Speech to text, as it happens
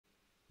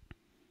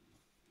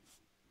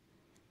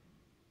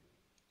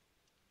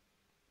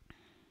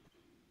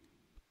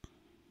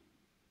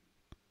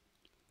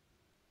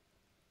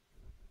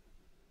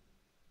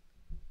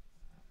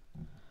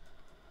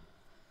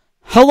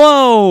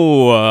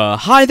Hello!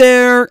 Hi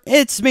there,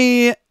 it's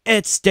me,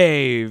 it's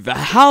Dave.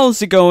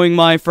 How's it going,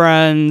 my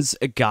friends?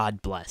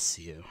 God bless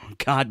you.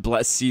 God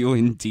bless you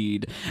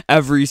indeed.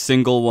 Every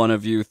single one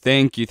of you.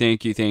 Thank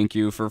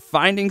you for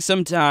finding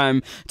some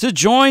time to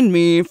join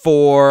me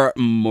for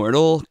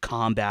Mortal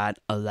Kombat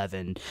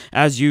 11.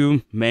 As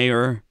you may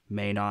or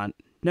may not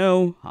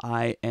know,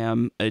 I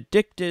am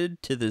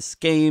addicted to this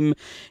game.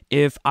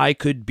 If I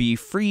could be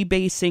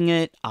freebasing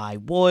it, I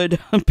would,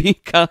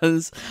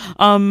 because,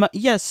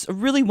 yes,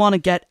 really want to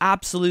get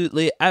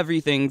absolutely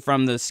everything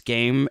from this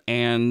game,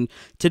 and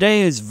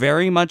today is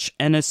very much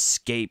an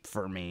escape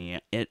for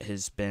me. It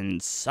has been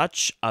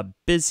such a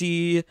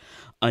busy,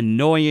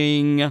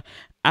 annoying,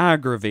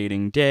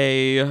 aggravating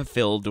day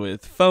filled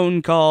with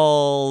phone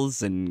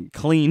calls and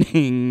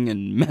cleaning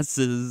and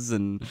messes,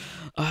 and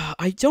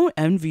I don't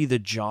envy the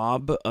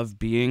job of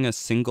being a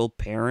single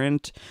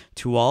parent.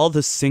 To all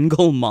the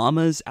single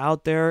mamas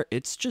out there,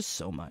 it's just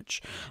so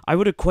much. I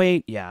would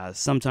equate,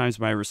 sometimes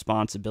my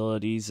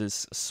responsibilities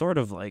is sort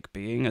of like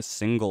being a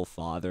single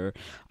father.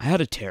 I had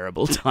a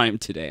terrible time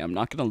today, I'm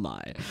not gonna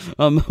lie.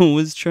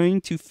 Was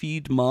trying to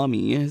feed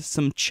mommy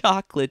some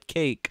chocolate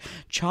cake.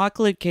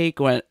 Chocolate cake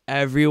went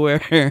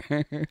everywhere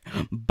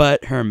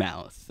but her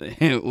mouth.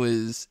 It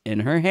was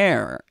in her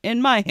hair,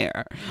 in my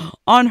hair,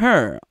 on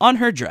her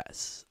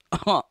dress,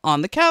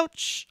 on the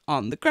couch,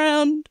 on the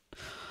ground.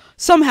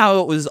 Somehow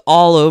it was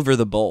all over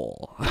the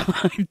bowl.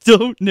 I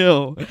don't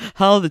know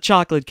how the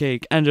chocolate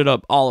cake ended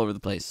up all over the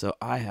place. So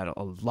I had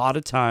a lot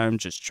of time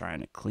just trying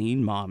to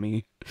clean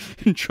mommy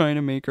and trying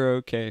to make her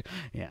okay.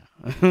 Yeah.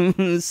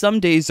 Some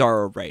days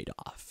are a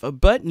write-off.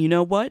 But you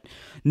know what?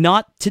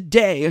 Not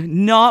today.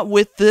 Not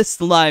with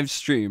this live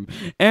stream.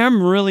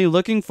 I'm really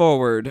looking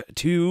forward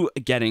to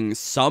getting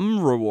some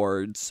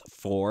rewards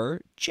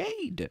for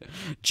Jade.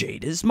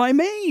 Jade is my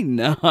main.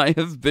 I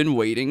have been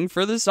waiting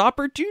for this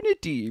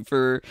opportunity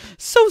for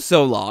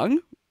so long.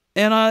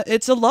 And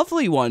it's a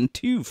lovely one,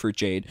 too, for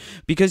Jade,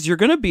 because you're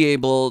going to be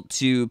able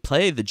to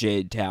play the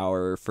Jade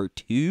Tower for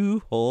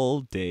 2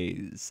 whole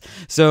days.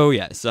 So,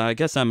 yes, I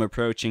guess I'm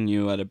approaching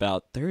you at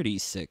about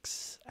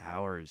 36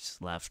 hours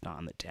left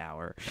on the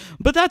tower.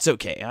 But that's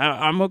okay.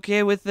 I'm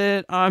okay with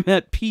it. I'm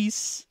at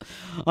peace.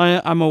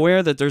 I'm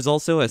aware that there's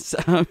also a...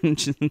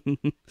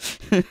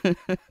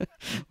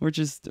 we're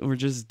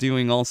just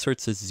doing all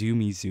sorts of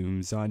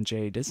zoomy-zooms on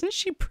Jade. Isn't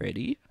she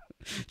pretty?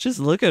 Just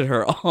look at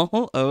her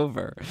all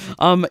over.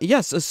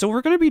 Yes, so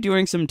we're going to be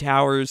doing some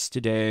towers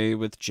today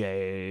with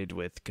Jade,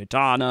 with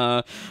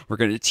Kitana. We're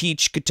going to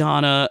teach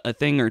Kitana a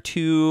thing or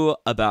two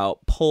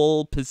about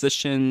pole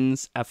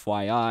positions.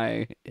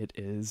 FYI, it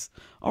is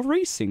a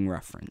racing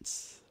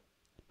reference.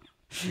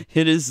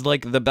 It is,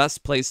 like, the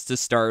best place to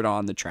start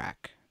on the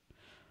track.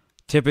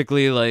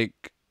 Typically,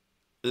 like...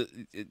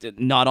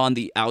 not on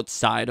the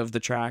outside of the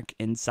track,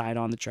 inside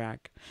on the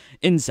track.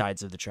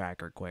 Insides of the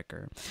track are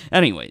quicker.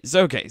 Anyways,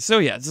 okay, so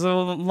yeah,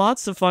 so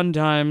lots of fun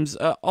times.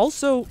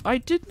 Also, I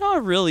did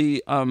not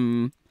really,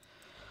 I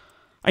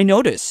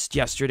noticed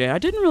yesterday, I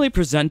didn't really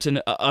present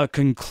a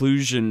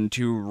conclusion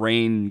to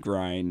Rain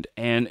Grind,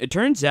 and it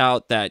turns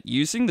out that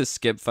using the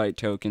skip fight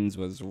tokens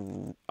was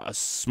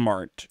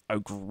a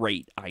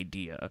great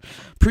idea.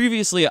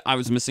 Previously, I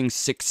was missing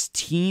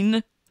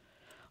 16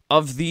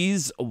 of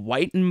these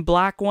white and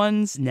black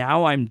ones.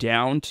 Now I'm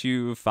down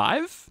to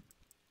 5.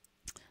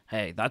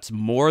 Hey, that's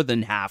more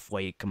than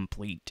halfway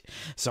complete.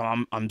 So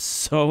I'm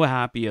so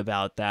happy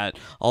about that.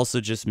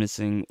 Also just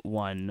missing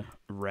 1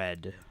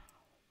 red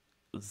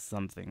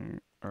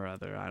something or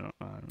other.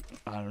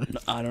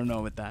 I don't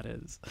know what that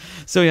is.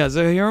 So yeah,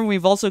 so here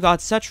we've also got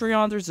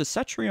Cetrion. There's a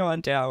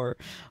Cetrion tower.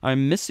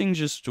 I'm missing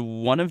just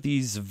 1 of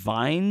these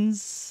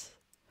vines.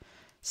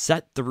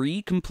 Set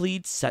 3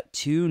 complete, set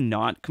 2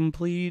 not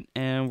complete,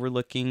 and we're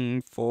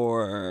looking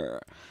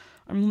for,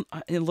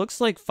 it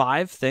looks like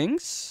 5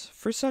 things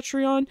for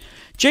Cetrion.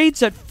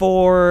 Jade's at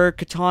 4,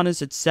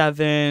 Kitana's at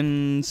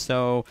 7,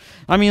 so,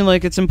 I mean,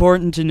 like, it's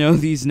important to know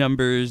these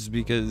numbers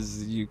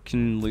because you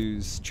can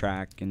lose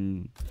track,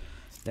 and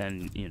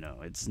then, you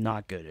know, it's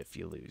not good if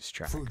you lose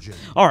track.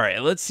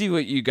 Alright, let's see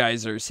what you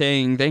guys are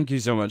saying. Thank you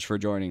so much for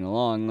joining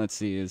along. Let's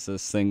see, is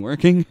this thing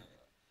working?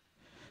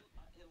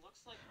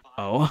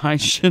 Oh, I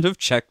should have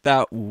checked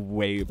that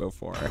way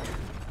before.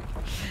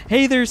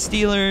 Hey there,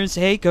 Steelers.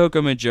 Hey,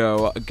 Kokomo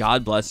Joe.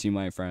 God bless you,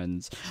 my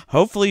friends.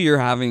 Hopefully you're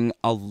having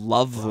a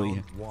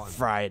lovely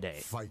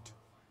Friday. But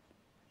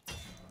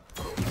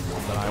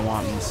I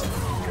want me some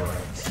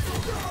rewards.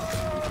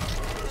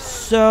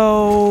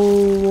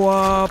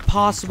 So,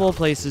 possible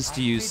places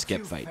to use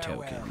skip fight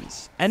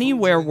tokens.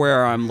 Anywhere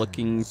where I'm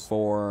looking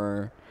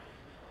for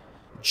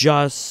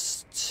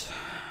just,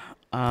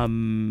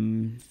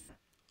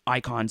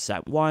 icon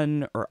set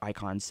 1 or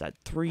icon set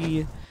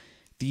 3.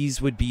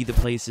 These would be the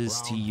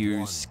places to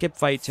use skip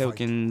fight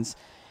tokens.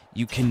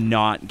 You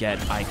cannot get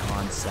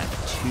icon set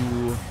 2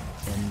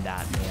 in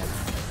that manner.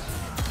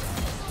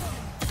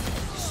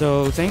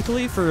 So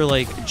thankfully for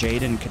like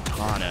Jade and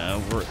Kitana,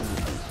 we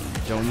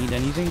don't need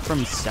anything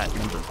from set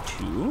number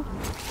 2.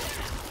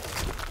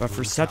 But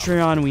for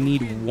Cetrion, we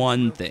need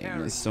one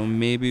thing. So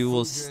maybe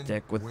we'll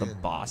stick with the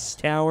boss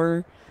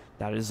tower.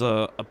 That is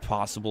a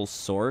possible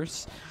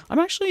source. I'm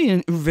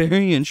actually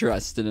very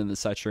interested in the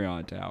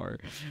Cetrion tower.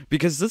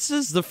 Because this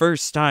is the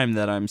first time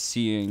that I'm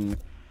seeing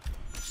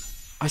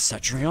a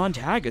Cetrion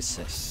tag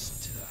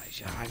assist.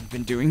 I've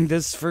been doing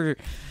this for,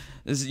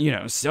 you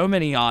know, so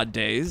many odd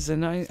days,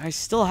 and I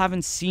still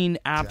haven't seen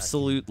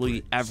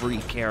absolutely every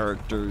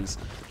character's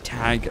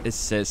tag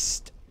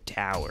assist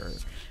tower.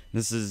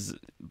 This is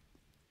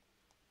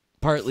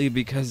partly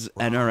because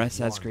NRS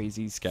has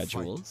crazy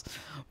schedules,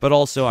 but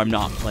also I'm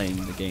not playing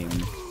the game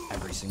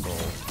every single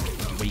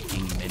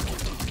waking minute.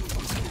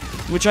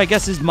 Which I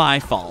guess is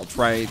my fault,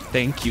 right?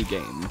 Thank you,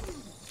 game.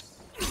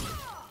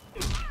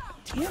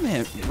 Damn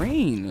it,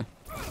 Rain.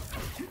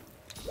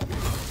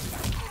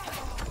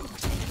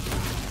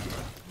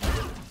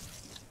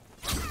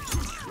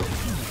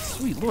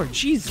 Sweet Lord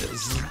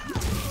Jesus.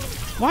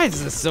 Why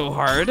is this so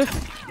hard?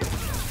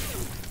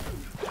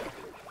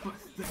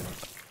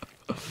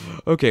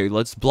 Okay,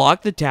 let's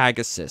block the tag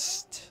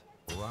assist.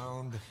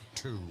 Round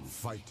 2,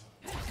 fight.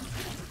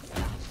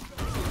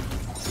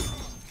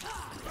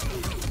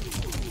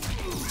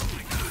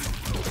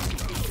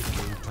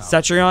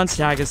 Cetrion's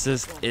tag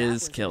assist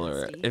is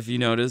killer. If you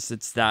notice,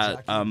 it's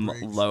that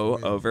low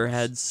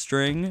overhead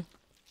string.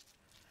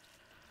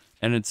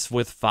 And it's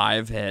with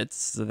 5 hits.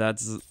 So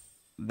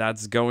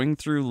that's going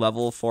through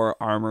level 4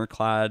 armor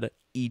clad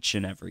each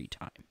and every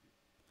time.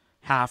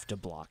 Have to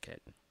block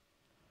it.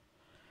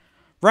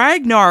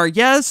 Ragnar,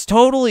 yes,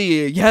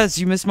 totally. Yes,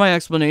 you missed my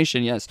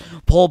explanation. Yes,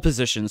 pole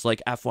positions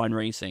like F1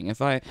 racing. If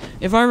I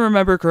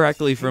remember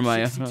correctly from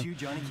my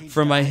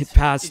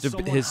past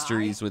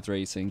histories with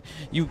racing,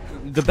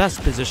 the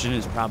best position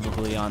is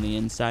probably on the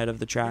inside of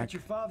the track.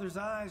 Your father's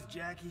eyes,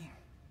 Jackie.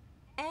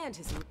 And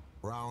his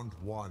Round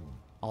 1.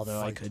 Although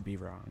I could be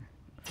wrong.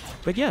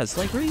 But yes,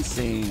 like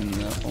racing.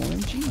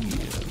 OMG.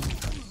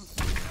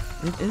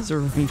 It is a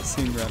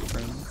racing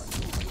reference.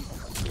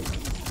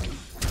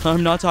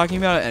 I'm not talking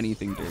about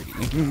anything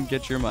dirty.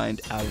 Get your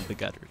mind out of the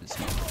gutters.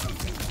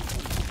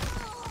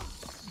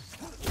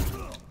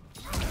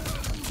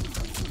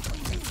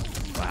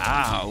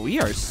 Wow, we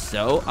are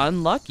so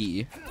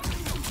unlucky.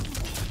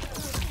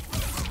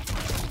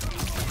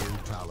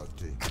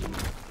 Brutality.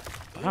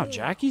 Wow,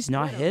 Jackie's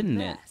not hitting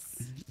it.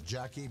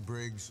 Jackie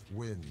Briggs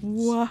wins.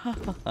 Why?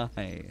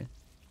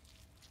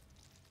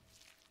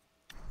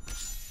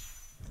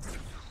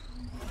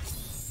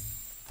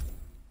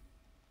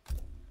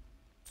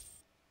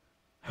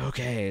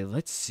 Okay,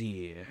 let's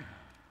see.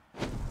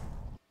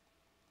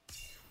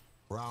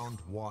 Round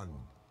 1,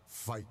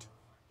 fight.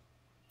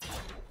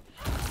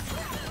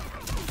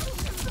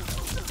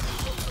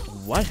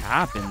 What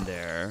happened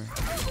there?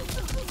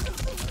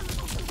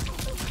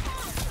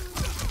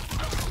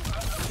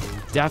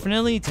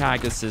 Definitely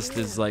tag assist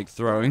is like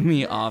throwing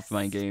me off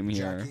my game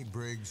here. Jackie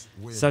Briggs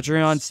wins.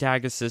 Cetrion's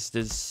tag assist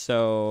is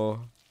so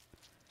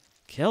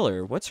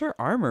killer. What's her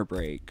armor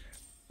break?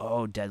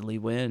 Oh, Deadly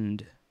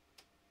Wind.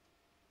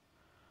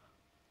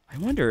 I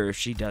wonder if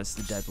she does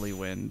the Deadly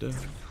Wind.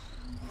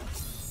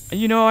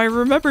 You know, I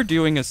remember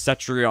doing a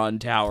Cetrion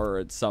tower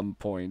at some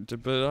point,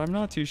 but I'm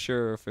not too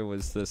sure if it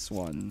was this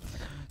one.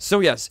 So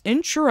yes,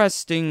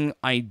 interesting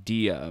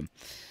idea.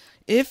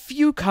 If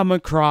you come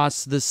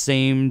across the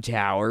same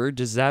tower,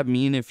 does that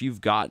mean if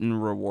you've gotten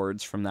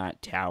rewards from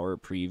that tower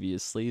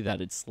previously that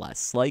it's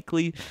less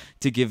likely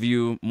to give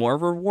you more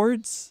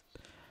rewards?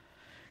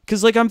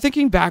 Because, like, I'm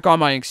thinking back on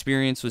my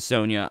experience with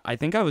Sonya. I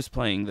think I was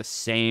playing the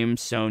same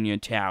Sonya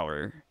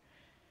tower,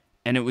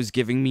 and it was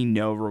giving me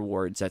no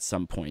rewards at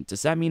some point.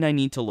 Does that mean I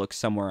need to look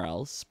somewhere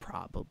else?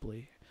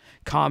 Probably.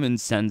 Common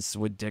sense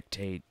would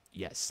dictate,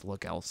 yes,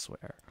 look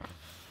elsewhere.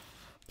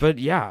 But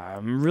yeah,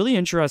 I'm really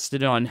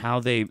interested on how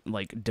they,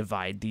 like,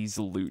 divide these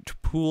loot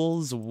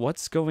pools.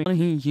 What's going on?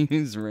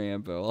 Use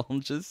Rambo. I'll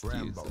just use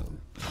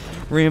him.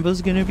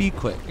 Rambo's gonna be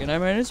quick, and I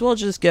might as well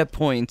just get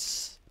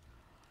points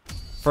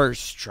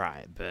first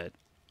try, but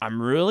I'm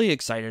really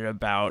excited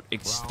about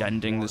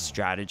extending the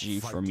strategy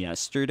from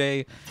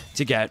yesterday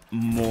to get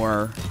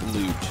more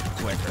loot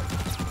quicker.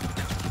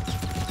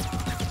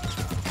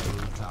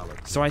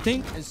 So I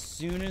think as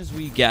soon as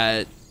we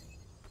get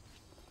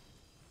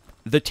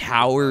the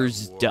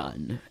towers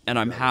done, and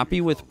I'm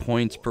happy with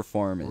points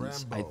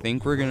performance, I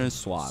think we're going to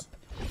swap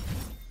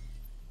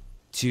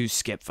to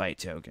skip fight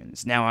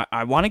tokens. Now,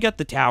 I want to get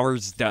the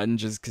towers done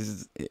just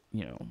because,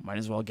 you know, might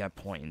as well get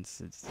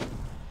points. It's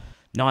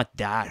not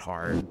that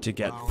hard to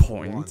get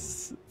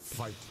points.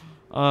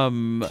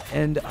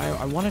 And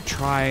I want to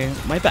try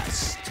my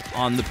best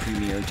on the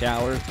Premier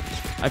Tower.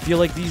 I feel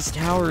like these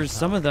towers,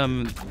 some of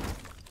them,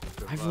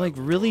 I've like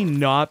really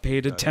not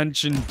paid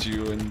attention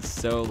to in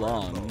so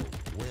long.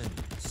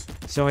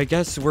 So I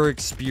guess we're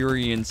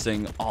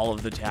experiencing all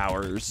of the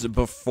towers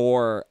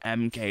before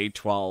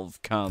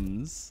MK12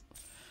 comes.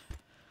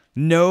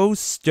 No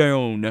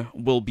stone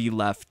will be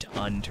left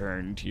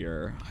unturned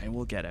here. I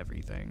will get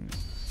everything.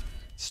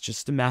 It's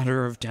just a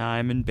matter of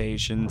time and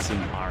patience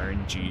and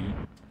RNG.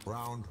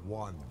 Round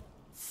 1,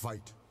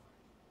 fight.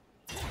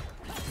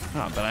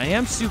 But I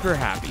am super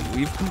happy.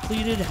 We've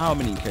completed how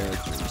many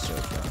characters so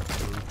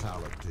far?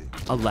 Brutality.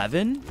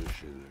 11?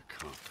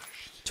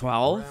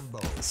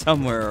 12?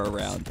 Somewhere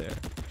around there.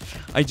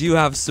 I do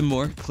have some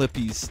more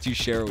clippies to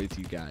share with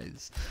you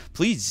guys.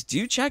 Please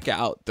do check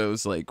out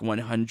those like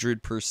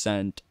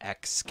 100%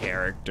 X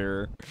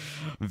character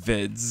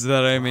vids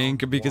that I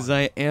make, because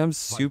I am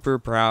super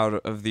proud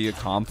of the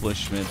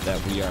accomplishment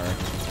that we are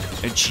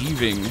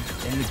achieving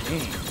in the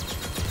game.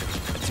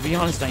 To be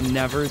honest, I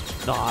never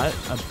thought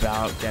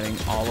about getting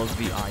all of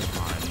the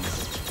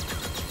icons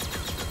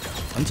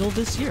until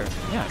this year.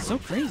 Yeah, it's so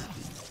crazy.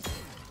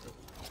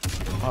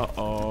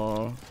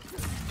 Uh-oh.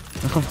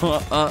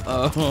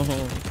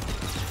 Uh-oh.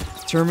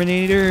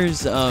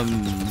 Terminator's,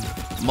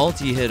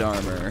 multi-hit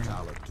armor.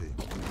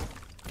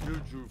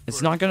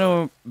 It's not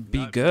gonna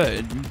be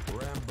good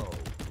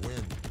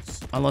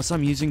unless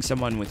I'm using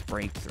someone with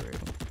breakthrough.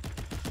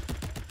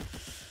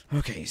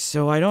 Okay,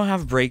 so I don't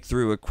have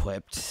breakthrough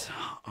equipped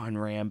on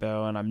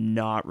Rambo, and I'm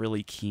not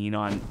really keen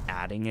on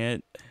adding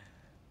it.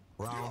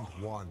 Round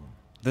 1.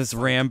 This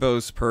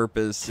Rambo's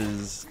purpose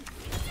is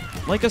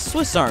like a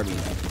Swiss Army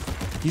knife.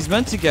 He's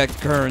meant to get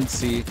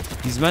currency,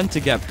 he's meant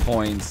to get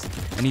points,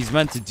 and he's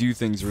meant to do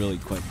things really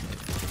quickly.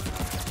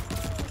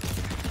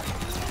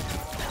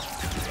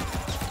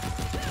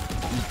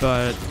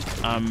 But,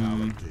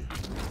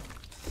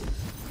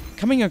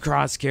 coming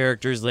across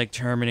characters like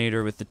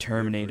Terminator with the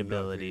Terminate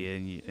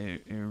ability,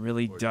 it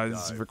really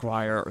does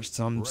require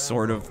some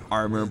sort of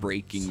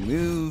armor-breaking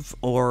move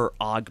or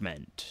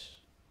augment.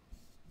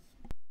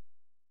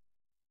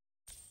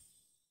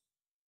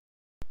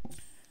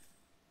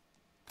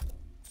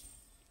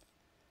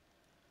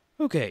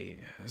 Okay,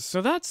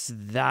 so that's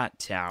that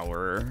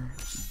tower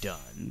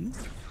done.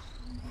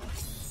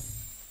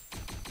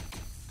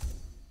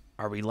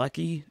 Are we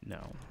lucky?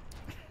 No.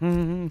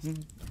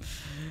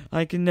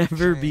 I can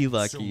never be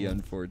lucky,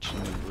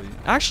 unfortunately.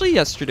 Actually,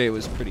 yesterday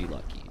was pretty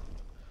lucky.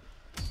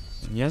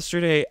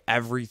 Yesterday,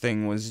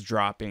 everything was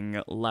dropping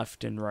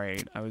left and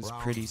right. I was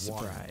pretty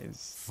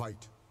surprised.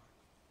 Fight.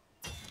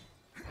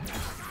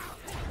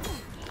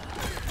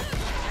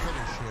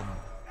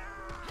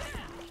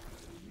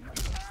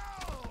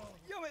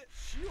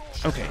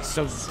 Okay,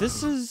 so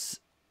this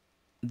is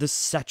the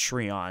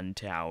Cetrion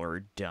Tower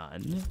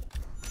done.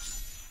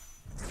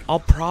 I'll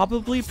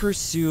probably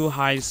pursue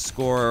high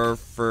score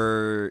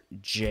for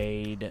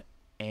Jade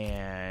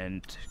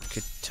and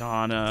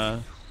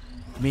Kitana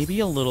maybe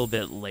a little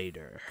bit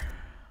later,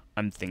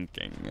 I'm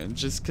thinking.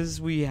 Just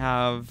because we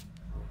have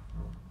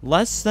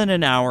less than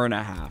an hour and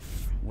a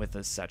half with the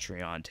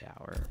Cetrion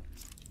Tower.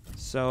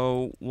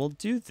 So, we'll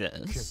do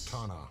this.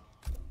 Kitana.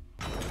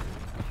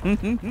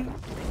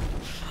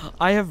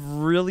 I have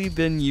really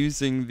been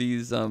using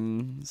these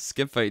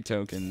skip fight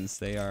tokens.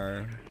 They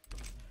are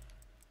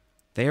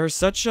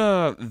such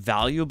a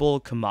valuable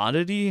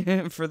commodity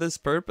for this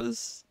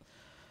purpose,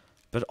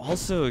 but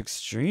also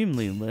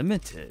extremely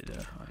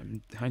limited.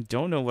 I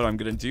don't know what I'm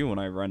gonna do when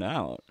I run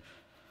out.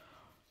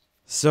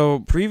 So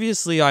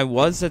previously I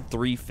was at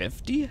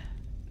 350.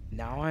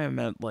 Now I am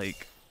at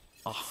like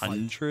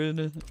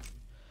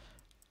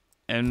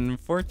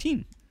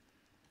 114.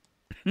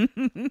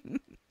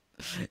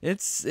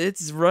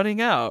 It's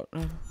running out.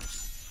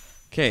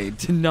 Okay,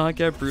 did not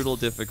get brutal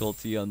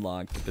difficulty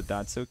unlocked, but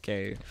that's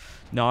okay.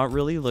 Not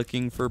really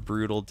looking for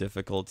brutal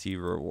difficulty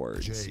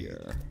rewards Jade.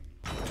 here.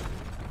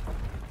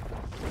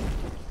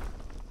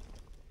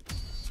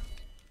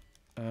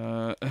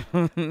 I'm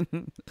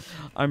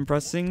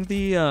pressing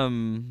the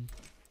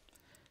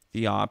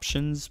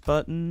options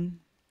button.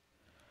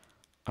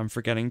 I'm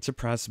forgetting to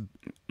press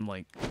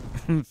like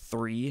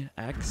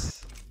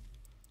 3x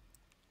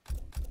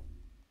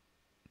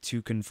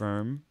to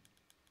confirm,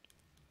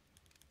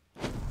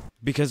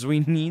 because we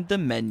need the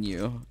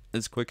menu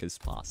as quick as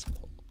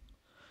possible.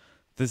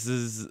 This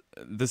is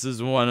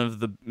one of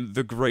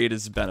the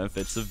greatest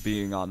benefits of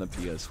being on the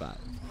PS5.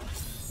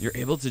 You're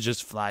able to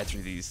just fly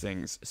through these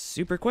things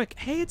super quick.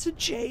 Hey, it's a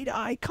Jade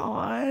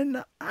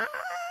icon.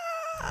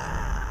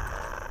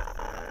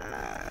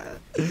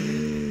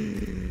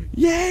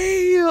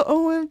 Yay!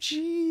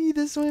 OMG,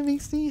 this one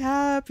makes me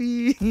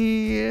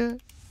happy.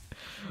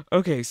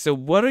 Okay, so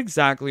what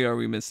exactly are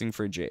we missing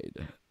for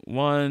Jade?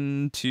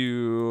 1,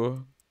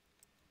 2,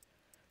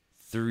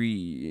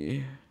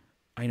 3.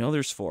 I know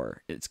there's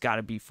 4. It's got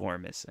to be 4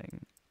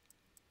 missing.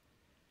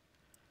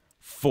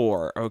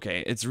 4.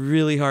 Okay, it's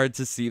really hard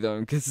to see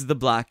them because the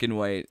black and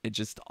white, it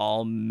just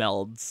all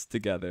melds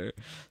together.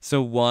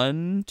 So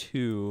 1,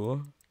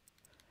 2,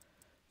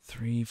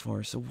 3,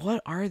 4. So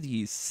what are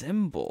these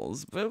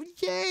symbols? But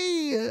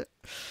yay!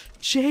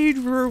 Jade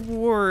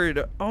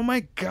reward. Oh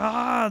my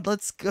god,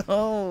 let's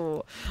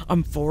go.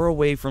 I'm 4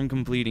 away from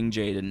completing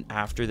Jade, and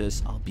after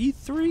this, I'll be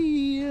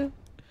 3.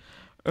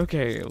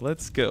 Okay,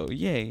 let's go.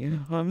 Yay,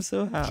 I'm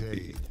so happy.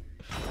 Jade.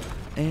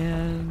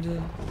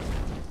 And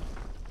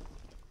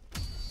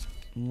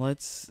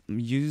let's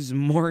use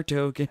more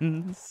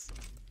tokens.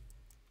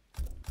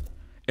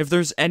 If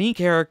there's any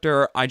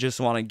character I just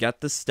want to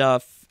get the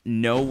stuff,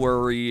 no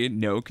worry,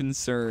 no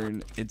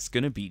concern, it's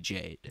gonna be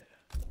Jade.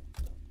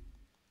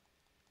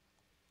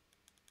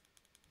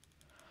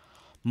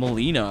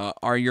 Melina,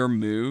 are your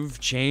move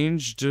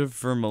changed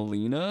for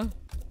Melina?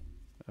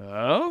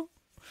 Oh?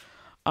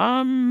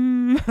 I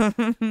mean,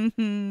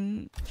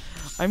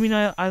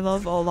 I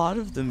love a lot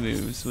of the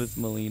moves with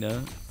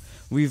Melina.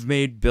 We've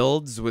made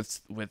builds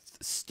with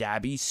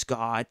Stabby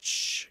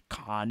Scotch,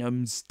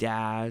 Condom's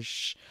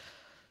Dash,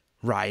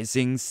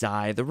 Rising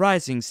Sigh. The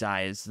Rising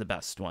Sigh is the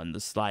best one. The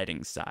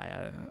Sliding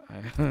Sigh,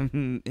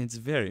 it's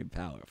very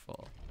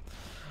powerful.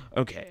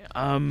 Okay,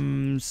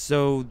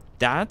 so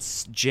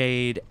that's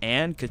Jade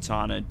and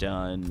Kitana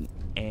done,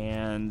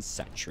 and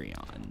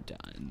Cetrion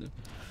done.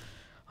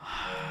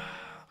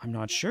 I'm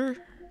not sure.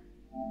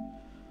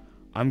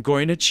 I'm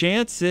going to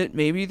chance it.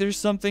 Maybe there's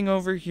something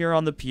over here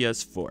on the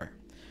PS4.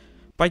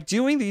 By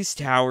doing these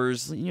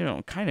towers, you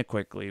know, kind of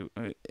quickly,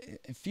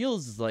 it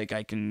feels like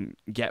I can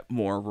get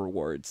more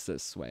rewards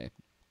this way.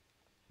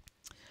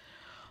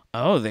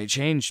 Oh, they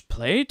changed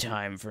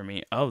playtime for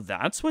me. Oh,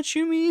 that's what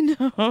you mean?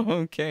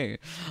 Okay.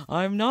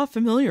 I'm not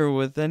familiar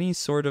with any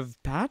sort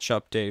of patch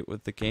update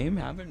with the game.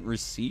 Haven't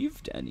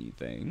received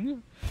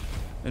anything.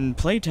 And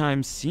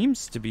playtime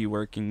seems to be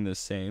working the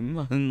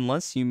same,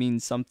 unless you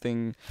mean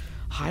something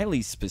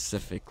highly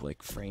specific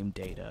like frame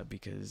data,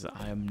 because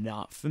I am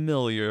not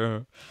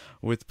familiar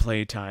with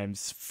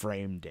playtime's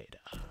frame data.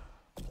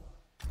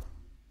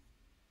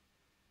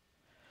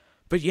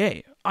 But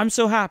yay, I'm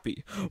so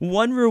happy.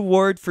 1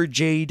 reward for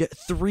Jade,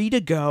 3 to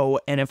go,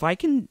 and if I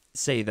can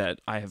say that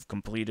I have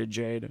completed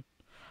Jade,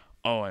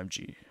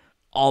 OMG,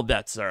 all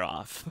bets are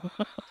off.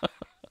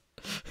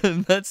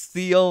 That's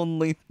the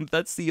only one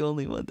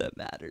that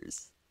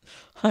matters.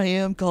 I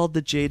am called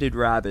the Jaded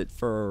Rabbit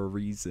for a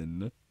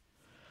reason.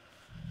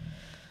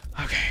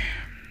 Okay,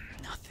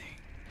 nothing.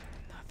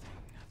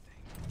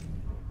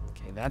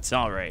 Okay, that's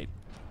all right.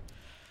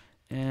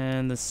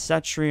 And the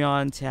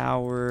Cetrion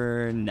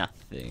Tower,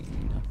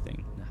 nothing.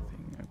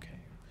 Okay.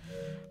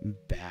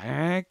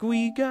 Back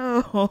we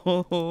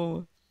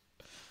go.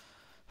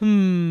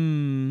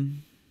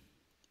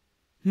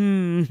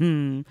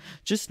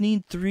 Just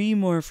need 3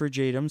 more for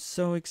Jade. I'm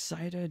so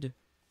excited.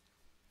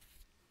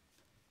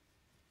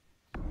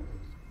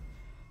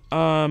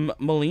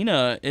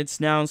 Melina,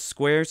 it's now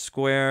square,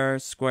 square,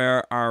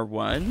 square,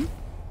 R1.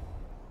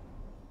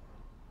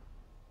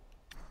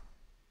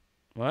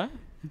 What?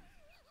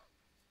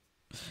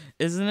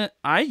 Isn't it?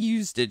 I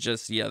used it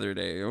just the other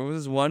day. It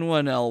was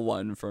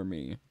 11L1 for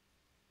me.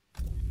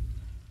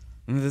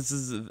 This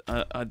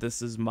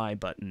is my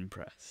button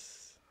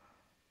press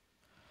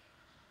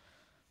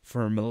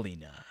for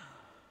Melina.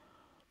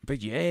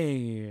 But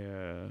yay.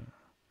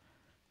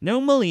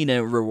 No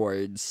Melina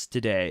rewards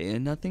today.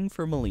 Nothing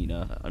for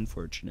Melina,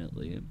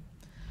 unfortunately.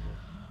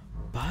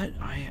 But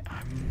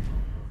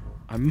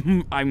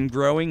I'm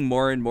growing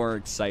more and more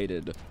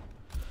excited.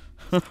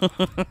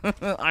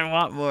 I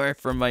want more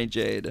from my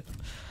Jade.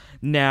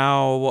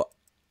 Now,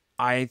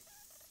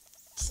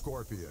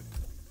 Scorpion.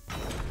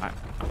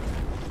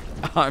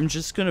 I'm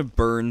just gonna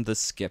burn the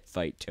skip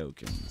fight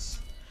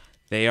tokens.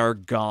 They are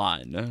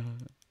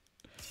gone.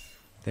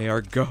 They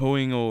are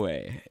going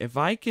away. If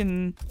I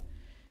can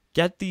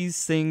get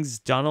these things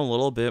done a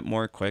little bit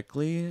more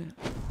quickly,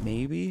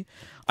 maybe.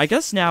 I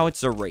guess now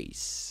it's a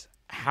race.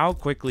 How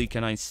quickly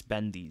can I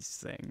spend these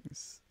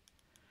things?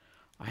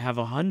 I have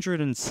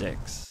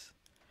 106.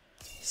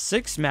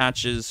 6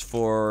 matches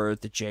for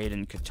the Jade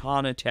and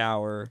Kitana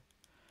Tower.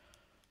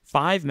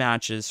 5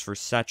 matches for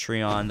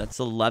Cetrion. That's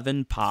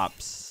 11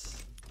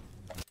 pops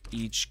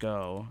each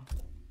go.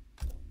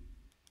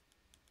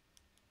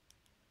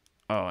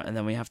 Oh, and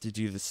then we have to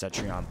do the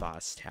Cetrion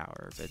boss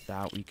tower, but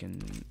that we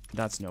can...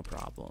 That's no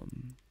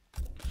problem.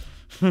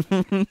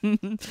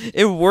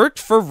 It worked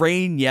for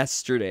Rain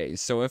yesterday,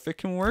 so if it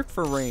can work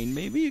for Rain,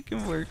 maybe it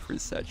can work for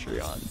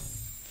Cetrion.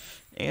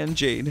 And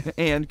Jade,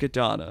 and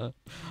Kitana.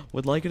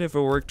 Would like it if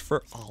it worked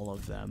for all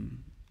of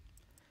them.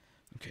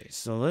 Okay,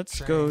 so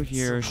let's go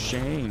here.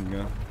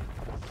 Shang.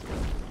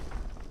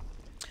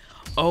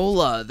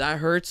 Hola, that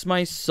hurts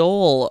my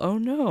soul. Oh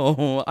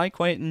no, I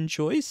quite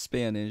enjoy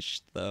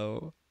Spanish,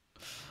 though.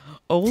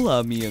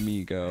 Hola, mi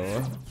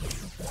amigo.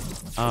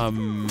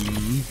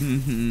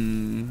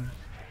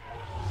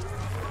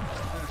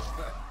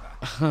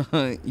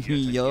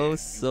 Yo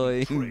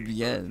soy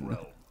bien.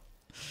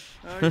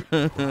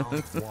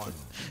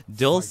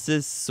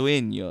 Dulces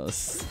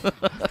sueños.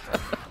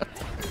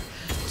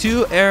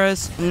 Tú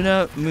eres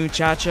una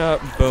muchacha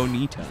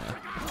bonita.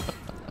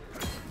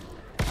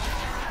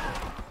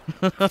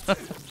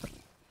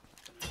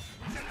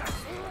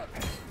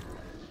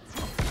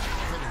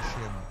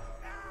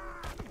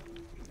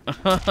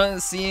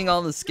 Seeing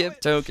all the skip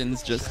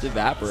tokens just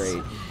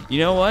evaporate. You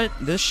know what?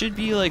 This should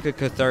be like a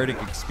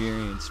cathartic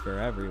experience for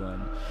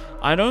everyone.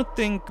 I don't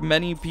think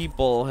many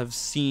people have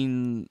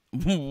seen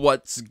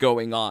what's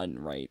going on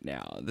right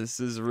now.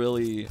 This is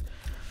really,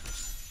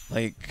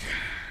 like,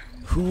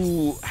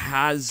 who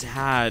has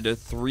had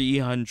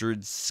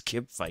 300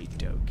 skip fight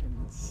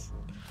tokens?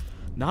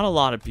 Not a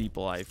lot of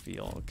people, I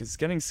feel, because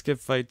getting skip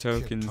fight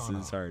tokens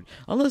is hard.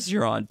 Unless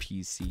you're on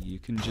PC, you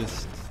can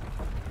just,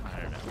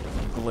 I don't know,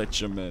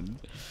 glitch them in.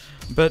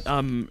 But,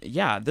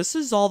 yeah, this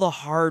is all the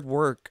hard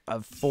work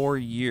of 4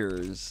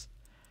 years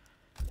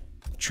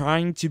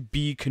trying to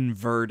be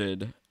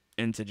converted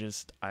into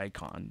just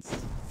icons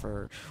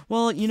for,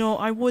 well, you know,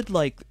 I would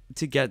like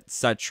to get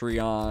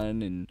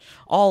Cetrion and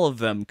all of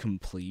them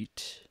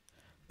complete,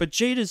 but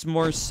Jade is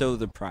more so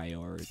the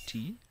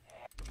priority.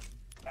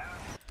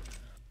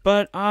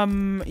 But,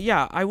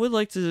 yeah, I would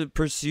like to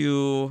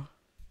pursue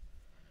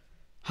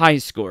high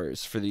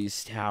scores for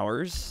these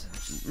towers,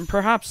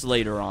 perhaps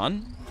later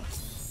on.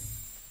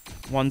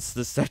 Once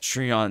the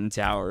Cetrion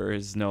tower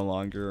is no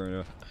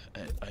longer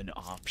an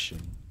option.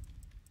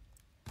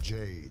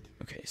 Jade.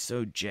 Okay,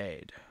 so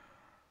Jade.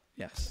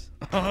 Yes.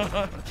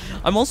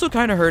 I'm also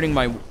kind of hurting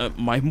my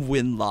my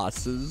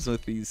win-losses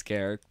with these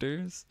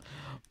characters,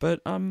 but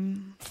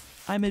I'm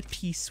at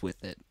peace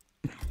with it.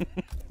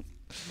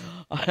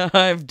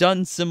 I've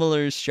done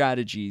similar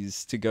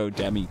strategies to go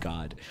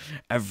demigod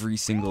every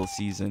single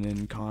season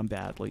in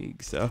Combat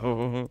League,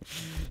 so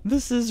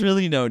this is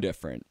really no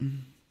different.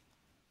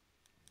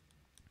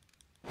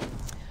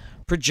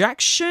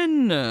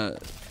 Projection!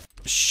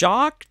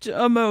 Shocked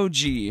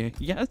emoji.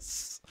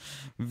 Yes.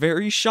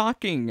 Very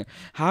shocking.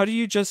 How do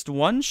you just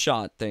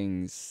one-shot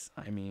things?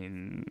 I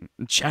mean,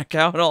 check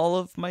out all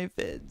of my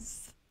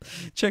vids.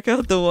 Check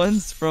out the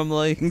ones from,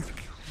 like,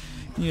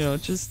 you know,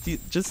 just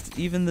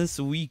even this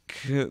week.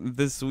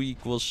 This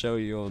week will show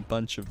you a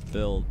bunch of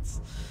builds.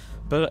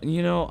 But,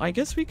 you know, I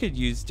guess we could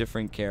use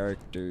different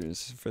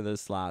characters for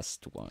this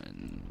last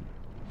one.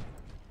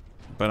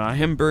 But I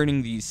am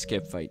burning these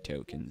skip fight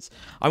tokens.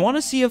 I want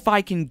to see if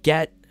I can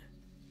get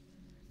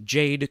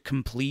Jade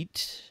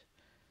complete.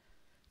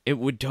 It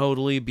would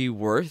totally be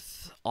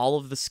worth all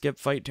of the skip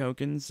fight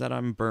tokens that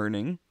I'm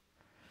burning.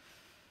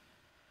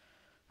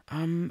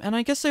 And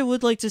I guess I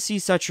would like to see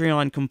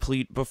Cetrion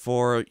complete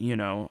before, you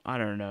know, I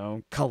don't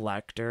know,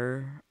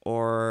 Collector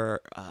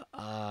or,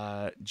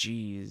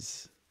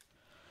 geez,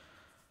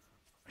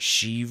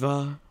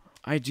 Shiva.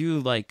 I do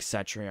like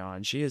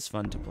Cetrion. She is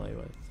fun to play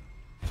with.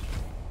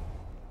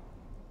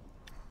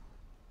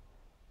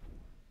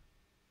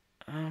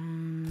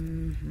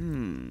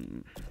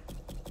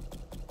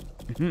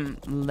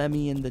 Let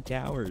me in the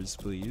towers,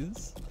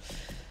 please.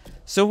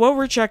 So what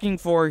we're checking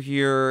for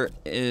here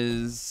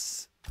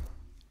is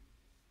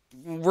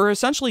we're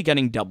essentially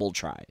getting double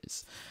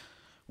tries.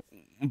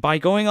 By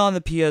going on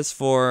the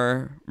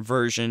PS4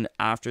 version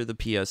after the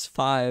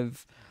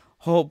PS5,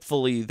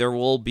 hopefully there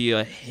will be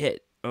a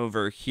hit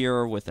over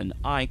here with an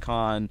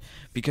icon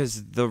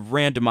because the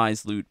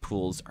randomized loot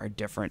pools are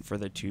different for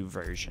the two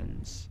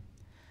versions.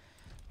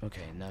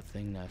 Okay,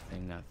 nothing.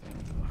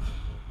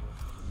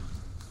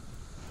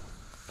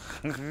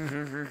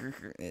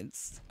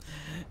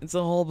 It's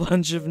a whole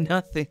bunch of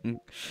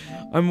nothing.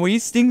 I'm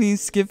wasting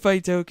these skip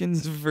fight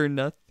tokens for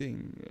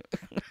nothing.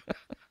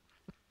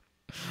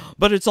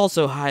 But it's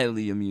also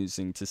highly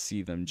amusing to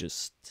see them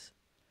just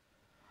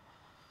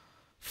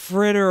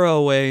fritter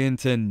away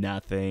into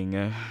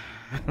nothing.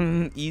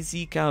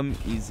 Easy come,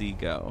 easy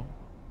go.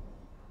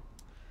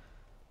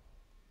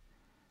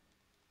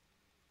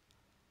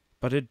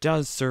 But it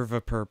does serve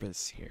a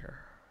purpose here.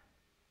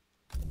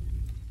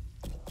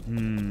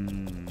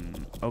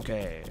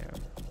 Okay.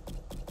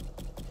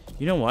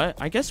 You know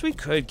what? I guess we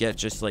could get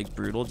just, like,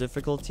 brutal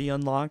difficulty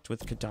unlocked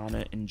with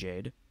Kitana and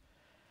Jade.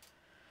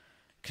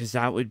 Because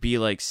that would be,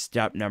 like,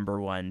 step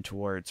number 1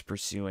 towards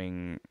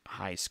pursuing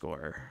high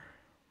score.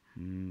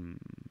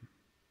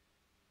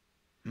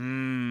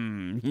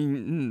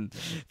 Things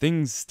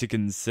to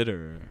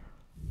consider.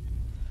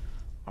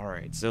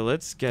 Alright, so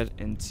let's get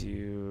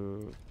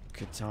into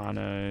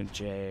Kitana,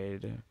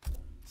 Jade.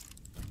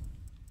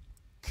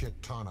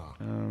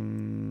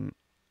 Kitana.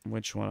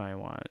 Which one I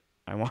want?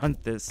 I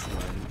want this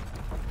one.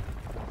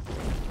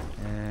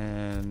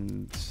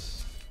 And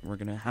we're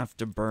gonna have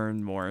to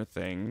burn more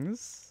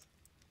things.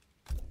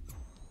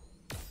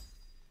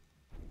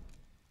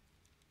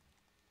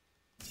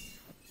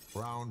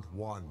 Round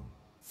 1.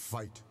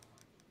 Fight.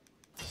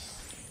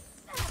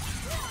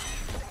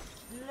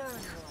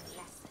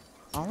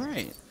 All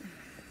right.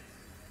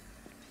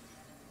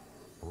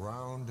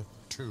 Round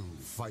 2.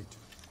 Fight.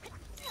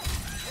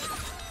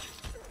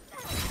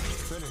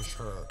 Finish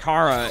her.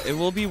 Kara, it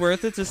will be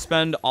worth it to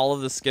spend all of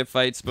the skip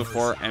fights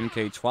before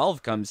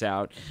MK12 comes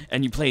out,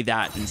 and you play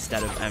that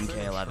instead of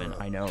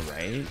MK11. I know,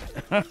 right?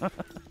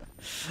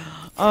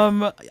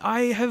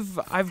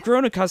 I've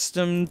grown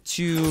accustomed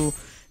to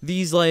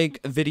these, like,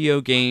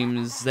 video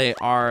games. They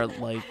are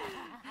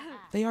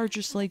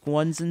just like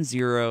ones and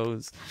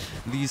zeros.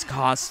 These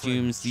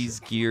costumes,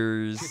 these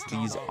gears,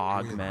 these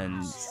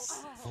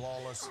augments.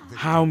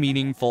 How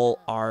meaningful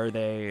are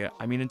they?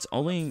 I mean, it's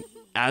only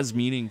as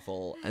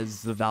meaningful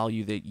as the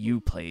value that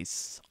you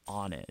place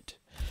on it.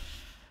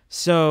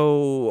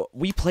 So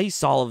we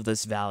place all of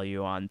this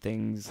value on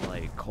things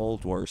like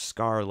Cold War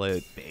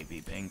Scarlet,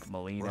 Baby Pink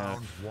Melina,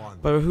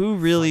 but who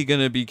really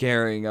gonna be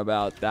caring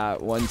about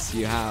that once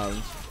you have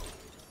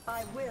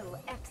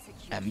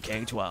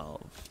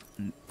MK12?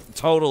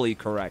 Totally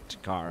correct,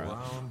 Kara.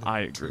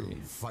 I agree.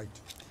 Fight.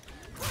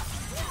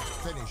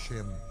 Finish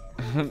him.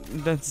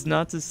 That's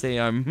not to say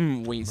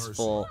I'm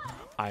wasteful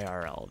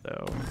IRL,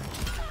 though.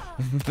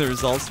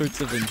 There's all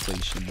sorts of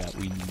inflation that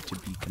we need to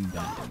be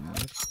combating.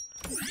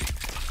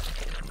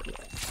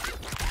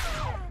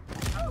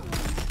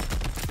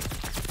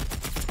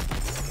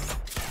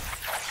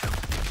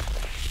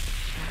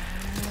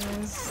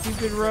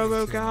 Stupid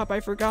RoboCop, I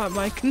forgot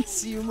my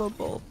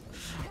consumable.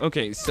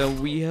 Okay, so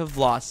we have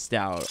lost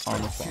out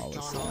on the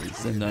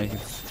flawlesses, and I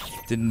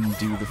didn't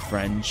do the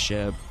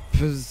friendship,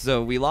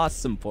 so we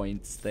lost some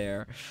points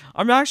there.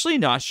 I'm actually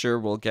not sure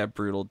we'll get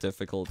brutal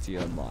difficulty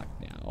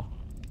unlocked now.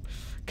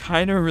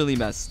 Kind of really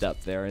messed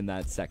up there in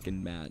that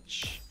second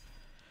match.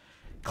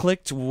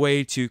 Clicked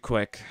way too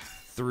quick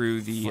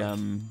through the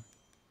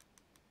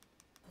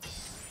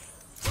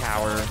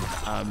tower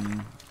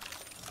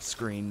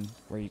screen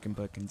where you can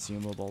put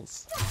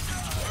consumables.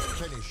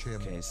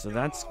 Okay, so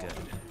that's good.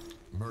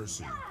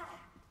 Mercy.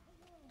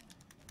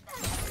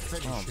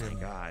 Oh my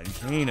god,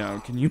 Kano,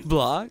 can you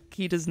block?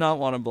 He does not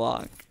want to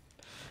block.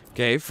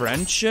 Okay,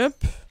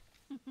 friendship.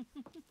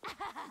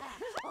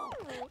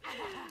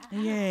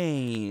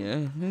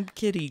 Yay,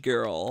 kitty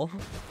girl.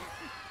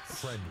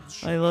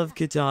 I love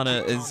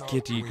Kitana as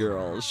kitty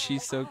girl.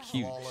 She's so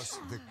cute.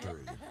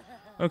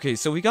 Okay,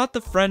 so we got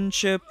the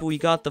friendship, we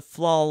got the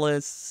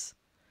flawless.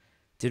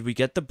 Did we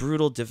get the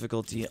brutal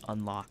difficulty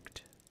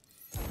unlocked?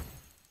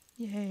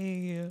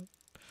 Yay.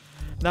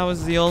 That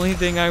was the only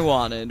thing I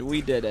wanted.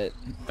 We did it.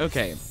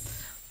 Okay.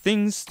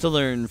 Things to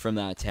learn from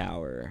that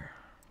tower.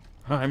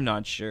 I'm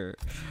not sure.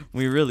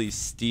 We really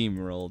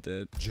steamrolled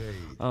it.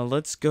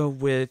 Let's go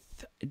with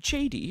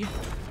Jade.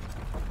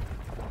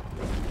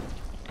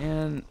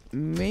 And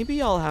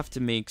maybe I'll have to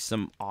make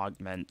some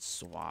augment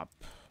swap.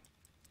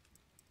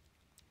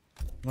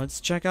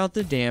 Let's check out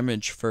the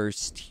damage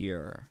first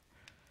here.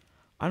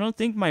 I don't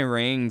think my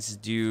rings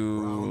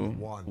do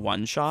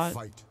one shot,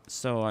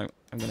 so I'm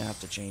gonna have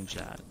to change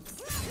that.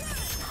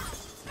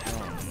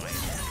 Oh my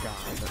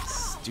god, that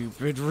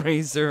stupid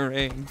razor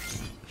ring.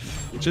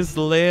 Just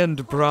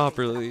land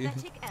properly.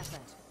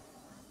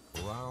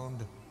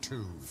 Round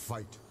 2,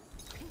 fight.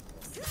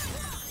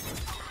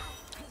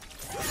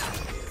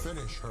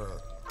 Finish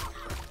her.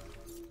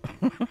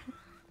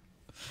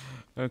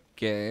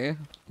 Okay.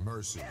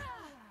 Mercy.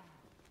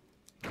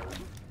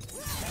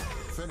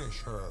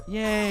 Finish her.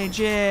 Yay,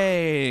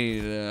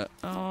 Jade!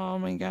 Oh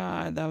my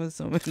god, that was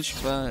so much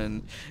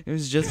fun. It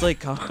was just like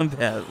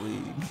Combat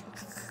League.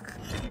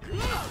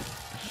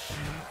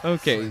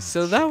 Okay,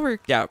 so that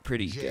worked out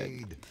pretty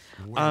good.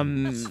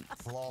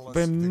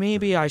 But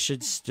maybe I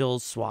should still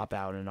swap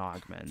out an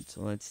augment.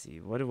 Let's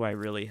see, what do I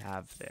really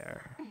have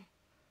there?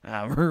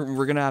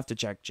 We're gonna have to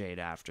check Jade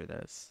after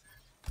this.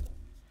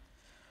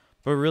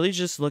 But really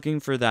just looking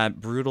for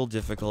that brutal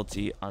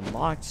difficulty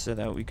unlocked so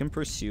that we can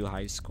pursue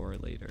high score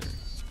later.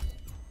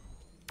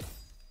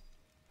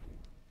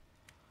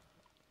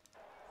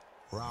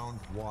 Round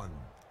 1,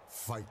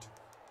 fight.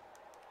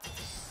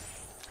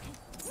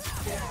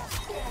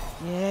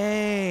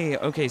 Yay!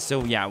 Okay,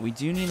 so yeah, we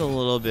do need a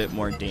little bit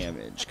more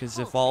damage, because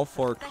if all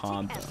 4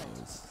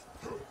 combos,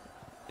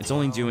 it's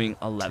only doing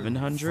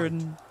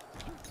 1100.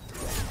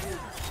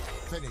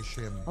 Finish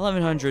him.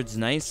 1100's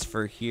nice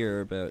for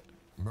here, but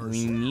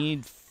we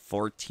need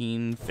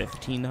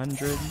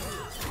 1500.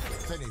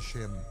 Finish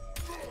him.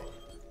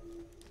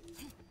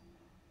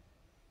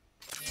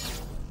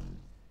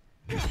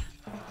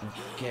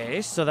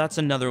 Okay, so that's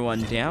another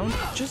one down.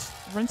 Just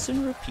rinse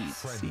and repeat.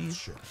 See?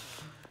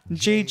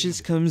 Jade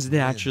just comes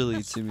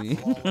naturally to me.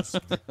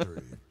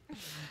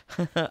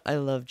 I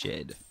love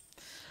Jade.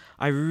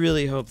 I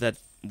really hope that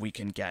we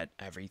can get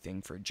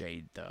everything for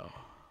Jade, though.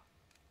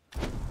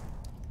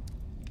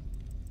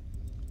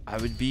 I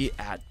would be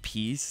at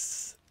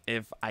peace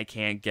if I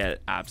can't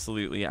get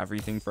absolutely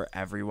everything for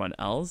everyone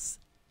else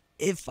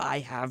if I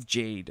have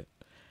Jade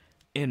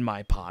in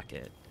my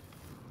pocket.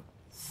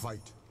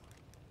 Fight.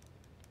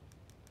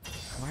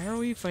 Why are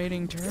we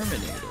fighting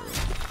Terminator?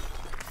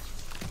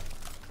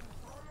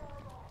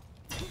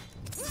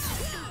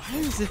 Why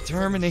is it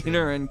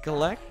Terminator and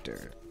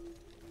Collector?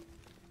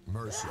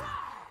 Mercy.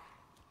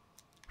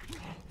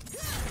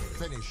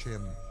 Finish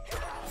him.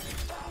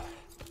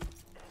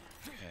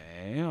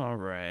 Okay,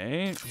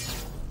 alright.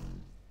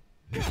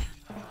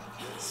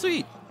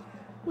 Sweet!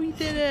 We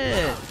did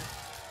it!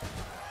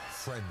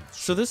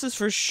 So this is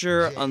for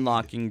sure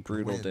unlocking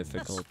brutal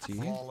difficulty.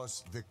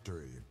 Flawless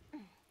victory.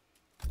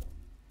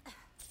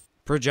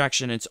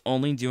 Projection, it's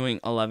only doing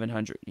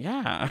 1100.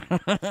 Yeah.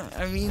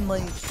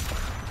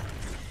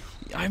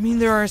 I mean,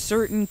 there are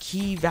certain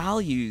key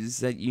values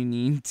that you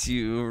need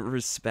to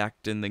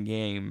respect in the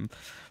game.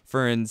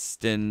 For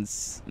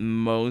instance,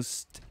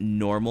 most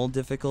normal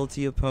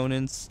difficulty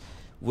opponents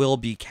will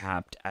be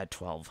capped at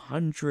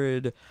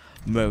 1200.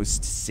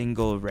 Most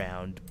single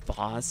round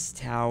boss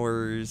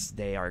towers,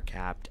 they are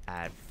capped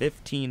at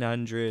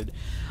 1500.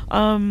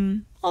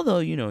 Although,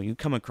 you know, you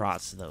come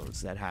across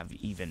those that have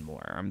even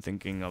more. I'm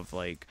thinking of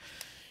like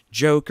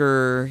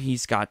Joker,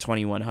 he's got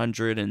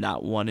 2100 in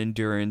that one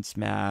endurance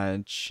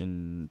match,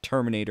 and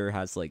Terminator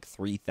has like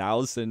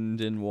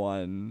 3000 in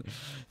one.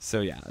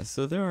 So yeah,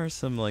 so there are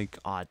some like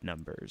odd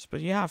numbers,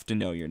 but you have to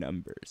know your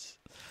numbers.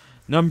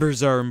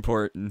 Numbers are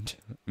important.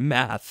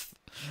 Maths.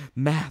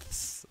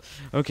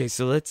 Okay,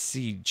 so let's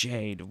see,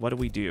 Jade, what do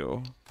we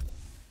do?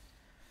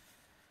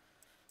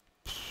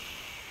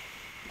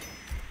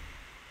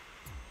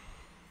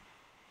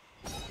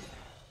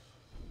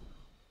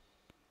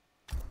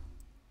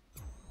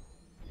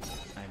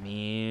 I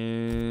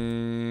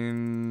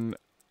mean,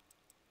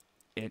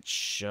 it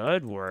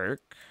should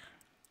work.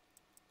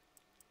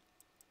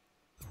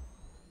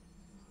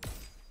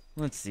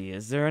 Let's see,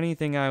 is there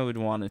anything I would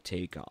want to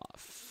take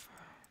off?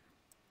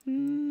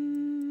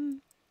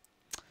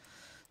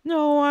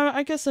 No,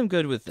 I guess I'm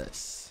good with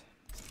this.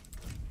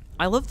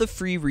 I love the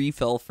free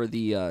refill for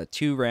the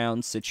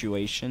 2-round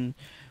situation,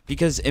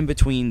 because in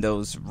between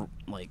those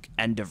like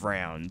end of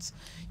rounds,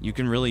 you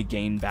can really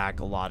gain back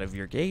a lot of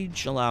your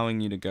gauge,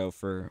 allowing you to go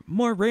for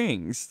more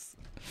rings.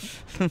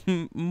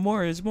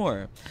 More is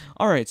more.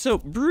 Alright, so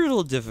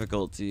brutal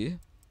difficulty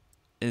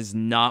is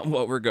not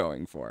what we're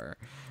going for.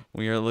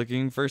 We are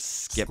looking for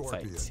skip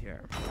fights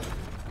here.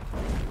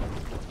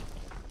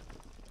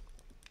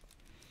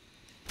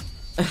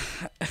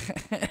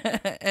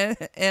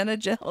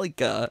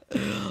 Angelica.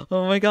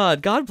 Oh my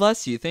god. God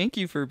bless you. Thank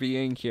you for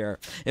being here.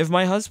 If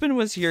my husband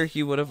was here,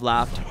 he would have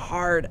laughed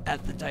hard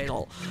at the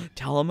title.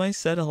 Tell him I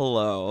said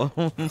hello.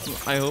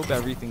 I hope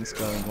everything's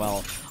going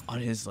well on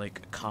his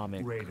like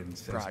comic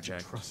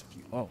project.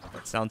 Oh,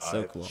 that sounds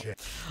so cool.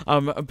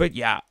 But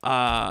yeah,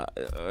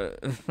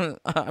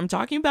 I'm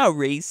talking about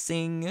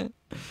racing.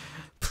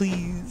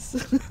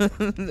 Please.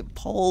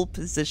 Pole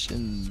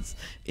positions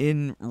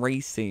in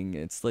racing.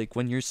 It's like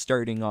when you're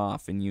starting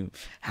off and you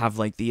have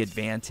like the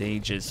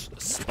advantageous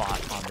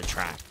spot on the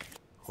track.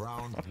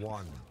 Round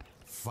 1.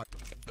 Fight.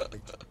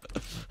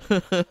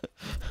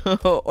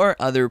 Or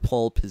other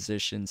pole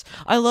positions.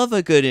 I love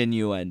a good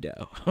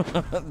innuendo.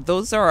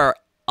 Those are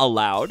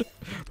allowed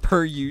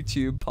per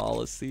YouTube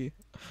policy.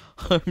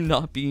 I'm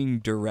not being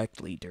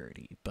directly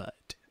dirty,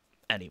 but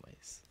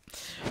anyways.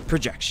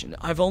 Projection.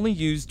 I've only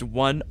used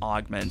one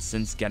augment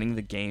since getting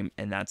the game,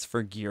 and that's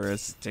for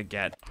Geras to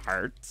get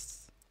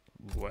hearts.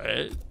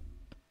 What?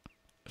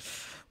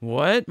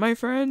 What, my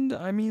friend?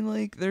 I mean,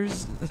 like,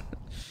 there's...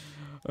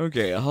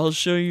 Okay, I'll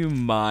show you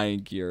my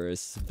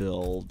Geras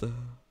build.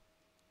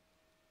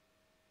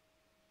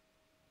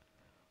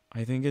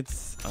 I think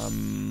it's,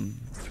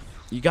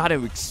 you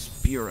gotta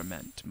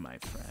experiment, my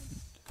friend.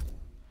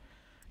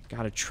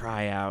 Gotta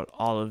try out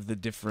all of the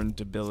different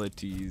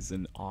abilities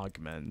and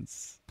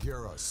augments.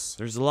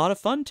 There's a lot of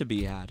fun to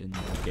be had in the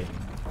game.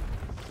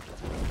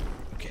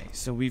 Okay,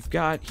 so we've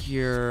got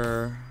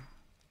here...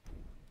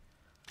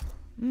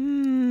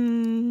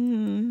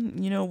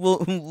 you know,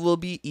 we'll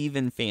be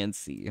even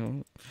fancy.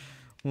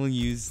 We'll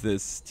use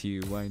this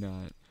too, why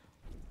not?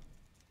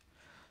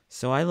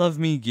 So I love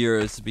me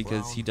Geras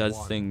because he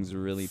does things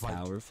really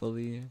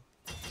powerfully.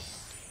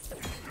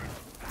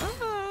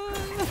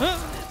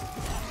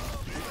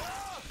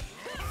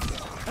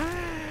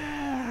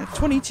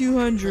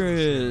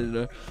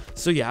 2200.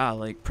 So yeah,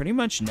 like pretty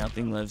much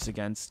nothing lives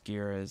against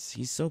Geras.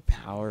 He's so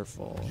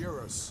powerful.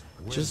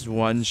 Just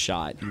one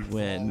shot, you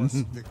win.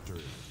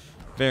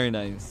 Very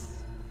nice.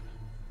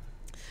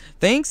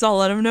 Thanks, I'll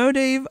let him know,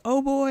 Dave.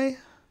 Oh boy.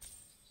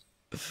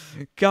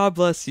 God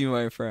bless you,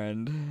 my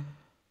friend.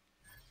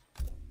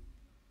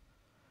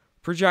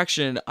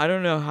 Projection. I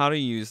don't know how to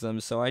use them,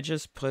 so I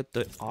just put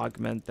the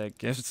augment that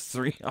gives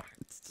 3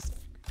 hearts.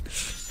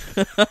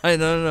 I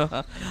don't know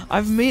how.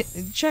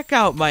 Check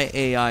out my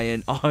AI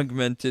and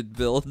augmented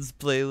builds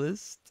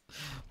playlist.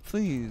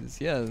 Please,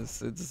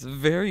 yes, it's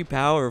very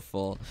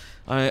powerful.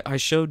 I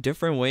show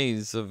different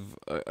ways of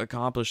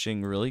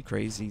accomplishing really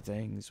crazy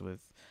things with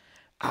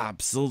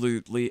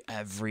absolutely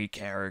every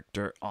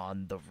character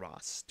on the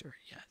roster,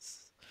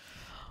 yes.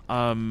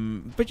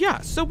 But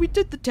yeah, so we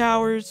did the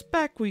towers,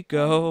 back we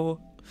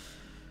go.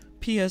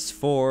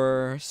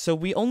 PS4, so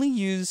we only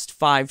used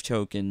 5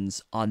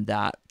 tokens on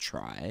that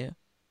try.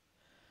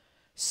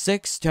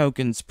 6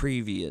 tokens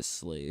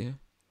previously.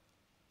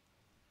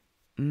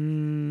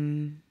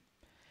 And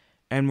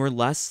we're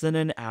less than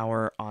an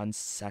hour on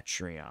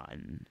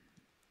Cetrion.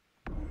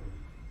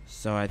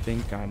 So I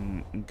think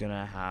I'm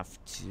gonna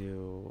have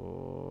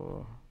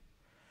to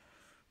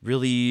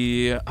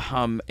really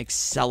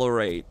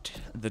accelerate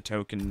the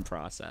token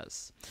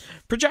process.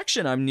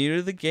 Projection, I'm new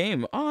to the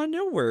game. Aw,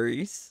 no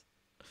worries.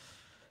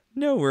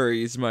 No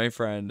worries, my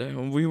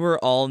friend. We were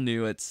all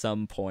new at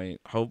some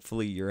point.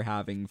 Hopefully you're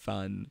having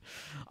fun.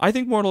 I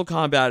think Mortal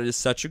Kombat is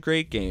such a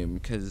great game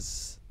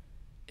because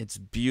it's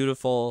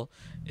beautiful.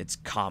 It's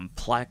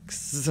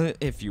complex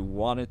if you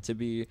want it to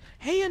be.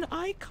 Hey, an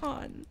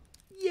icon.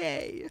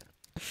 Yay.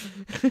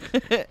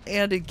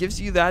 And it gives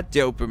you that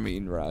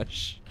dopamine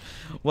rush.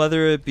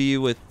 Whether it be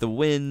with the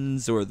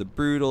wins or the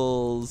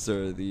brutals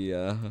or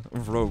the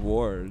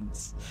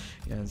rewards.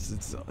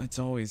 Yes, it's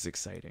always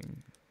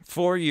exciting.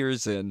 4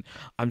 years in,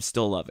 I'm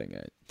still loving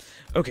it.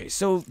 Okay,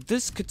 so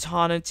this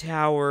Kitana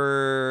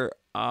tower,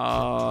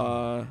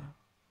 I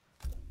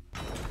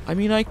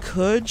mean, I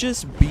could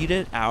just beat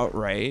it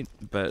outright,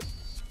 but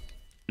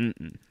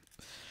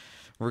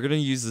we're gonna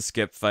use the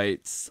skip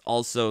fights.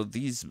 Also,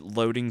 these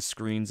loading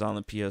screens on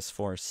the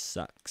PS4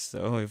 suck,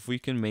 so if we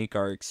can make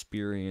our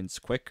experience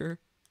quicker,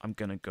 I'm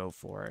gonna go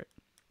for it.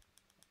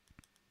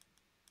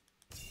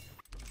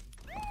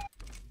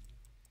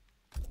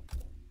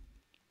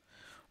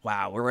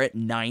 Wow, we're at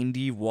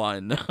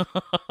 91.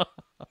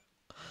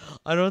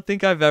 I don't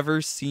think I've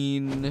ever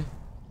seen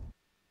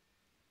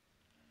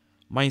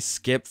my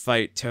skip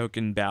fight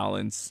token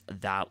balance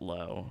that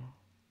low.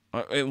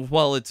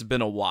 Well, it's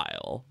been a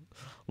while.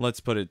 Let's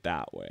put it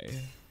that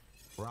way.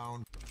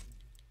 Round.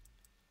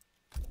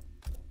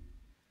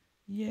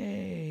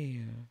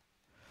 Yay.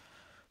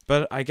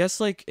 But I guess,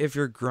 like, if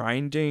you're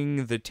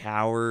grinding the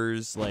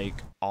towers,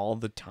 like, all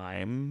the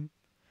time,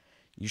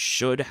 you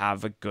should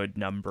have a good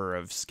number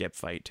of skip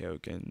fight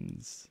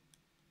tokens.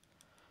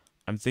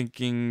 I'm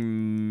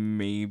thinking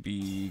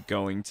maybe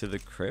going to the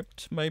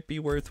crypt might be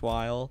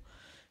worthwhile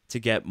to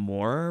get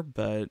more,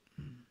 but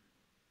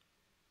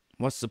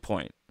what's the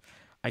point?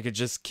 I could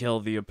just kill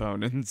the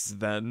opponents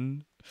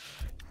then.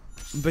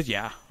 But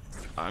yeah,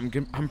 I'm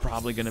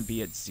probably gonna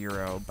be at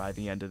 0 by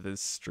the end of this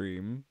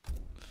stream.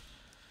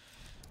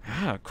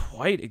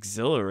 Quite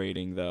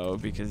exhilarating though,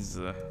 because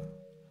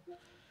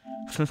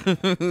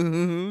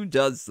who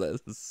does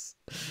this?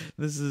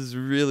 This is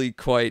really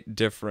quite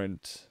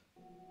different.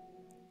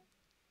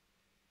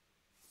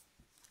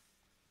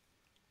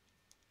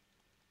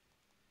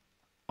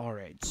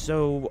 Alright,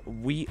 so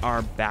we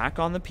are back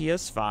on the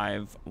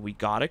PS5. We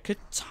got a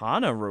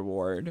Kitana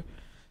reward.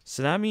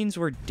 So that means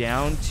we're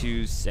down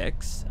to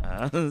 6.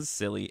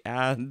 Silly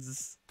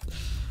ads.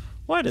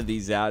 Why do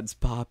these ads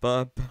pop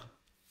up?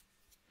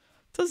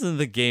 Doesn't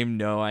the game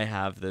know I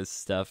have this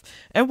stuff?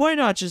 And why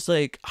not just,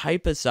 like,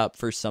 hype us up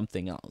for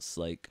something else?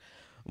 Like,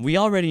 we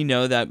already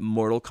know that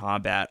Mortal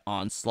Kombat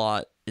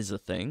Onslaught is a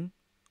thing.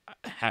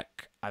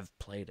 Heck, I've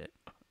played it.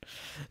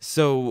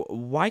 So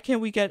why can't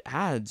we get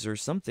ads or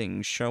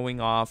something showing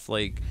off,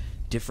 like,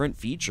 different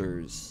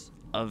features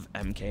of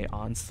MK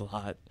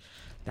Onslaught?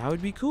 That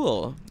would be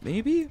cool.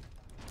 Maybe?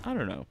 I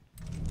don't know.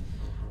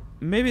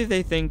 Maybe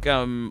they think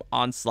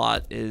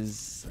Onslaught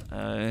is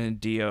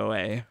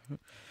DOA.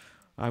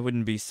 I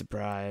wouldn't be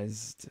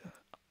surprised.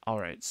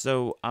 Alright,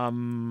 so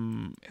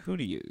who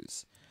to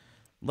use?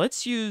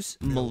 Let's use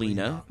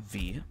Melina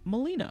v.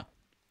 Melina.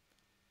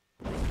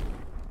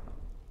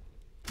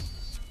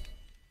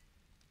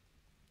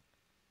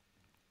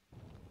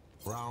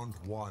 Round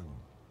 1.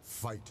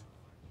 Fight.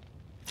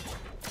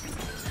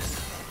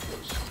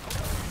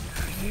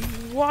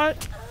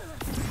 What?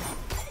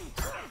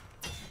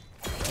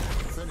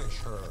 Finish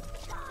her.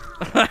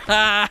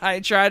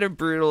 I tried to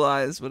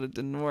brutalize, but it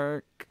didn't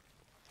work.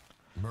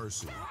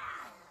 Mercy.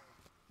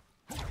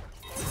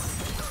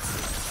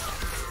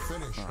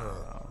 Finish her.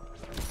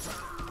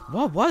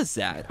 What was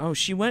that? Oh,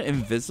 she went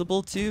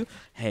invisible too?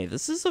 Hey,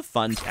 this is a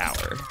fun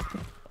tower.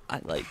 I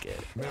like it.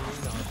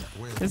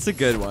 It's a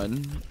good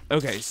one.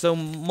 Okay, so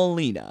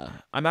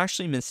Melina. I'm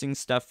actually missing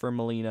stuff for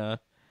Melina.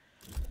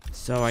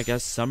 So I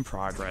guess some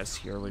progress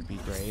here would be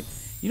great.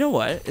 You know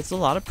what? It's a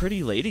lot of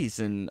pretty ladies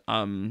in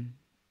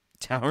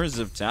Towers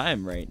of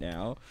Time right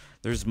now.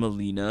 There's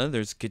Melina,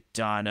 there's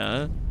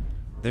Kitana,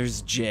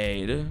 there's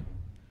Jade.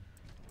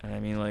 I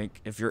mean,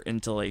 like, if you're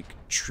into, like,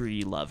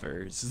 tree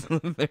lovers,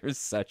 there's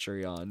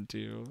Cetrion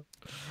too.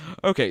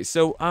 Okay,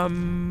 so,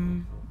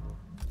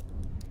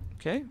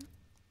 okay.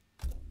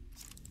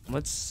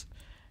 Let's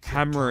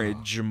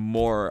hemorrhage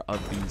more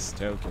of these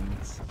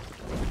tokens.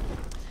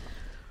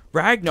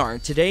 Ragnar,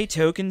 today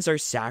tokens are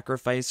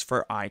sacrificed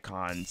for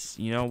icons.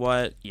 You know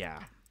what?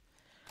 Yeah.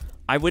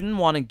 I wouldn't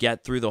want to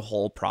get through the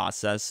whole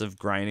process of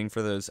grinding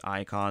for those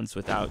icons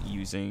without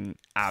using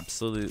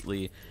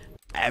absolutely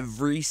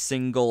every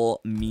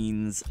single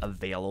means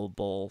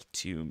available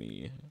to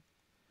me.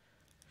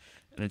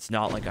 And it's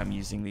not like I'm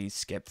using these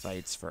skip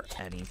fights for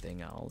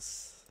anything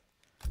else.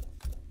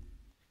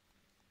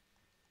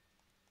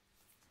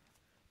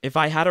 If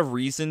I had a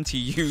reason to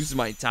use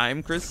my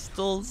time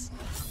crystals,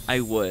 I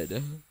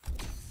would.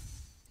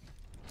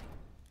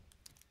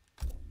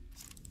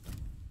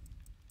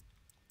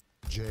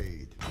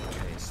 Jade.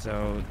 Okay,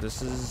 so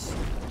this is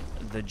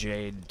the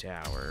Jade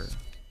Tower.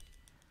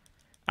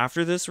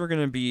 After this, we're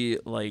going to be,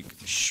 like,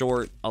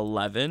 short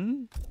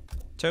 11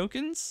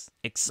 tokens.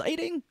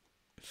 Exciting.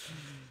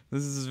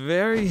 This is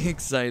very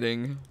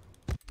exciting.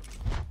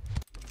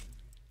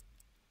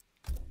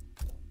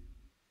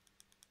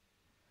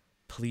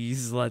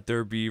 Please let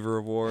there be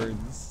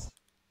rewards.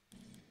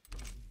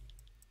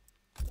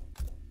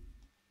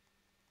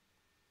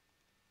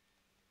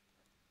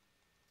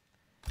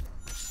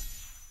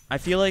 I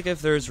feel like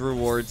if there's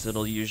rewards,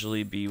 it'll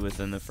usually be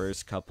within the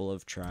first couple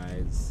of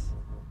tries.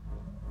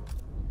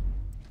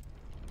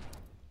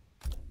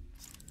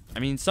 I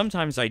mean,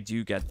 sometimes I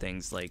do get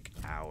things like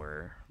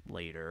hour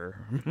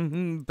later,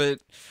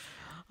 but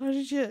How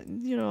did you?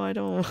 You know, I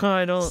don't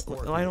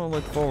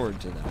look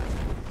forward to that.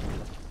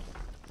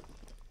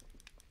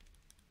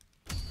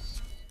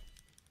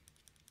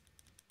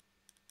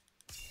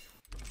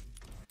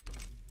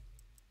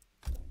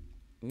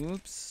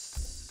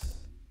 Oops.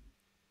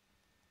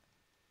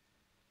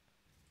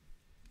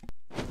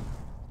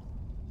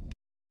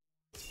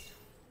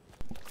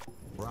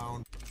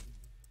 Round.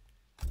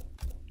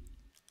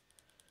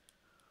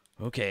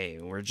 Okay,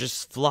 we're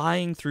just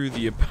flying through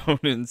the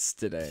opponents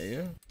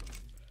today.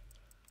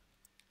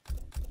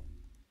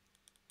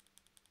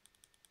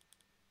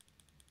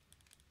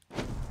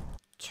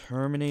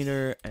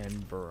 Terminator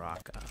and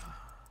Baraka.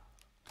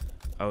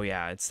 Oh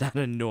yeah, it's that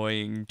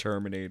annoying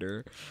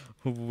Terminator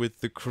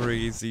with the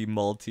crazy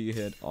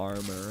multi-hit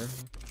armor.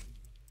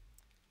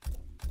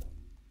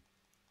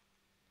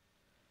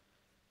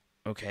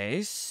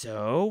 Okay,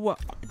 so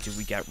do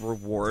we get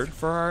reward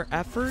for our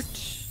effort?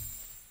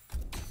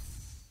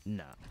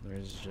 No,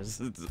 there's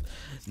just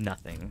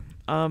nothing.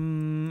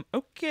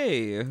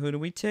 Okay, who do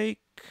we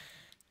take?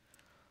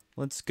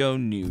 Let's go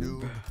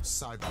noob.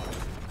 Cyber.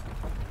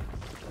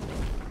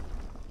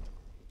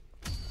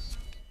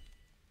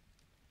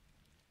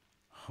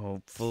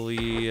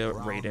 Hopefully,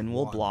 Raiden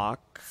will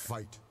block.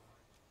 Fight.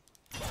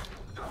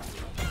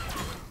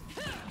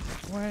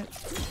 What?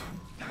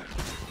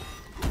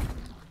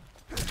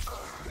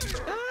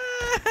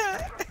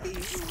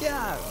 He's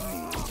got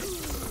me.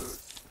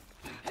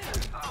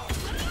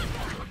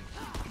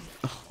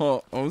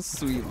 Oh,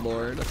 sweet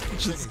lord.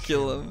 Just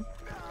kill him.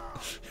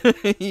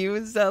 He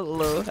was at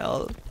low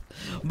health.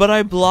 But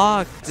I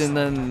blocked and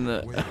then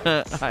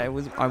I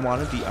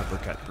wanted the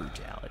uppercut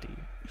brutality.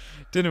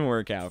 Didn't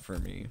work out for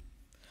me.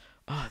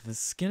 Ah, the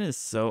skin is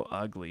so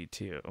ugly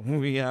too.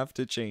 We have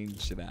to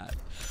change that.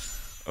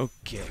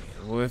 Okay,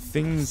 with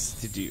things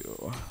to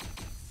do.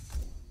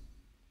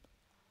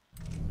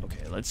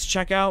 Okay, let's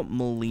check out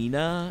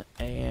Melina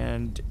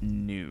and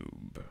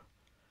Noob.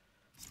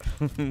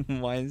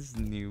 Why is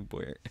Noob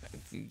where?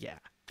 Yeah.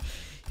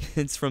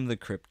 It's from the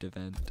Crypt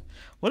event.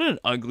 What an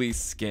ugly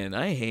skin.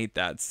 I hate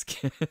that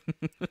skin.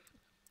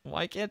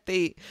 Why can't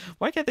they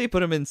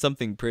put him in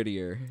something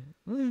prettier?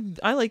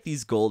 I like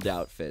these gold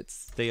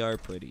outfits. They are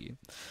pretty.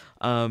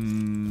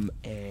 And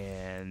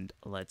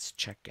let's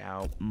check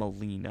out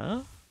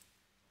Melina.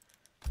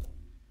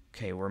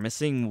 Okay, we're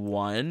missing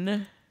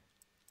 1,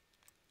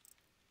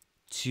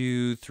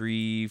 2,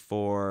 3,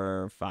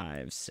 4,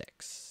 5,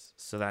 6.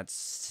 So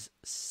that's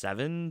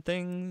 7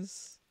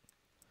 things.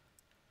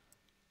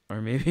 Or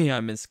maybe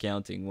I'm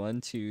miscounting. 1,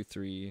 2,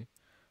 3,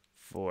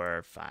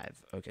 4,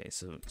 5. Okay,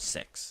 so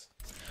 6.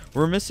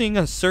 We're missing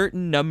a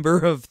certain number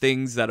of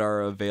things that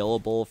are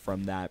available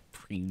from that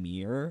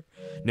premiere.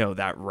 No,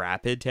 that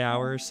rapid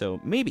tower.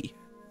 So maybe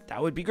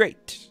that would be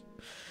great.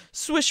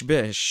 Swish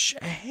Bish.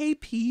 Hey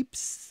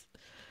peeps.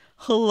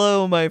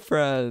 Hello, my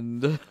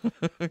friend.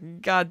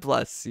 God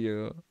bless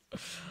you.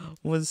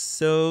 Was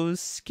so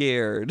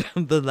scared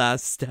the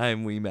last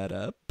time we met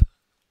up.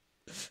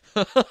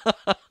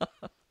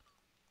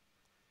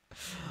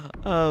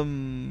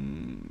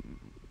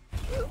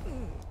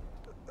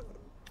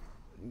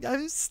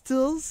 I'm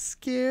still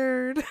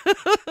scared.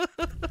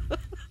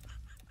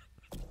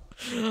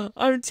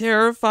 I'm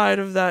terrified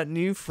of that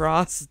new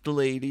Frost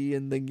lady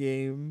in the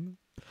game.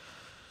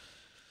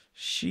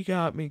 She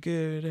got me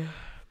good.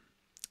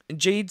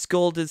 Jade's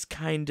gold is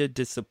kinda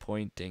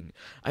disappointing.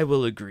 I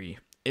will agree.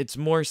 It's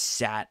more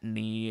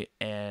satiny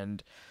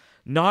and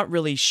not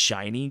really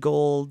shiny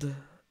gold.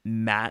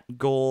 Matte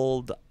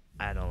gold.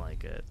 I don't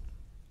like it.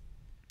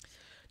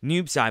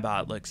 Noob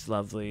Saibot looks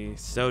lovely.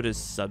 So does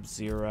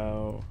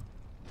Sub-Zero.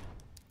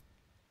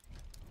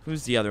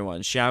 Who's the other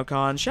one? Shao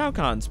Kahn? Shao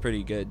Kahn's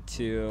pretty good,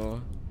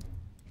 too.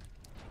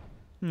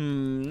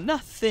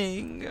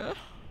 Nothing.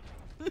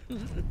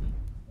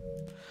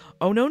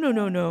 Oh,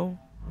 no.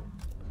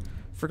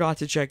 Forgot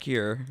to check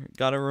here.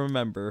 Gotta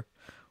remember.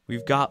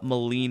 We've got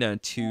Melina,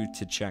 too,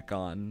 to check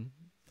on.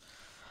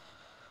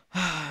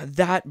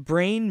 That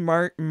brain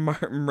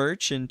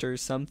merchant or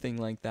something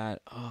like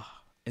that. Oh,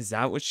 is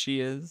that what she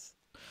is?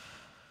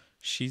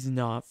 She's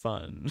not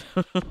fun.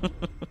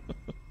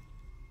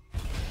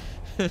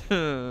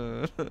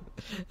 And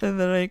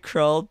then I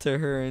crawled to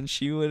her and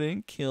she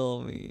wouldn't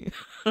kill me.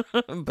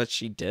 But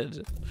she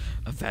did.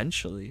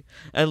 Eventually.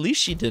 At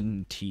least she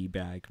didn't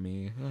teabag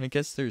me. I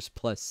guess there's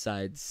plus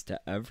sides to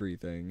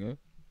everything.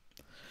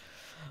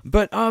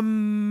 But,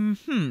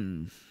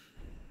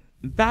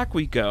 back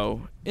we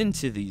go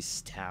into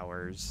these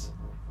towers.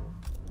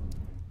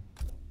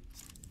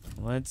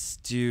 Let's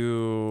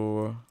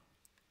do...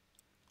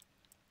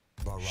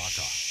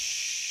 Baraka.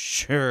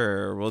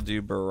 Sure, we'll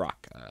do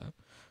Baraka.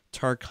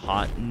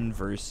 Tarkatan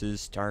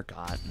versus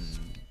Tarkatan.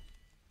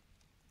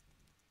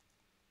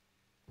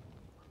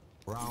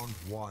 Round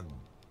 1.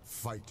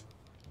 Fight.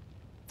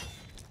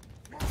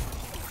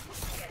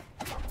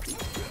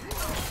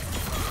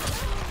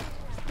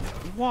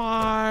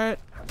 What?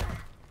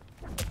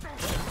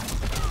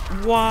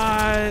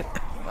 What?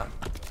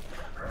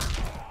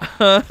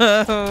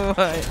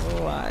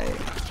 Why?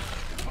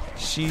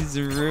 she's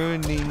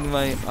ruining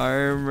my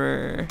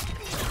armor.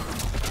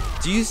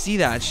 Do you see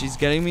that? She's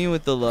getting me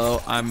with the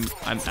low. I'm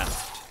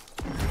effed.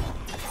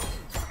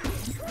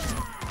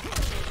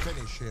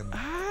 Finish him.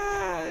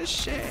 Ah,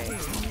 shame.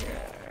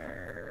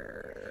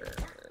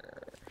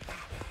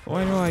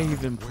 Why do I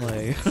even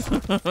play?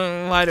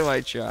 Why do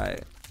I try?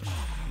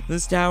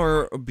 This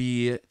tower would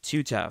be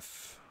too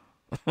tough.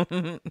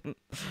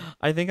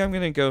 I think I'm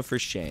gonna go for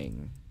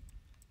Shang.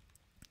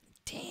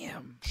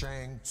 Damn.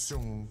 Shang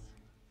Tsung.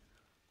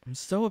 I'm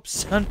so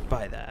upset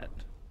by that.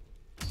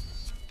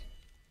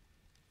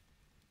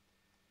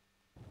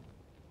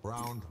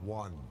 Round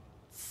 1.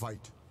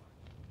 Fight.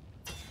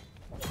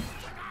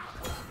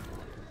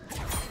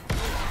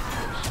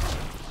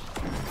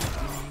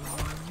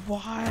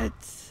 What?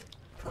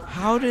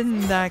 How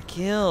didn't that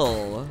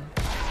kill?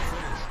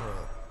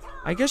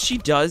 I guess she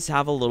does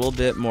have a little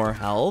bit more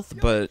health,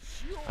 but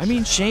I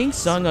mean, Shang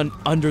Tsung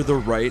under the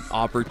right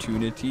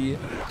opportunity,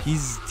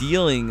 he's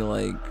dealing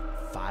like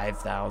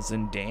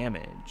 5,000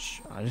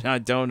 damage. I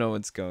don't know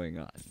what's going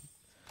on.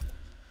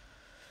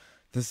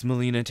 This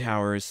Melina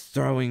tower is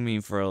throwing me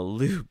for a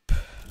loop.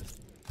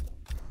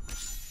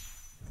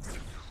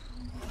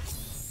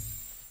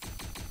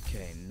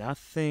 Okay,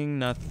 nothing,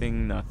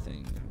 nothing,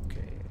 nothing.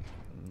 Okay,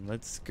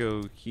 let's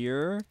go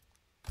here.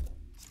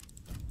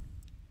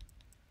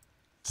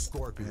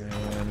 Scorpion.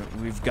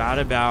 And we've got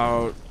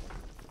about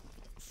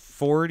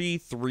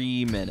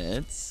 43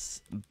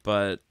 minutes,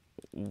 but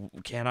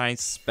can I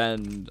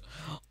spend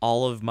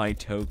all of my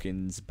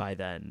tokens by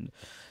then?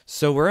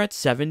 So we're at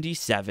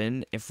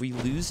 77. If we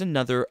lose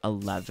another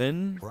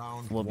 11,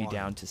 we'll be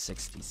down to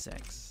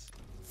 66.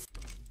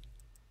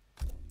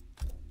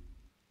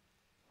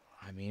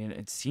 I mean,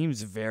 it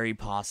seems very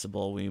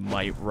possible we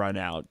might run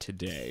out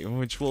today,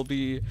 which will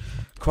be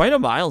quite a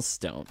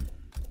milestone.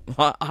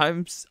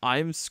 I'm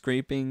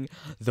scraping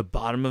the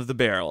bottom of the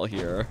barrel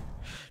here,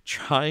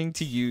 trying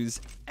to use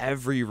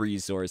every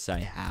resource I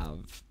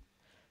have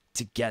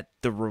to get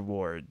the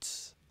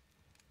rewards.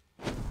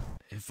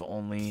 If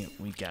only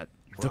we get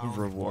the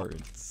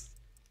rewards.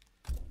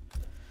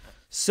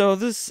 So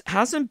this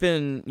hasn't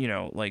been, you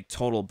know, like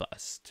total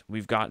bust.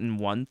 We've gotten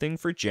one thing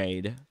for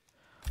Jade,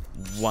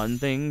 one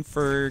thing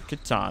for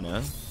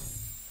Kitana,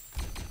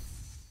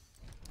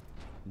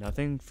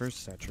 nothing for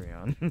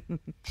Cetrion.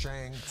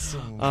 Shang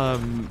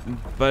Tsung.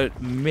 But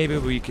maybe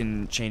we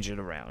can change it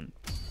around.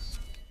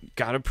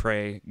 Gotta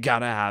pray,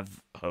 gotta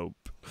have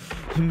hope.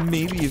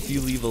 Maybe if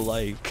you leave a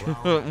like,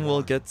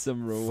 we'll get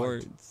some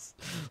rewards.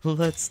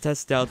 Let's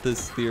test out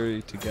this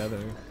theory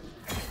together.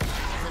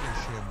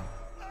 Finish him.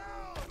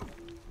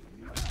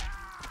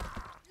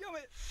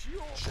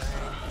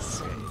 Shang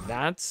Tsung.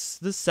 That's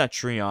the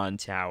Cetrion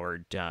tower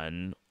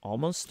done.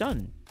 Almost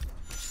done.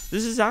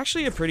 This is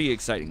actually a pretty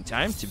exciting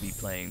time to be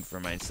playing for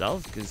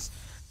myself, because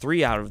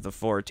 3 out of the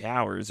 4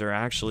 towers are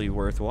actually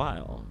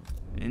worthwhile.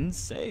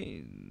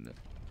 Insane.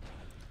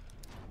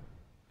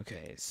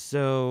 Okay,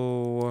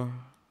 so...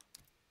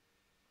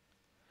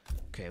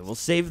 Okay, we'll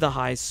save the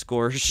high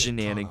score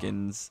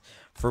shenanigans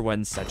for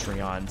when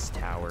Cetrion's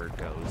tower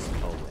goes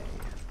away.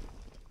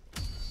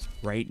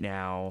 Right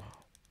now,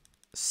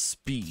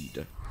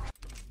 speed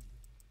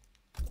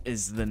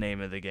is the name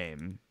of the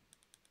game.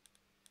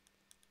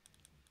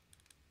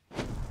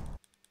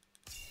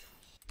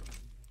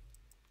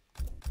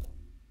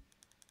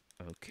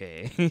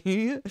 Okay,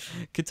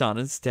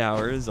 Kitana's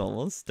tower is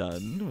almost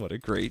done. What a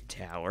great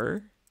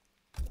tower.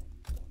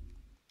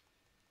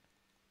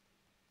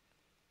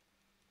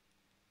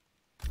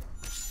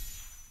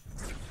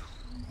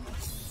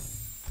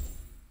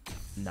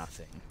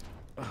 Nothing.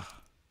 Ugh.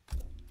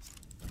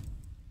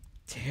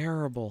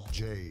 Terrible.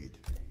 Jade.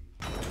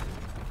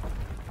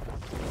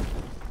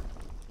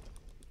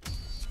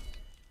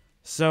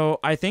 So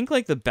I think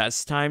like the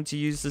best time to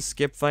use the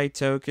skip fight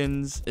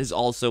tokens is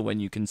also when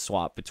you can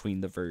swap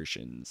between the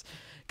versions,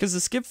 because the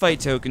skip fight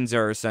tokens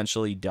are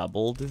essentially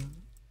doubled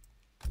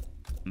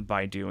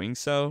by doing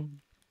so.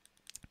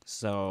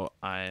 So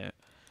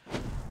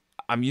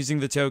I'm using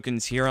the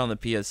tokens here on the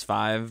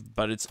PS5,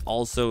 but it's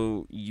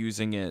also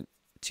using it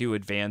to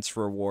advance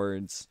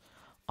rewards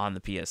on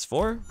the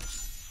PS4.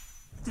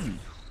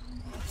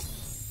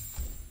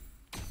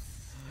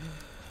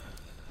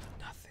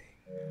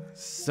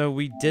 So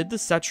we did the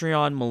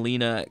Cetrion,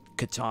 Melina,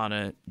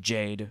 Kitana,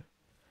 Jade.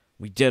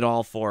 We did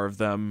all 4 of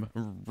them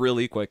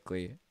really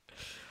quickly.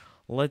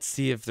 Let's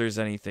see if there's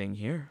anything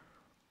here.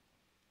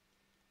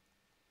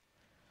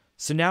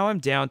 So now I'm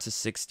down to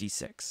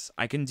 66.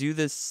 I can do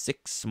this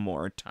 6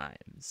 more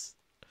times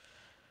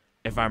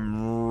if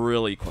I'm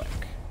really quick.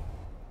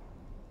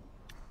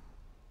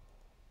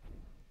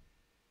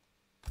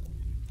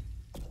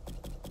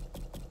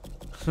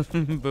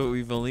 But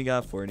we've only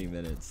got 40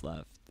 minutes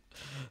left.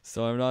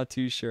 So I'm not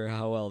too sure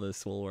how well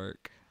this will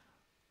work.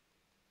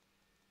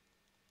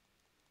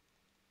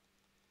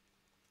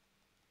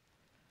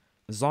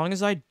 As long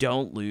as I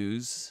don't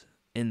lose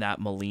in that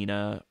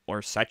Melina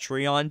or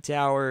Cetrion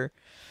tower,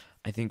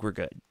 I think we're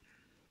good.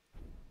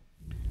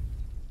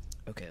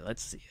 Okay,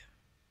 let's see.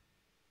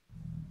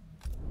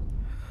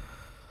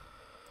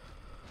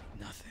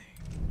 Nothing.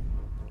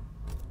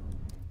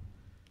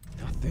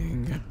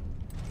 Nothing.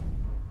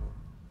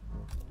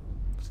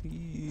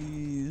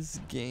 Please,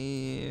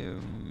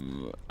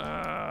 game.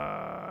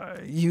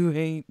 You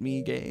hate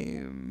me,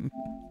 game.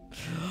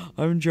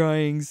 I'm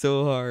trying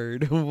so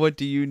hard. What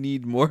do you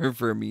need more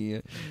from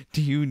me?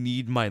 Do you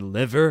need my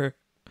liver?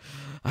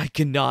 I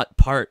cannot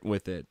part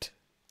with it.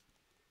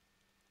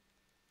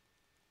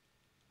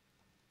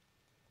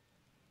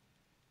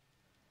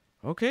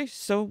 Okay,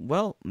 so,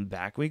 well,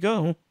 back we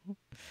go.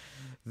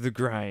 The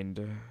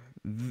grind.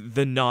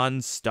 The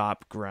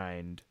non-stop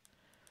grind.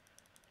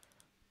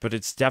 But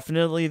it's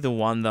definitely the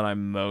one that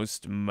I'm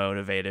most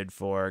motivated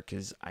for,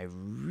 because I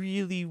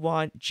really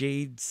want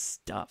Jade's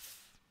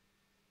stuff.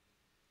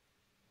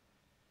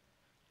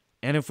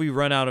 And if we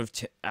run out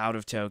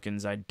of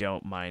tokens, I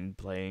don't mind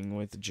playing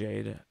with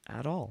Jade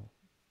at all.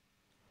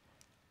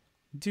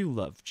 Do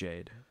love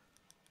Jade.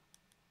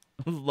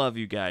 Love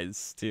you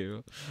guys,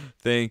 too.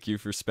 Thank you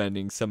for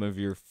spending some of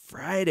your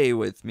Friday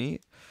with me.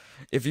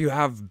 If you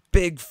have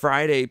big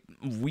Friday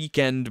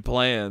weekend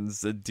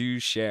plans, do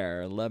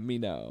share. Let me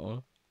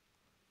know.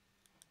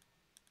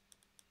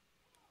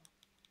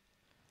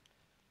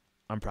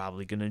 I'm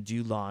probably going to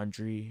do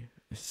laundry,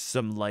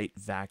 some light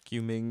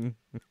vacuuming.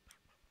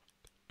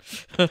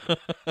 I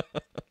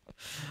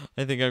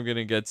think I'm going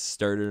to get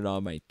started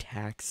on my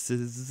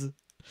taxes.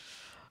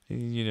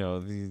 You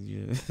know,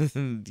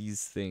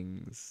 these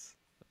things.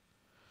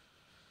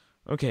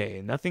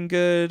 Okay, nothing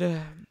good.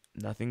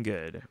 Nothing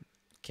good.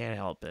 Can't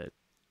help it.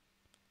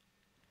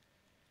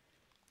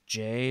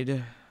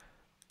 Jade,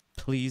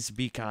 please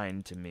be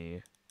kind to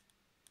me.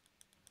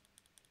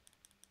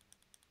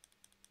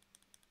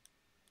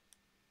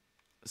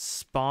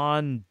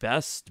 Spawn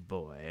best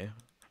boy.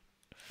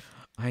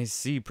 I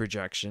see,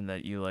 projection,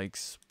 that you like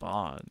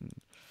Spawn.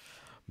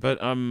 But,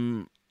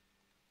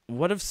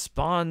 what if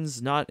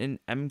Spawn's not in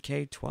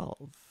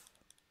MK12?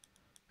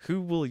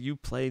 Who will you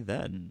play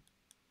then?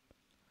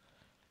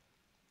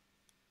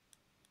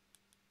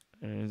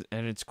 And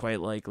it's quite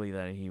likely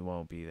that he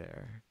won't be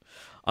there.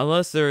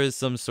 Unless there is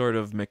some sort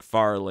of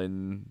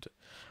McFarland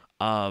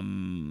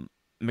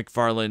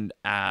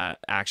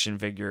action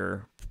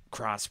figure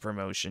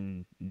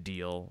cross-promotion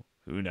deal.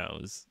 Who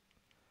knows?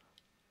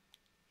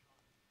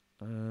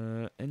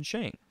 And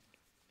Shang.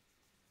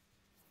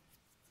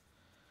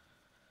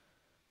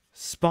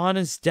 Spawn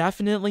is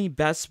definitely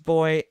best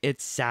boy.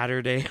 It's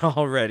Saturday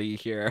already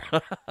here.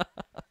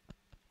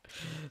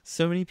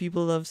 So many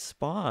people love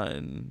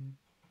Spawn.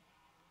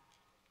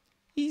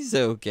 He's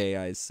okay,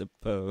 I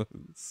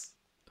suppose.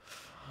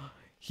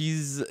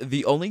 He's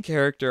the only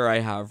character I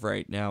have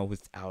right now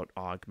without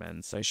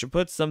augments. I should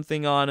put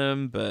something on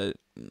him, but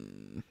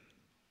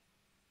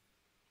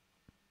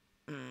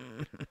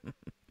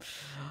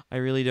I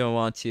really don't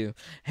want to.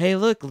 Hey,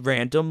 look,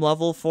 random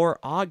level 4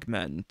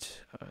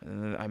 augment.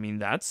 I mean,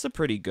 that's a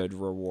pretty good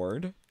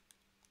reward.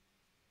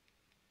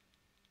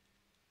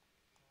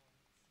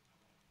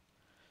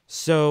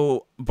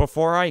 So,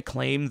 before I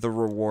claim the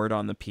reward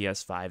on the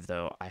PS5,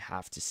 though, I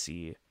have to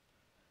see,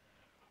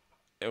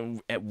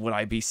 would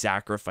I be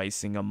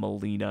sacrificing a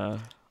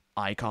Melina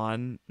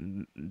icon?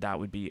 That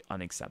would be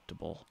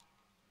unacceptable.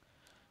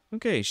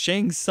 Okay,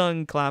 Shang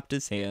Tsung clapped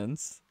his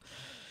hands.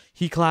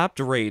 He clapped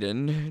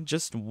Raiden.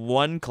 Just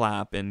one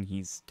clap and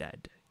he's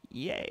dead.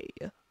 Yay.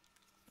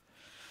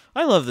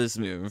 I love this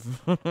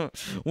move.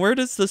 Where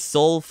does the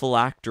soul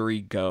phylactery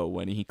go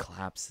when he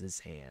claps his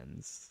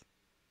hands?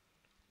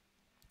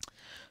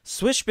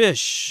 Swish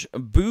bish,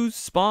 boo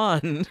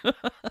Spawn.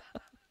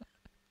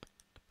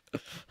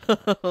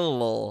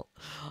 Lol.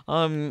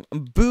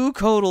 Boo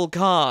Kotal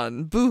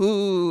Khan,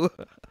 boo.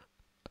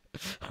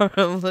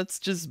 Let's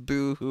just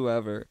boo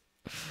whoever.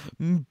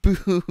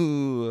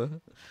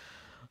 Boo.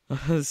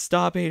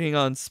 Stop hating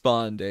on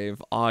Spawn,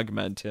 Dave.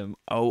 Augment him.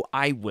 Oh,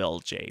 I will,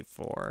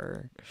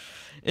 J4.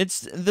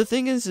 The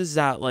thing is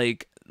that,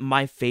 like,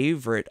 my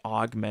favorite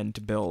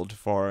augment build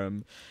for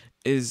him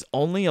is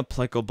only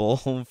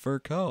applicable for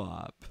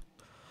co-op.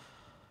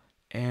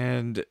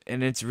 And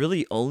it's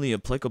really only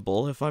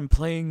applicable if I'm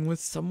playing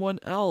with someone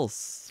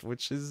else,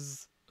 which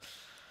is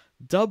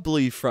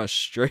doubly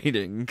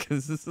frustrating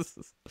because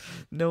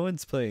no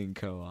one's playing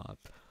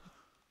co-op.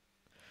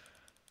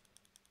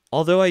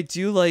 Although I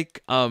do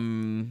like,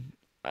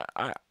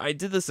 I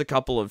did this a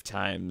couple of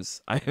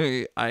times.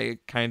 I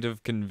kind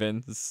of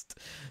convinced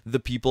the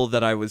people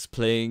that I was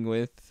playing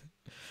with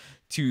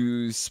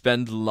to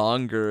spend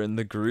longer in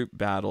the group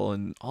battle,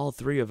 and all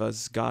three of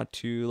us got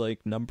to,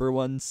 like,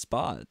 #1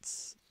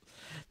 spots.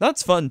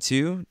 That's fun,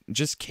 too,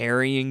 just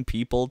carrying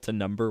people to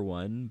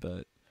 #1,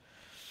 but,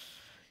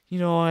 you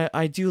know,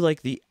 I do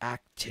like the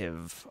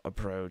active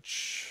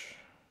approach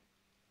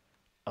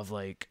of,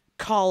 like,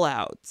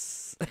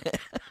 call-outs.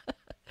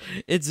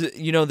 It's,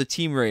 you know, the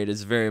team raid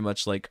is very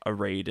much like a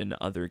raid in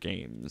other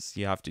games.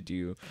 You have to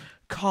do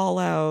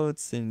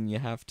call-outs, and you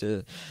have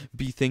to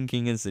be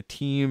thinking as a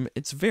team.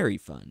 It's very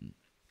fun.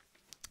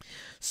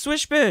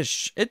 Swish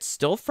bish, it's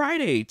still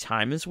Friday.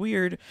 Time is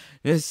weird.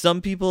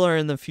 Some people are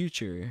in the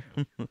future.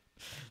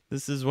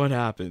 This is what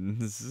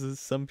happens.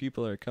 Some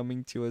people are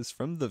coming to us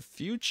from the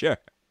future.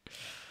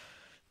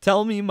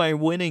 Tell me my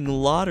winning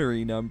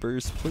lottery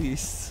numbers,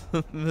 please.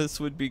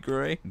 This would be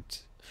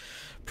great.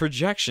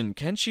 Projection,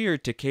 Kenshi or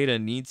Takeda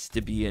needs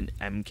to be an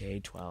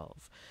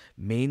MK12.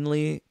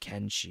 Mainly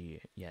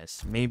Kenshi.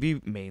 Yes,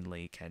 maybe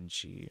mainly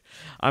Kenshi.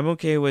 I'm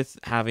okay with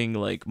having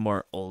like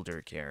more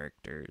older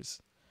characters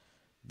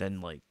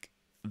than like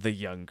the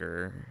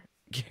younger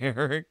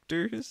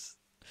characters.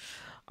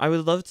 I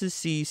would love to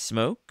see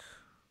Smoke,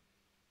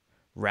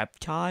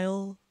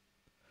 Reptile.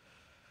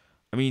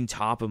 I mean,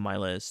 top of my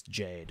list,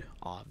 Jade,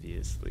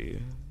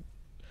 obviously.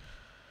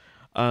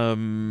 But I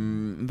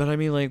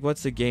mean, like,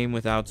 what's a game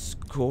without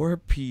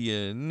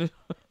Scorpion?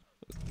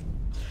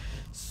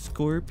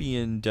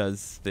 Scorpion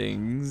does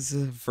things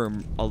for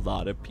a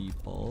lot of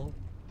people.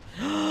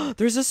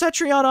 There's a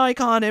Cetrion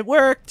icon. It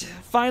worked.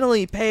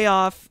 Finally,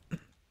 payoff.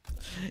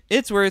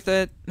 It's worth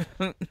it.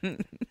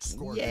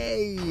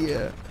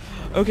 Yay.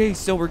 Okay,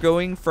 so we're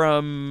going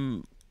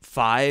from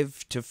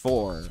 5 to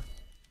 4.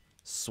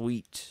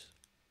 Sweet.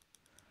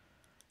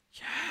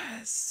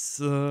 Yes.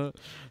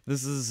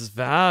 This is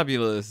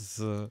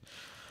fabulous.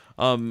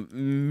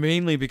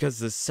 Mainly because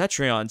the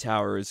Cetrion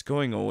Tower is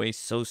going away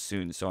so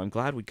soon, so I'm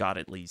glad we got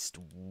at least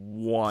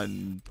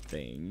one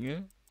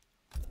thing.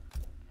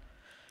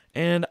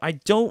 And I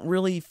don't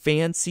really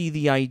fancy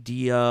the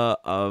idea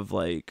of,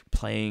 like,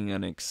 playing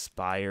an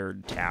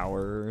expired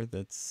tower.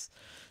 That's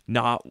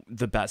not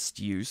the best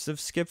use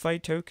of skip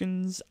fight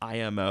tokens,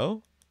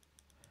 IMO.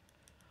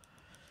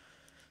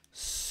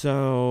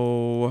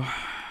 So,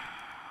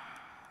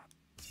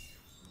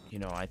 you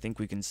know, I think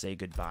we can say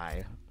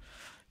goodbye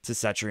to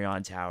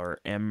Cetrion Tower.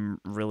 I'm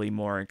really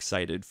more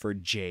excited for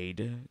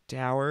Jade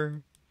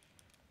Tower.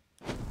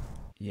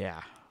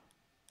 Yeah.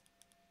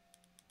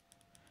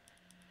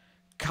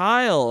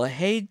 Kyle,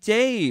 hey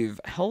Dave.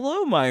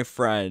 Hello, my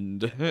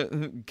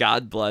friend.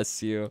 God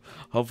bless you.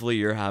 Hopefully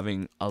you're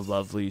having a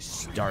lovely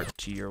start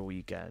to your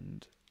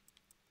weekend.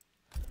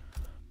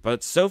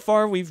 But so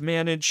far we've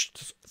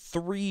managed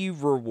 3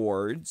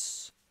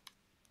 rewards.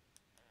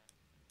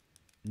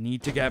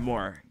 Need to get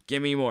more.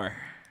 Give me more.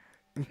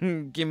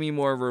 Give me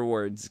more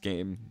rewards,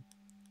 game.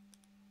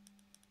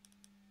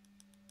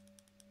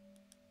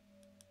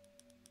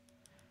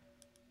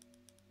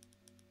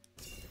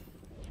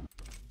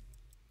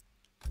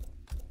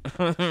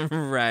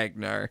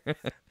 Ragnar.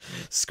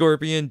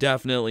 Scorpion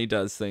definitely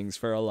does things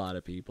for a lot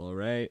of people,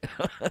 right?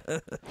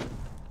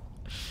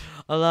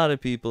 A lot of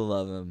people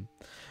love him.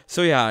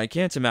 So yeah, I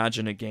can't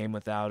imagine a game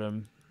without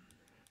him.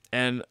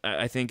 And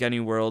I think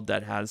any world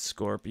that has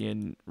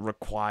Scorpion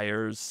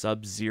requires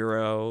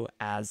Sub-Zero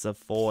as a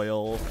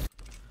foil.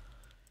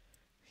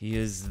 He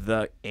is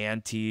the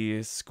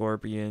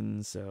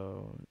anti-Scorpion,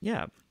 so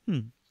yeah.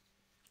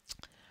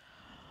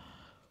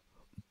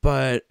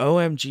 But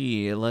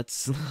OMG,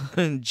 let's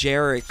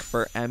Jarek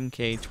for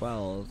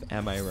MK12.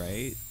 Am I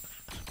right?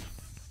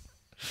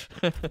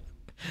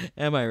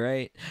 Am I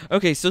right?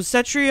 Okay, so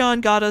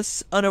Cetrion got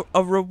us a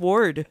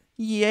reward.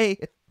 Yay.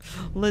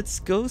 Let's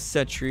go,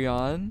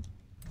 Cetrion.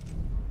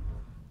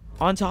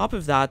 On top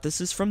of that,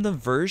 this is from the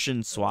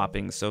version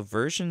swapping. So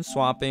version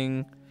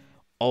swapping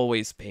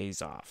always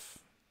pays off.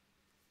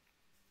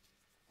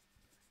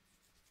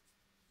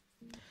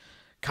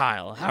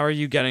 Kyle, how are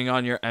you getting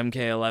on your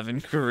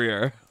MK11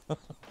 career?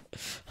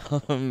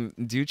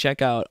 Do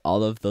check out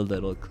all of the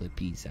little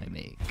clippies I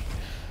make.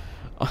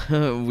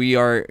 We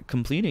are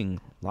completing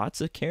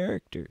lots of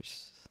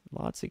characters.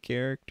 Lots of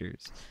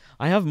characters.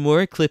 I have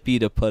more clippy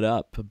to put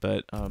up,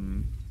 but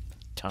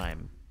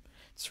time.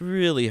 It's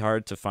really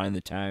hard to find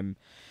the time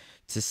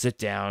to sit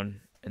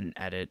down and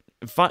edit.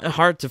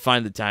 Hard to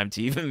find the time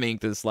to even make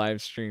this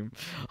live stream.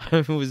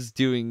 I was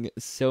doing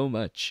so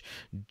much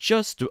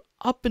just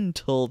up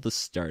until the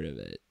start of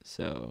it.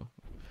 So,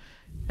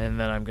 and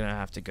then I'm gonna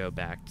have to go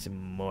back to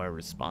more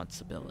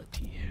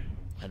responsibility,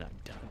 and I'm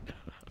done.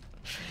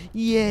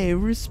 Yay,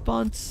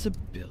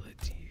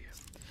 responsibility.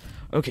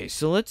 Okay,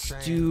 so let's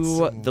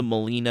do the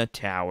Melina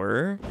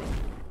Tower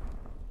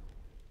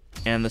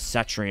and the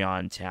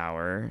Cetrion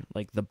Tower,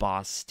 like the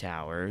boss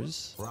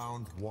towers.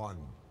 Round 1.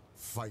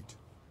 Fight.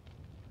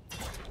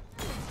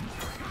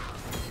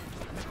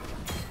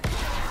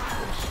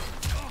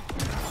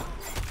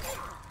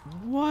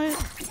 What?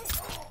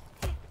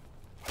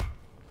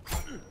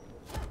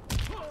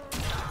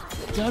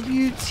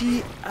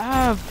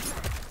 WTF?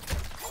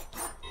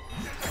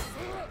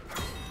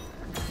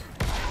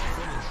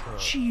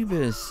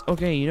 Jeebus.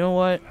 Okay, you know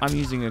what? I'm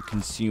using a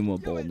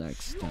consumable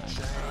next time.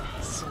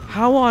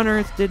 How on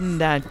earth didn't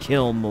that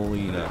kill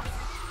Melina?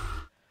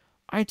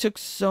 I took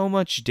so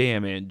much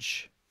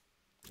damage.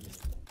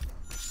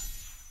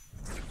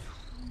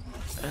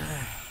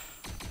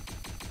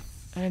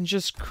 And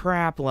just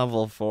crap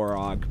level 4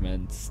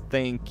 augments.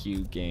 Thank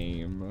you,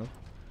 game.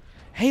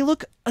 Hey,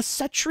 look, a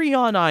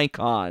Cetrion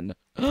icon.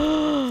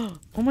 Oh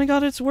my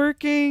god, it's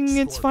working.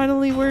 It's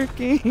finally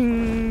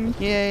working.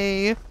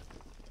 Yay.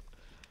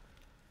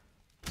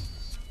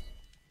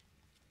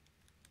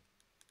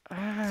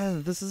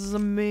 This is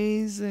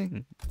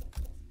amazing.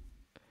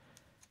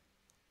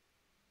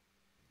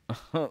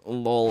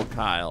 Lol,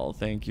 Kyle.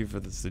 Thank you for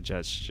the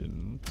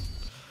suggestion.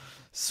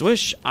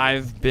 Swish,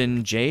 I've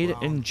been Jade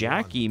and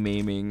Jackie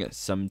maiming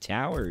some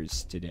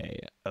towers today.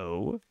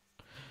 Oh,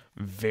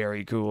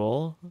 very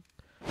cool.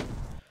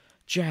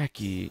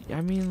 Jackie,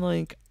 I mean,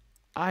 like,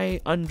 I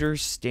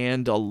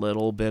understand a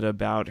little bit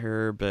about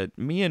her, but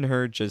me and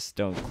her just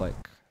don't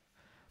click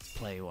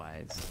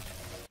play-wise.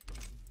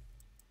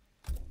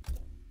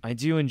 I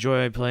do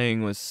enjoy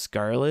playing with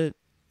Scarlet,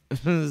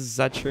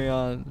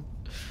 Cetrion,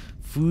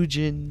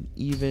 Fujin,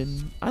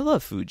 even. I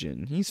love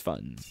Fujin. He's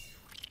fun.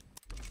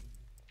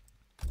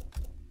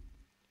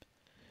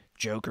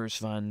 Joker's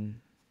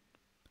fun.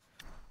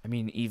 I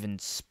mean, even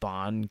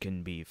Spawn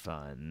can be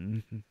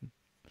fun.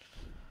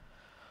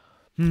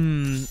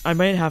 I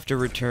might have to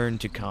return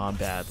to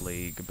Combat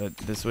League, but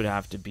this would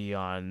have to be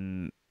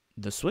on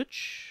the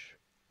Switch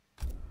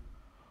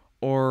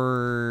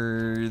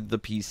or the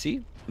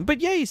PC.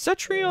 But yay,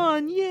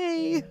 Cetrion,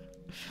 yay!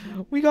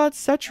 We got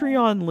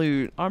Cetrion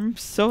loot. I'm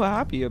so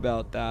happy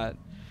about that.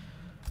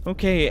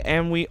 Okay,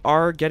 and we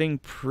are getting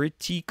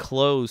pretty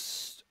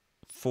close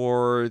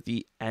for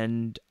the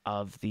end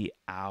of the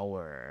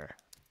hour.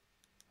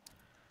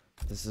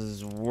 This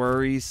is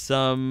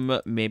worrisome.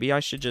 Maybe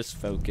I should just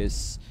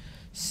focus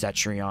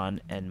Cetrion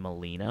and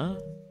Melina.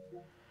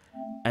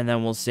 And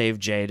then we'll save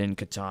Jade and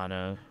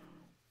Kitana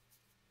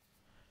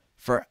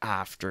for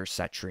after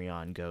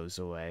Cetrion goes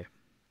away.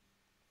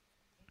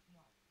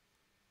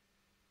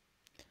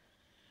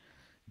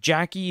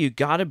 Jackie, you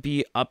gotta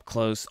be up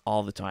close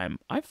all the time.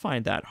 I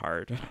find that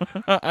hard.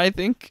 I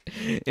think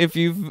if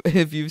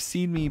you've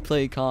seen me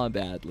play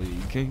Combat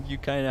League, you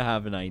kind of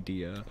have an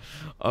idea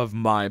of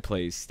my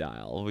play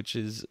style, which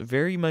is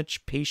very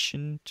much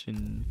patient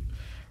and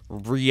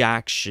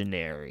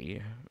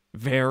reactionary.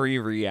 Very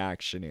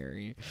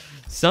reactionary.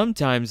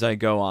 Sometimes I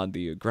go on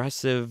the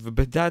aggressive,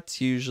 but that's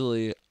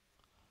usually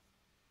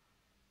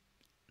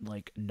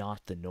like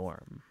not the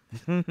norm.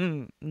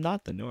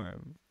 Not the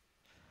norm.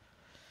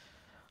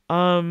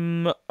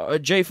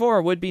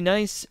 J4 would be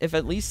nice if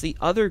at least the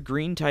other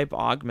green type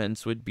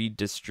augments would be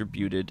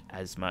distributed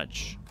as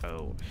much.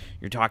 Oh,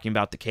 you're talking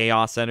about the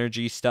chaos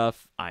energy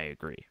stuff? I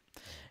agree.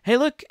 Hey,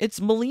 look,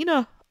 it's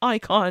Melina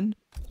icon.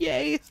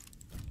 Yay.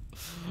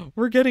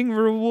 We're getting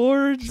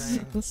rewards.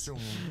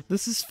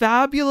 This is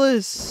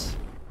fabulous.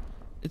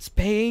 It's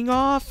paying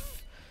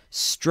off.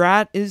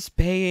 Strat is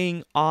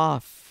paying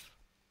off.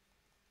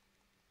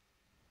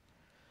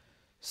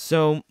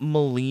 So,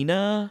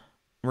 Melina,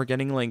 we're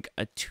getting like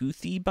a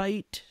toothy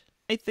bite,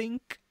 I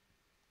think.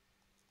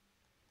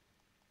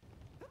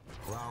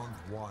 Round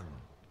one,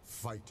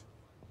 fight.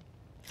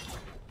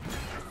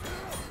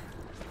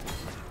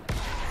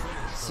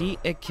 See,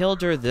 it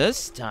killed her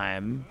this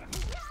time.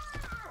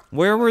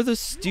 Where were the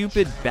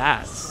stupid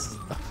bats?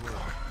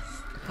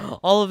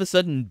 All of a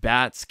sudden,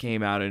 bats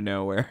came out of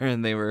nowhere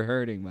and they were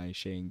hurting my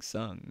Shang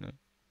Tsung.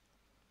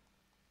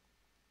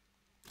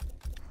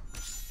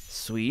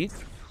 Sweet.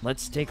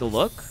 Let's take a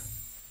look.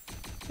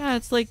 Yeah,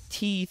 it's like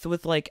teeth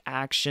with like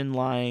action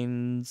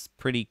lines.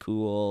 Pretty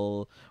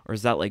cool. Or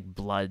is that like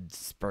blood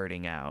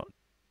spurting out?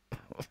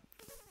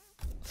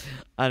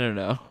 I don't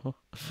know.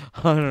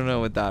 I don't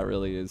know what that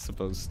really is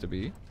supposed to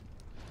be.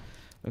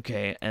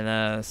 Okay, and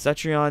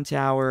Cetrion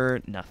Tower,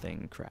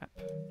 nothing. Crap.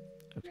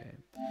 Okay.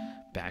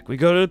 Back we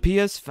go to the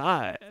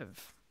PS5.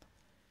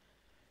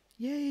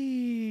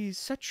 Yay,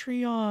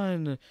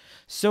 Cetrion.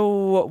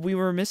 So we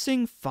were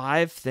missing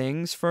 5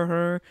 things for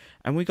her,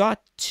 and we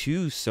got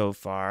 2 so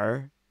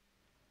far.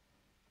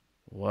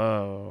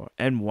 Whoa.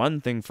 And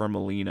 1 thing for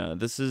Melina.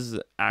 This is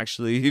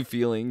actually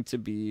feeling to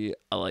be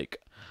like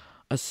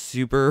a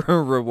super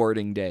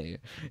rewarding day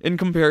in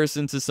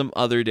comparison to some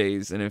other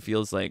days, and it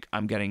feels like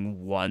I'm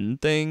getting 1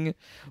 thing.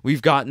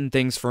 We've gotten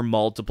things for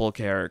multiple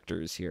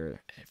characters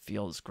here. It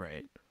feels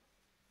great.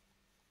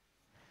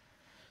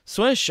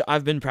 Swish,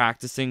 I've been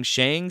practicing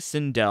Shang,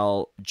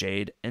 Sindel,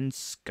 Jade, and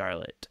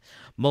Scarlet.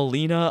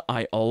 Melina,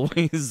 I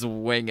always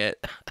wing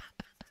it.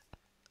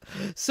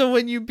 So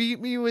when you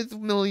beat me with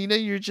Melina,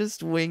 you're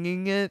just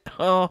winging it?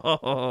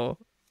 Oh,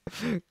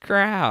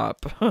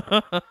 crap.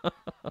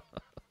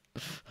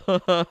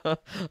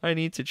 I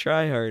need to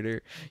try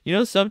harder. You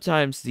know,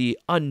 sometimes the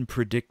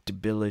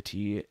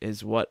unpredictability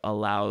is what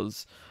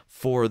allows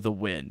for the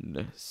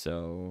win.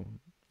 So,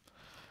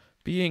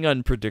 being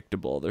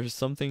unpredictable, there's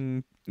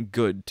something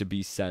good to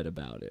be said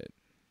about it.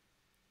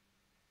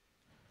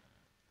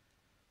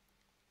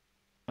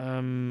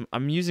 I'm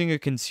using a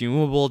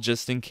consumable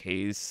just in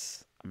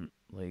case.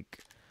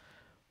 Like,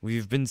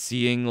 we've been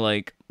seeing,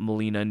 like,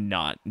 Melina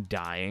not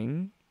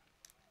dying.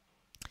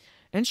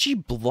 And she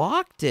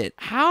blocked it.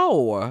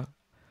 How?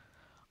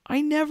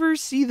 I never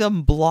see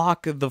them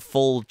block the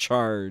full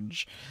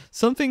charge.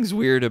 Something's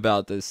weird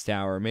about this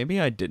tower. Maybe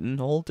I didn't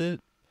hold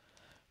it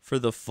for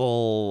the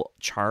full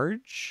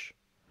charge?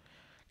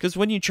 Because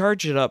when you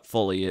charge it up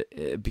fully,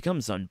 it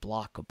becomes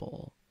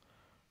unblockable.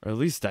 Or at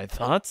least I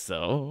thought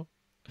so.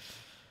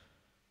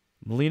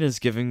 Melina's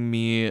giving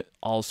me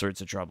all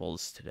sorts of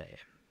troubles today.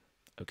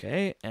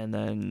 Okay, and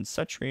then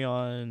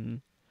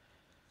Cetrion.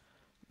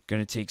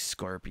 Gonna take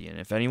Scorpion.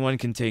 If anyone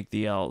can take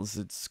the L's,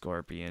 it's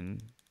Scorpion.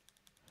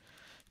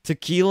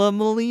 Tequila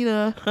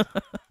Molina.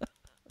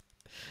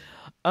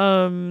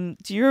 Do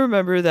you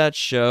remember that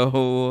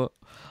show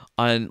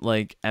on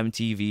like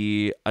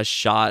MTV, A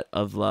Shot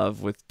of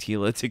Love with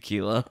Tila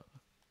Tequila?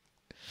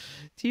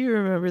 Do you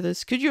remember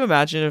this? Could you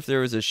imagine if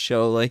there was a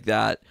show like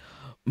that?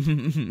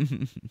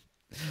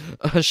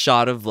 A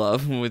Shot of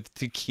Love with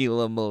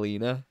Tequila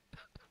Molina.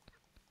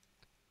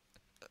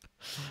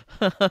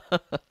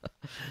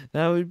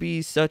 That would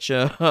be such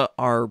a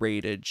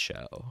R-rated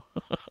show.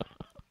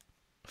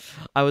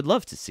 I would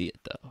love to see it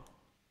though.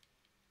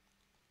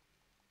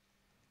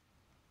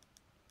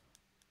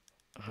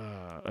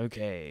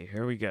 Okay,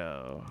 here we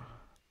go.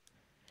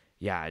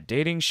 Yeah,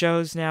 dating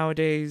shows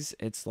nowadays,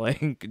 it's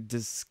like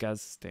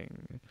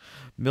disgusting.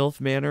 MILF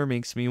Manor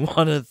makes me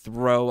want to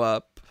throw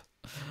up.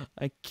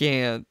 I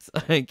can't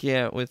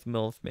with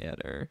MILF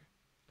Manor.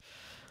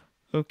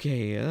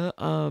 Okay,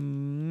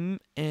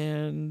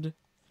 and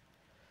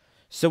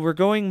so we're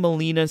going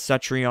Melina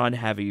Cetrion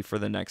heavy for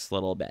the next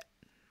little bit.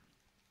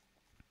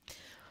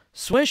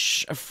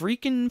 Swish, a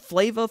freaking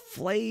Flava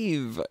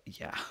Flav.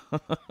 Yeah.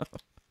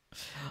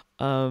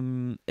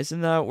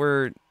 Isn't that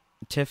where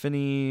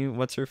Tiffany,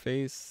 what's her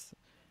face,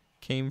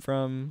 came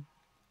from?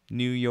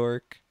 New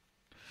York.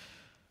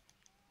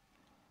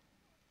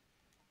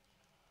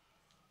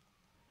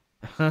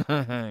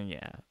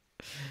 Yeah.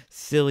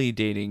 Silly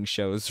dating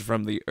shows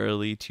from the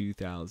early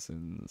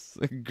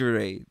 2000s.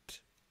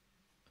 Great.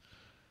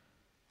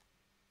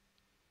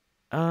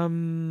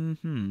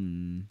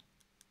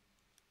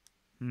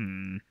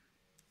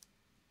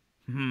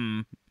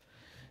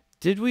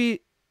 Did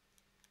we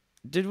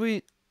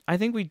I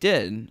think we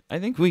did. I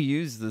think we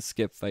used the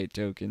skip fight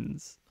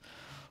tokens.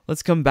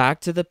 Let's come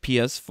back to the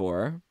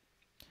PS4.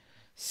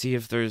 See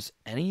if there's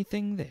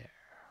anything there.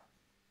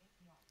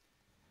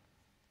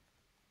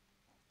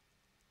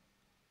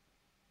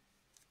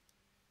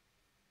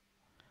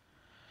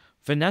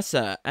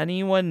 Vanessa,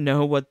 anyone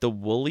know what the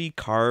woolly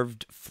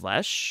carved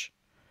flesh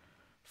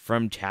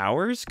from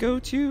towers go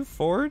to?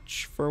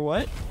 Forge? For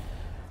what?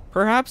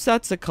 Perhaps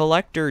that's a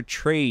collector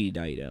trade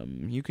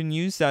item. You can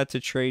use that to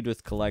trade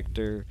with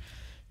collector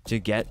to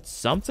get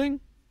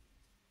something.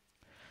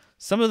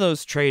 Some of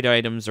those trade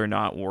items are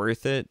not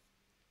worth it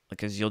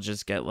because you'll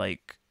just get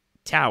like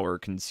tower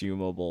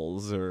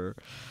consumables or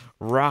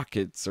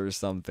rockets or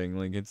something.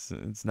 Like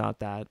it's not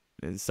that.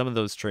 Some of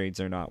those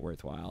trades are not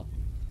worthwhile.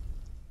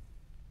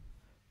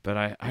 But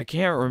I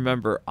can't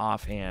remember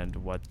offhand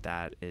what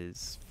that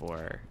is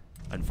for,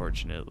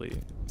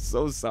 unfortunately.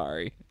 So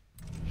sorry.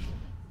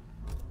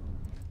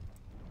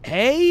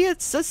 Hey,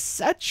 it's a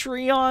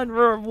Cetrion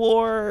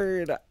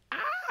reward.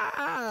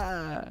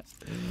 Ah.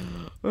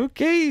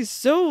 Okay,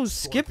 so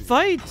skip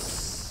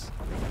fights.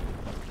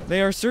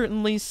 They are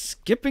certainly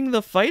skipping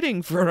the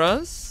fighting for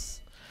us,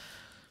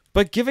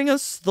 but giving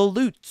us the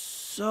loot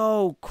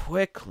so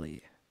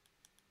quickly.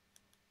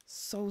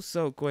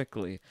 So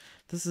quickly.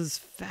 This is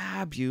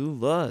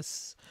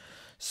fabulous.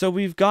 So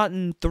we've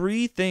gotten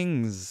 3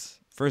 things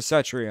for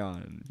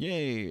Cetrion.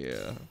 Yay.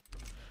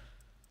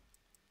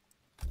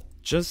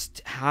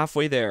 Just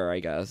halfway there, I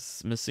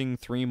guess. Missing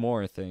 3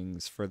 more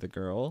things for the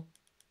girl.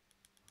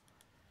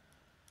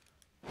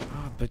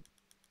 But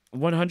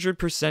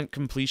 100%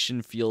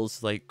 completion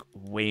feels like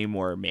way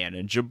more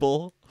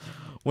manageable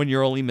when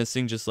you're only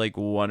missing just like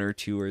 1 or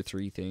 2 or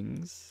 3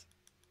 things.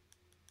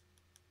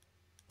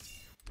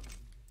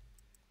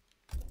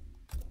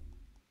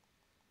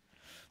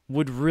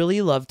 Would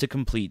really love to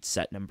complete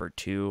set number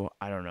 2.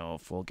 I don't know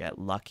if we'll get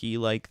lucky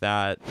like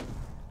that.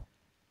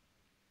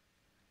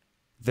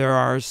 There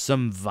are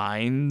some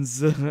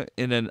vines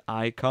in an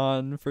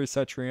icon for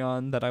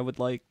Cetrion that I would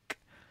like.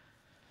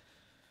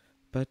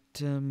 But,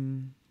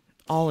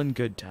 all in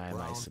good time,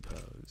 I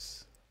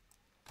suppose.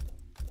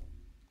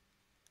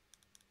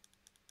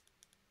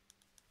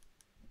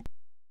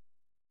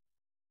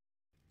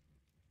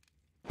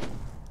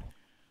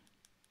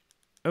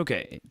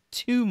 Okay,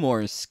 2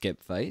 more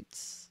skip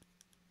fights.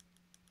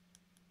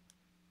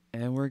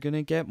 And we're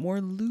gonna get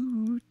more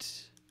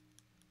loot.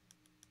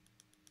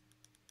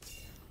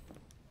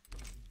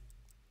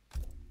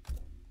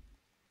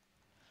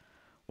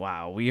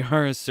 Wow, we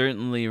are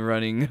certainly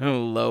running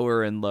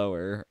lower and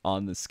lower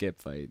on the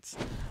skip fights.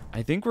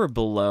 I think we're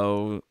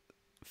below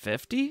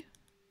 50?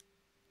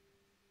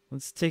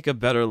 Let's take a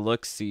better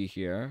look-see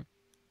here.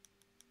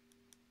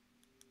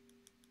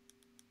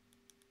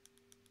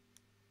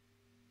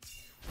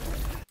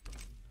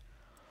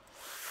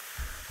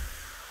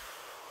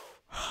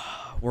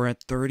 We're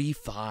at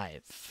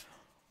 35.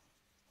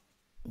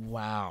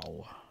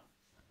 Wow.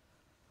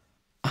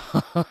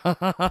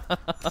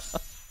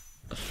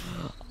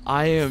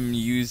 I am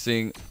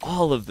using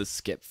all of the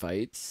skip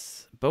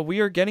fights, but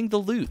we are getting the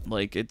loot.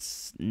 Like,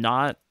 it's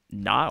not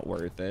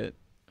worth it.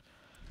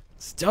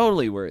 It's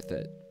totally worth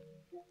it.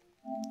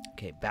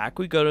 Okay, back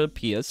we go to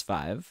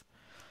PS5.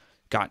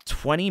 Got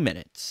 20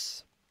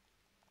 minutes.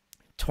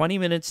 20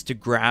 minutes to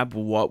grab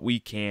what we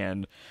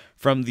can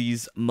from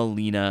these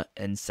Melina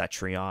and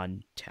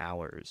Cetrion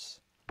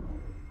towers.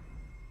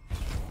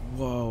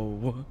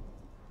 Whoa.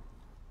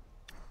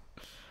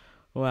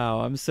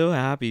 Wow, I'm so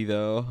happy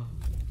though.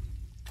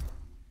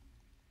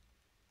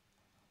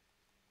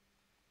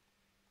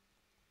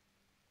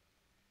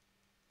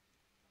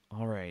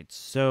 Alright,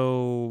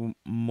 so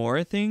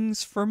more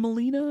things for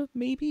Melina,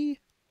 maybe?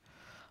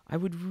 I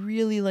would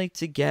really like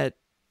to get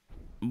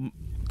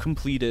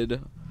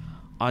completed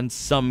on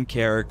some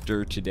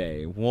character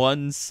today.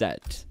 One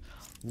set.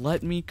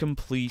 Let me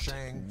complete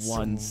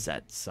one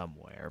set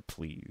somewhere,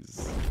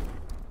 please.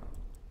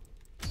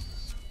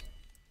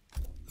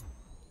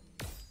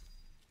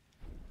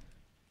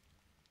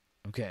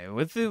 Okay,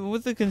 with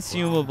the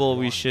consumable,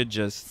 we should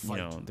just, you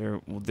know,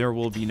 there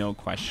will be no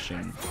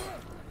question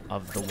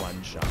of the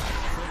one shot.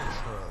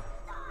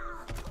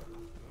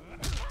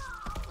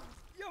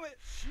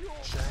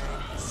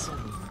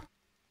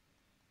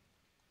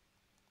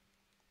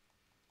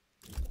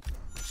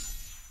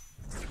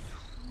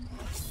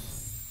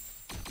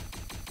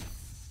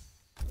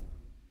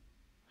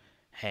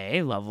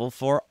 Hey, level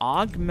 4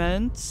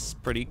 augments.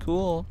 Pretty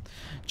cool.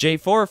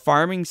 J4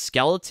 farming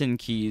skeleton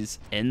keys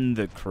in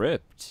the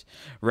crypt.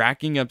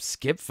 Racking up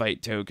skip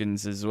fight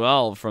tokens as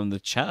well from the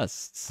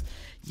chests.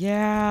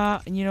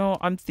 Yeah, you know,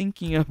 I'm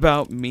thinking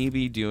about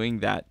maybe doing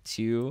that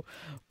too.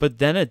 But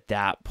then at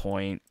that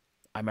point,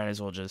 I might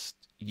as well just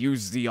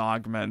use the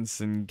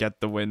augments and get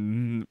the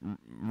win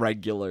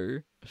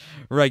regular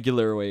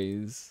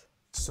ways.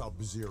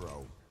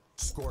 Sub-Zero.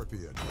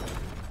 Scorpion.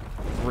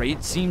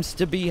 Rate seems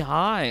to be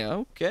high.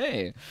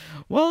 Okay.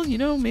 Well, you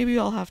know, maybe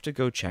I'll have to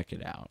go check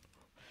it out.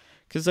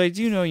 Because I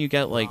do know you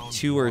get like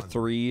 2 or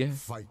 3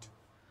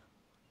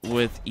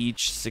 with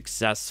each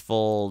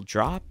successful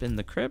drop in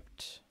the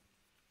crypt.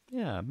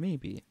 Yeah,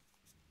 maybe.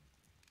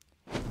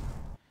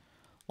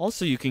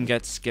 Also, you can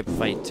get skip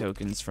fight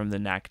tokens from the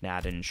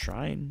Naknadin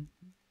Shrine.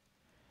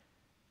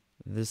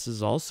 This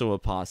is also a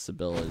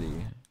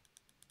possibility.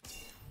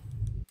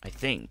 I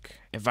think,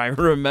 if I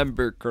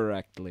remember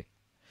correctly.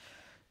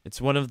 It's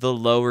one of the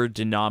lower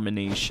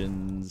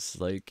denominations,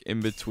 like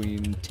in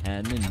between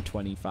 10 and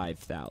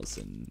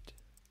 25,000.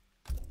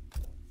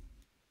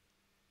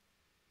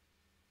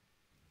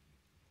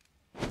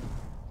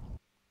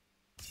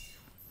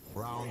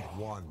 Round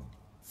 1.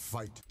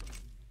 Fight.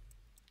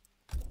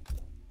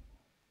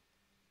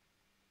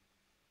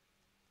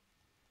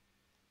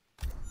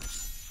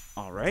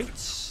 All right,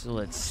 so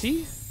let's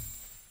see.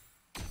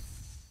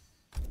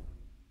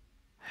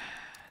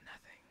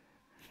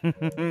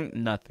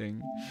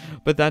 Nothing.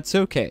 But that's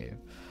okay.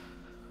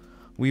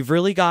 We've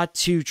really got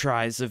 2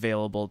 tries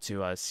available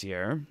to us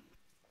here.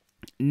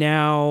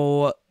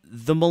 Now,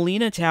 the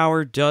Melina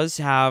Tower does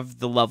have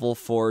the level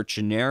 4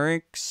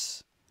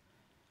 generics.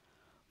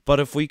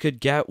 But if we could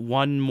get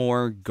one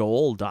more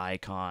gold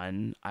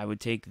icon, I would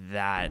take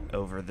that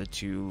over the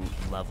 2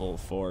 level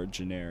 4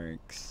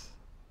 generics.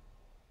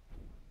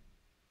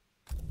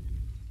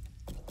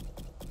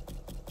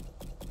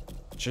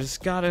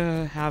 Just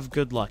gotta have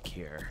good luck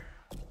here.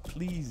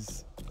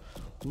 Please.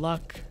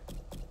 Luck.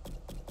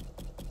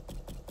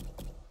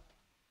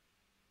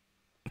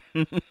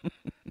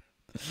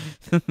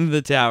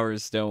 The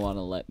towers don't want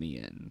to let me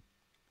in.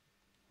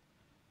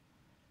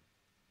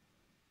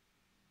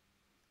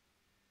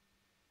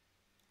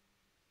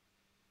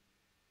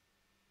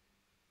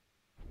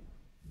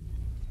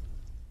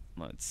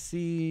 Let's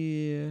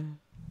see.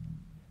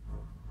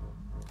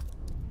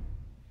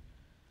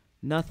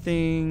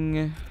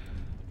 Nothing.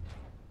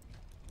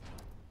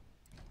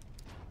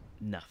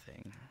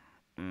 Nothing.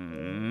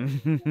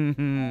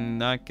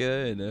 Not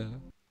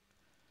good.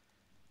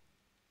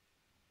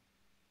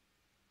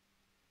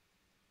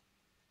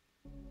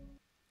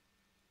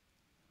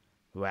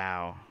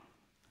 Wow.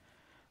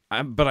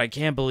 But I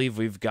can't believe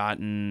we've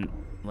gotten,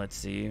 let's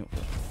see,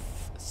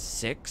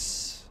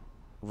 6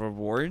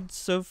 rewards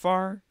so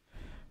far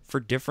for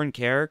different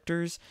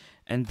characters.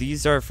 And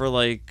these are for,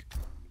 like,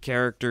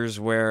 characters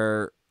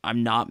where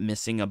I'm not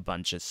missing a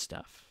bunch of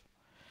stuff.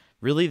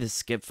 Really, the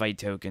skip fight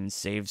token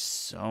saves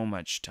so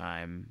much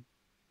time.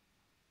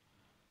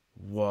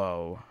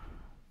 Whoa.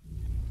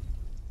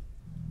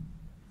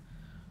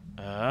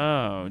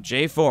 Oh,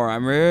 J4,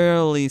 I'm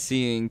really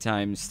seeing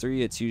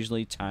 ×3. It's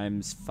usually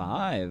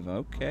 ×5.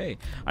 Okay.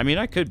 I mean,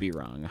 I could be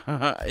wrong.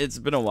 It's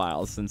been a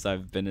while since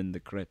I've been in the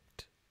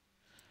crypt.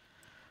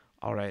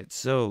 Alright,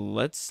 so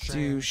let's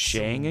do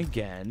Shang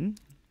again.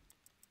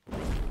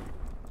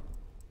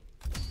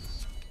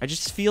 I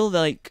just feel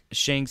like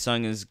Shang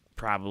Tsung is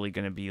probably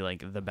going to be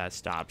like the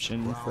best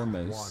option for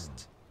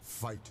most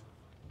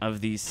of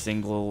these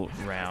single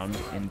round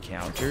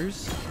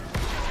encounters.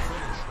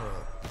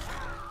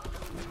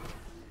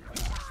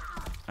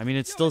 I mean,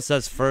 it still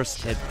says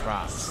first hit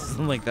cross.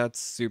 Like, that's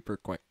super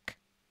quick.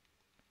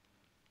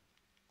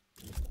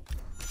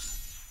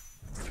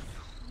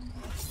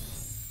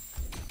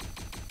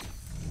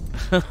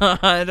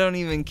 I don't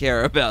even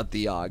care about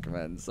the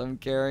augments. I'm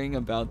caring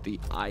about the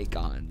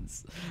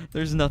icons.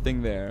 There's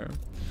nothing there.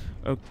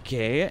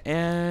 Okay,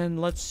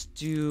 and let's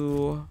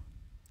do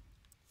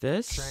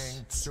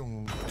this.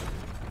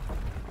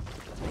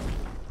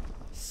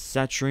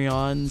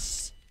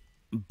 Cetrion's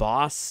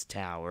boss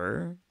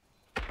tower.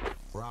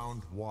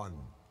 Round 1,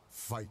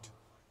 fight.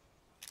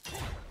 Finish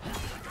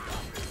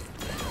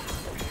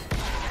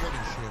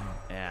him.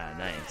 Yeah,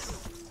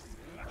 nice.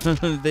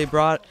 They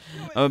brought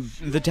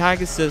the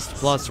tag assist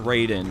plus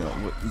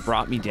Raiden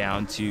brought me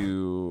down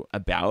to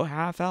about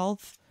half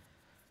health.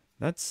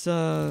 That's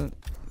a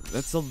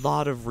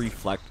lot of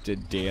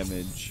reflected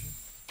damage.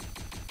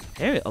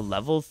 Hey, a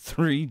level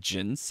 3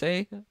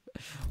 Jinsei?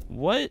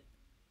 What?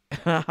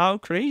 How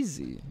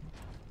crazy.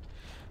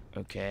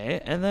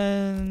 Okay, and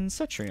then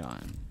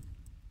Cetrion.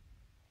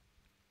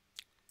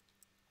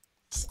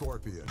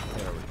 Scorpion.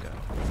 There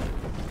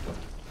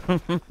we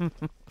go.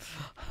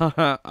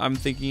 I'm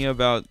thinking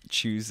about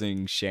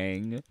choosing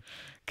Shang,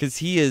 because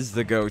he is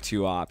the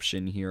go-to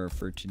option here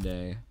for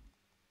today.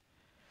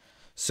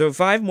 So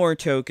 5 more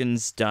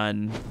tokens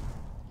done.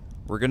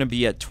 We're going to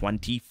be at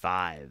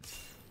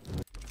 25.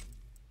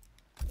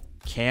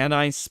 Can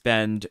I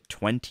spend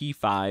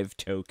 25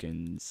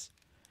 tokens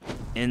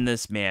in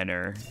this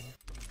manner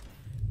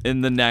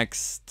in the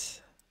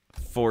next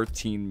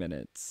 14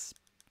 minutes?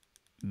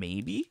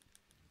 Maybe?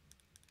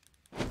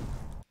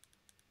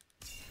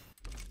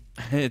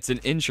 It's an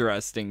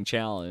interesting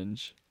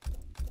challenge.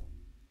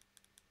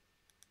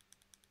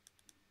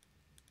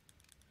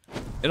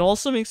 It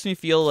also makes me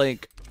feel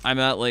like I'm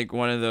at like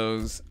one of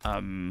those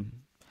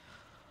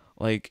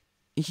like,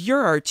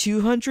 you're our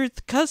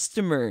 200th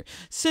customer.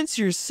 Since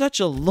you're such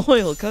a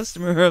loyal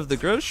customer of the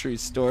grocery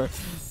store,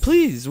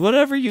 please,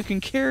 whatever you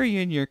can carry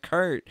in your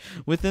cart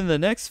within the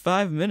next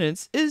 5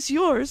 minutes is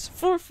yours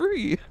for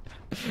free.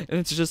 And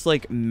it's just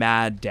like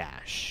mad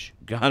dash.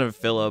 Gotta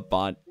fill up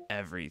on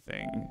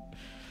everything.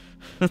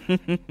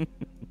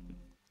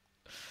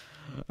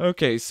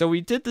 Okay, so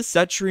we did the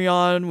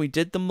Cetrion, we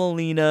did the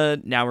Melina,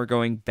 now we're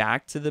going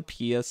back to the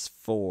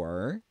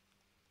PS4.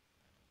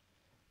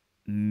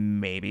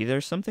 Maybe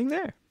there's something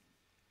there.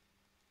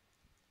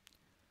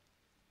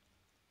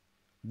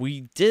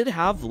 We did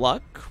have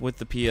luck with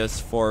the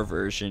PS4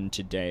 version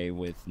today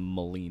with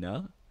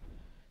Melina,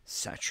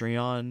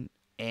 Cetrion,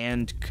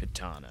 and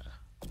Kitana.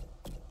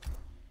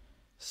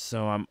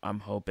 So I'm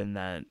hoping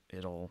that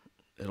it'll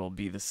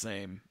be the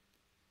same.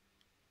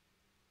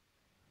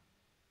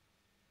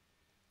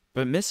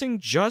 But missing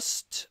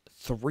just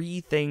 3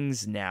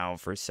 things now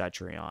for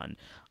Cetrion.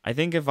 I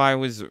think if I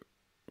was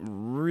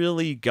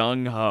really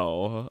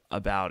gung-ho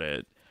about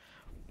it,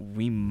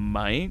 we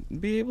might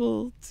be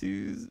able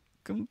to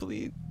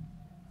complete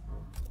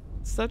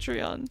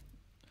Cetrion.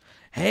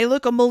 Hey,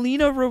 look, a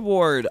Melina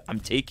reward. I'm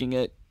taking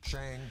it.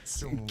 Shang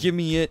Tsung. Give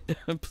me it,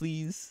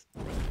 please.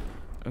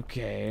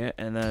 Okay,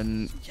 and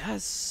then,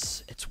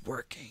 yes, it's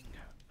working.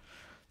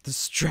 The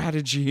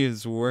strategy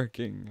is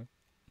working.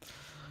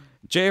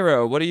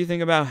 J-Ro, what do you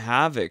think about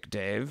Havoc,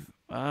 Dave?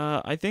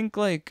 I think,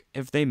 like,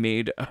 if they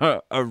made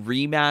a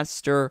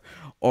remaster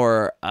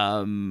or,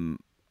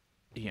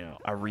 you know,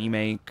 a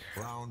remake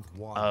Round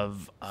 1,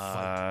 of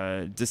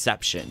fight.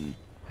 Deception,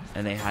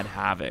 and they had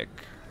Havoc,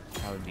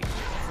 that would be cool.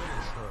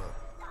 Finish her.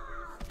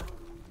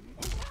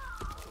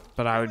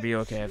 But I would be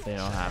okay if they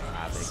don't have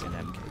Havoc in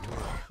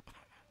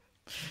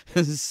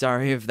MK12.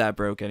 Sorry if that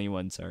broke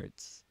anyone's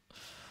hearts.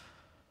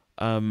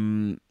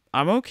 I'm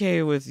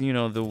okay with, you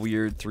know, the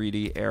weird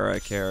 3D era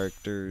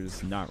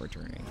characters not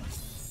returning.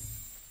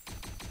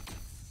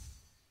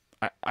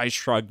 I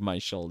shrug my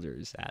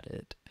shoulders at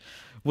it.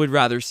 Would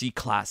rather see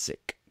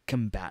classic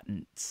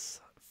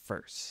combatants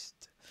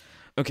first.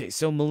 Okay,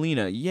 so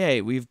Melina,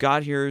 yay, we've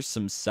got here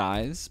some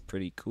size,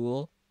 pretty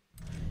cool.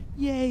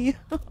 Yay,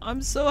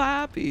 I'm so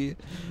happy.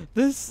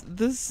 This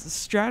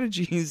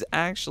strategy is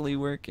actually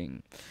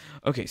working.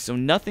 Okay, so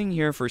nothing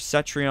here for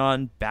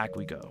Cetrion, back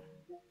we go.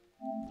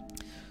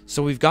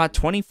 So we've got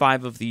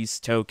 25 of these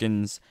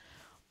tokens.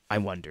 I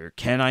wonder,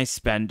 can I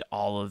spend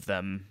all of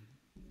them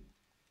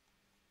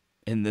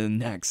in the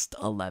next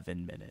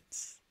 11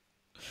 minutes?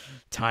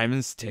 Time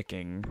is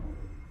ticking.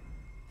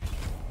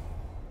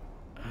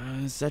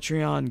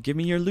 Cetrion, give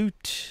me your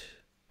loot.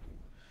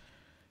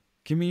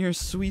 Give me your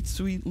sweet,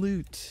 sweet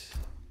loot.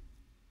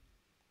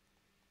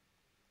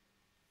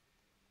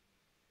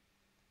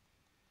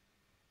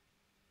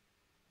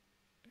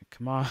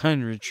 Come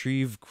on,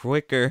 retrieve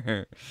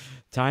quicker.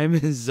 Time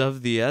is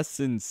of the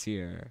essence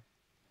here.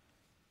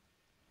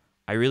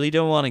 I really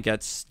don't want to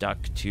get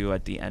stuck to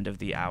at the end of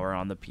the hour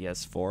on the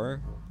PS4.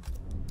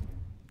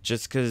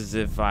 Just because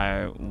if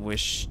I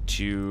wish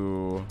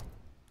to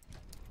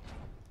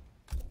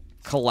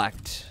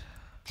collect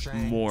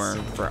more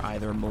for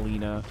either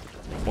Melina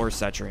or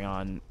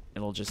Cetrion,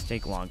 it'll just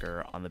take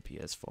longer on the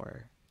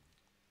PS4.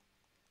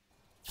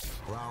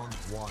 Round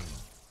 1,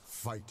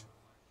 fight.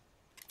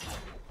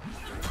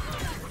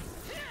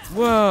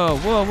 Whoa,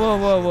 whoa, whoa,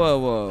 whoa, whoa,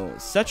 whoa.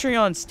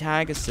 Cetrion's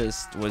tag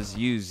assist was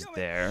used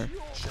there,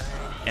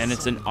 and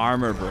it's an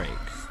armor break.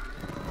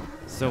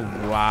 So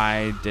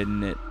why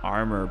didn't it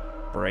armor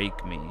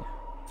break me?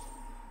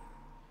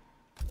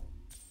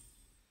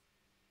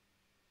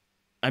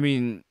 I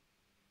mean,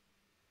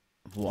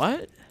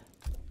 what?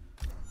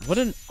 What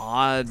an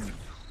odd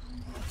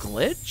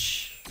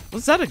glitch?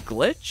 Was that a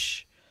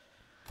glitch?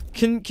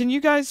 Can you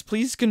guys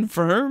please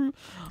confirm?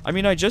 I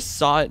mean, I just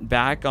saw it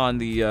back on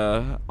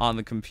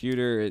the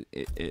computer.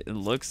 It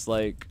looks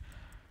like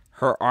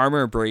her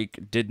armor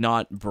break did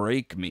not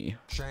break me.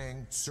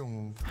 Shang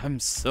Tsung. I'm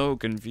so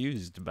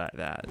confused by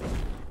that.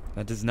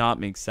 That does not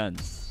make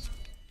sense.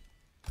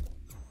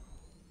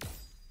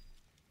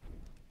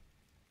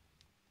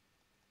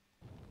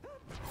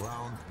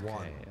 Round one.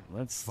 Okay,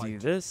 let's do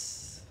Fight.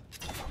 this.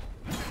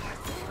 Finish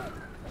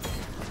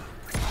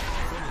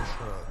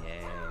her.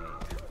 Yay.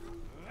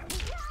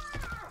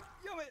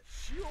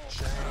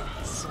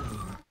 Shang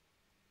Tsung.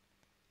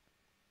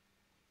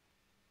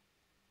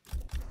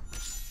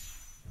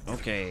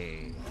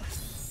 Okay.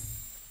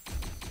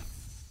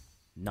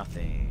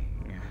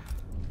 Nothing.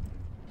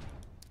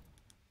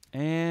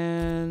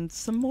 And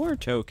some more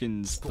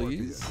tokens,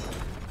 please.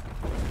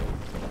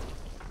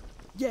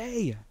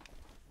 Yay!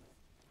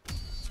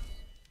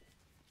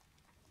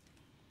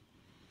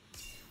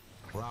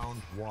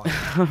 Round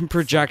one.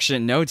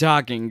 Projection, no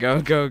talking.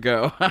 Go, go,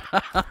 go.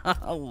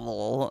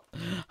 Lol.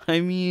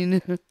 I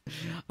mean,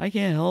 I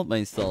can't help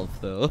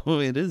myself, though.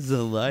 It is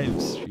a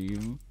live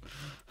stream.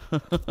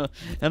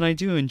 And I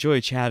do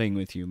enjoy chatting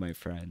with you, my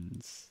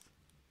friends.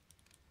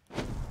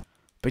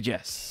 But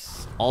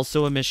yes,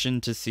 also a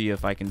mission to see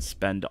if I can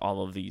spend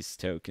all of these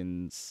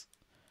tokens.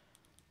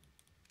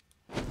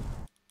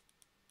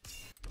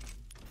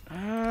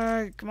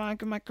 Come on,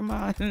 come on, come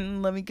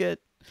on. Let me get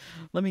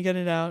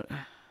it out.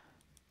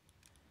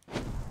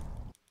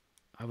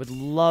 I would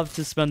love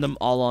to spend them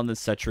all on the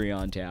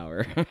Cetrion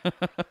Tower.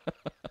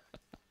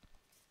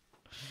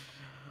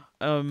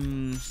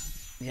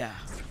 Yeah.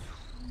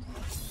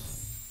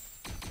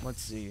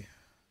 Let's see.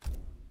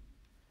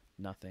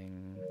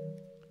 Nothing.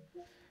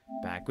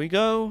 Back we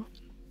go.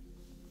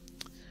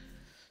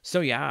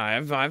 So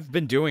yeah, I've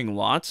been doing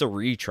lots of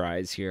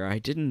retries here. I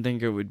didn't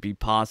think it would be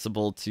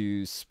possible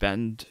to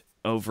spend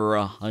over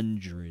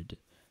 100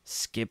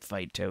 skip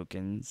fight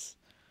tokens.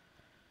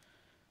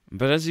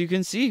 But as you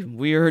can see,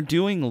 we are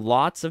doing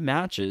lots of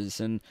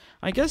matches, and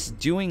I guess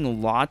doing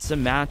lots of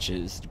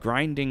matches,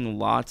 grinding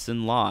lots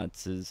and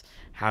lots is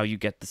how you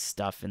get the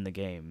stuff in the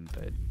game.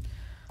 But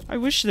I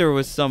wish there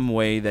was some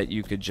way that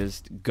you could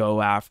just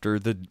go after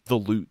the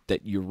loot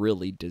that you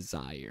really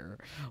desire.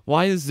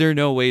 Why is there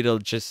no way to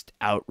just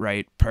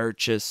outright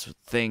purchase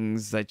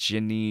things that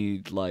you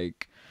need,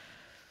 like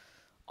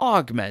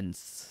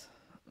augments,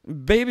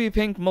 baby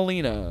pink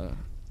Melina,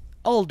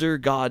 Elder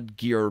God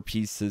gear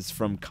pieces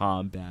from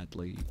Combat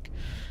League?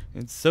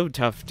 It's so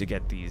tough to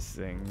get these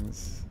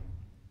things.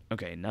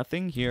 Okay,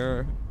 nothing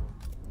here.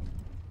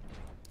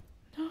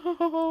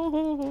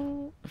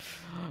 No.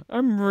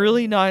 I'm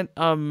really not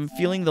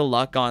feeling the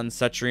luck on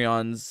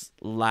Cetrion's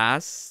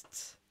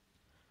last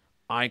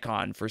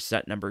icon for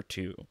set number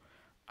 2.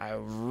 I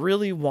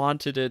really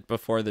wanted it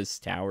before this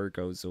tower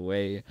goes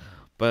away,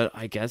 but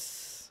I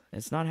guess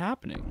it's not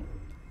happening.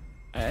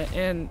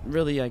 And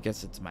really, I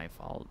guess it's my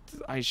fault.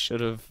 I should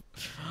have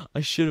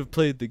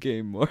played the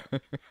game more.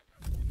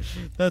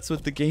 That's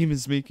what the game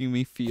is making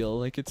me feel,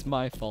 like it's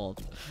my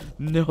fault.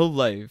 No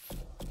life.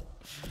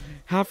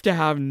 Have to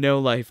have no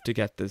life to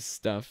get this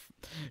stuff.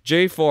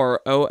 J4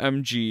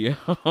 OMG.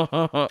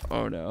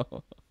 Oh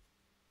no.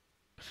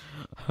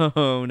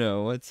 Oh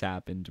no, what's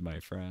happened, my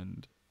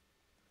friend?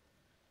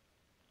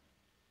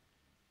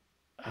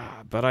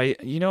 But I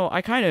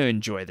kind of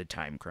enjoy the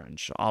time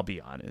crunch, I'll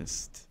be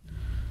honest.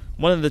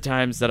 One of the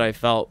times that I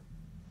felt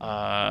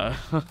that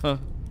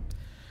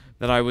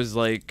I was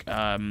like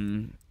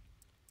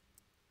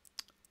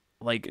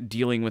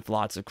dealing with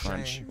lots of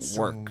crunch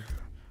work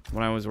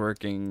when I was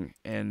working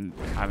and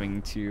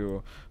having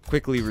to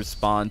quickly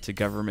respond to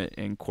government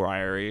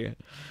inquiry.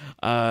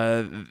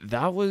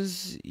 That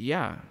was,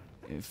 yeah,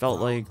 it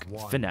felt like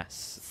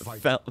finesse.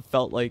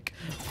 Felt like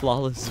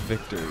flawless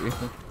victory.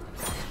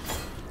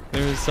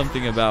 There was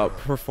something about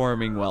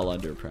performing well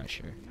under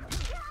pressure.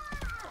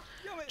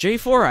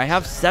 J4, I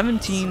have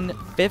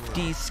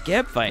 1750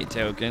 skip fight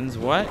tokens.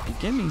 What?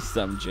 Give me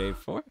some,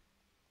 J4.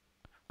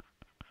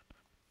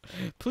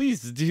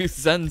 Please do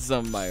send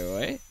some my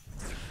way.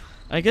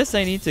 I guess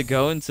I need to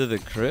go into the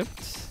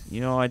crypt.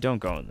 You know, I don't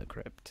go in the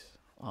crypt.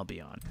 I'll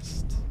be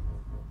honest.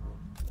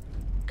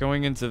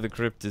 Going into the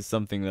crypt is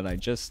something that I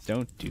just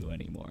don't do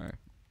anymore.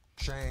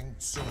 Shang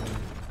Tsung.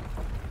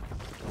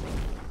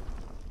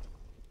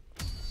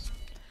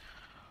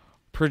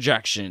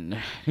 Projection.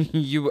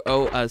 You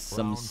owe us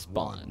some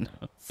spawn.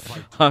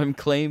 I'm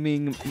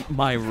claiming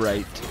my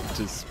right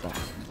to spawn.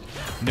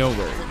 No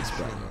worries,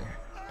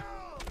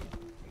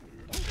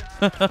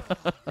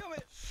 brother.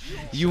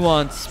 You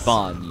want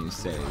spawn, you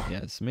say.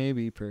 Yes,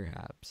 maybe,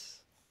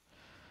 perhaps.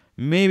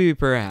 Maybe,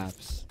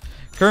 perhaps.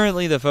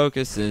 Currently, the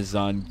focus is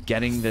on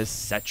getting this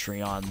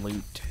Cetrion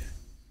loot.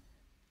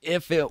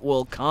 If it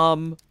will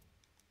come.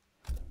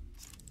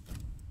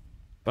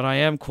 But I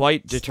am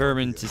quite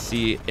determined to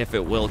see if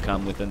it will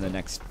come within the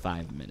next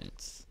 5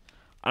 minutes.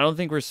 I don't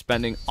think we're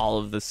spending all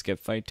of the skip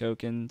fight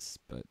tokens,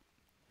 but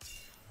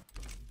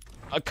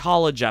a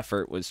college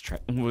effort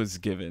was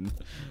given.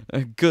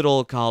 A good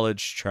old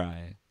college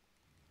try.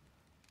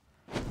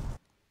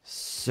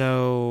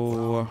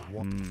 So,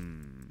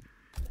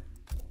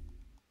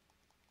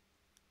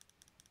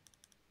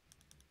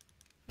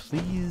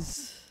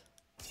 please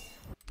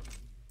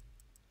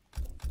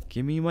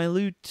give me my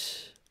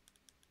loot.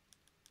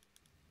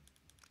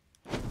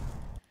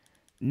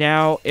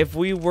 Now, if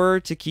we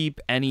were to keep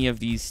any of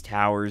these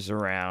towers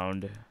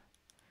around,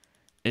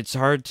 it's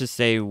hard to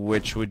say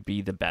which would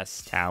be the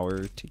best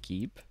tower to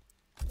keep.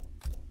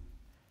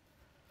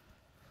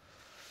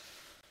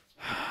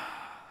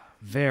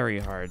 Very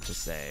hard to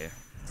say.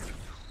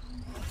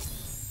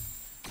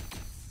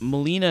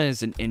 Melina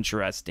is an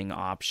interesting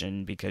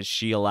option because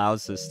she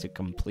allows us to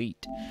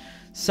complete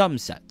some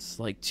sets,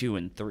 like 2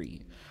 and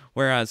 3.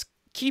 Whereas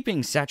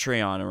keeping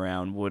Cetrion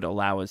around would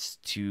allow us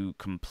to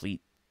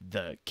complete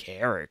the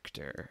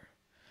character.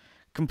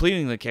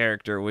 Completing the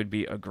character would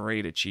be a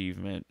great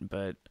achievement,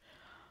 but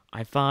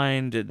I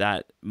find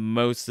that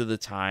most of the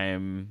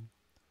time,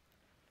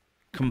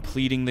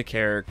 completing the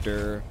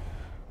character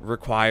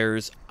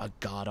requires a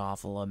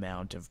god-awful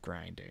amount of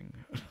grinding.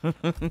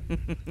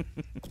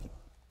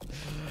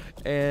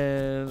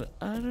 And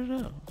I don't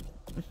know.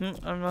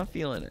 I'm not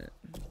feeling it.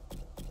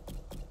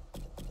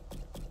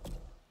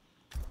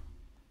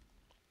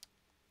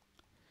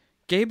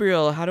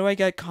 Gabriel, how do I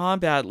get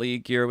Combat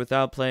League gear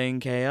without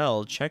playing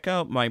KL? Check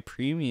out my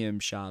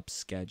premium shop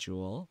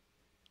schedule.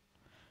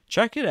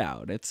 Check it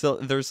out.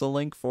 There's a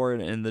link for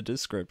it in the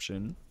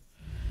description.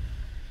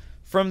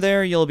 From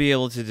there, you'll be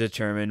able to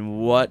determine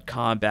what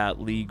Combat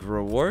League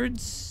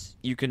rewards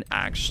you can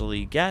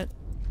actually get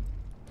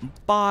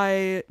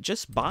by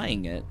just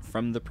buying it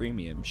from the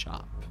premium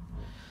shop.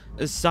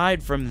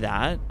 Aside from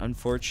that,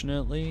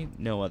 unfortunately,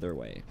 no other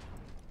way.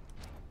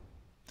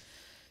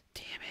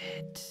 Damn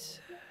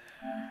it.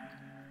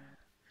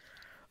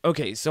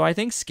 Okay, so I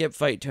think skip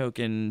fight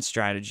token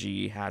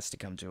strategy has to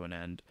come to an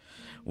end.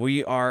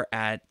 We are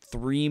at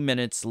 3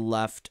 minutes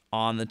left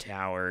on the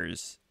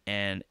towers,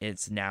 and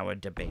it's now a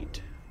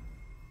debate.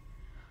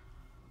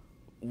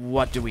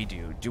 What do we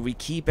do? Do we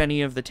keep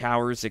any of the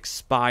towers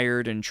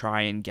expired and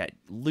try and get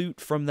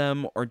loot from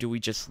them, or do we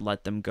just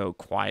let them go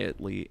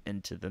quietly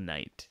into the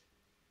night?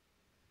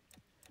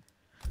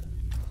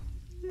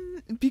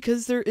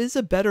 Because there is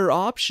a better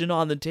option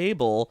on the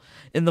table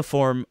in the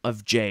form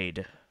of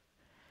Jade.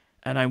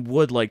 And I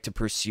would like to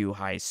pursue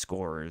high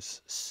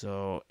scores.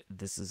 So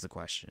this is the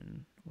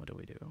question. What do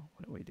we do?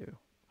 What do we do?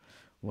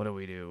 What do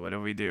we do? What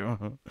do we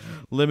do?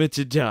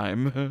 Limited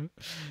time.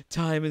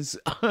 Time is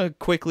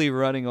quickly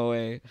running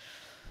away.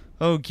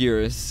 Oh,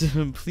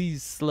 Gearus,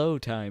 please slow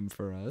time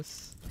for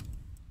us.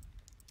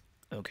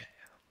 Okay.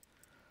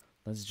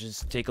 Let's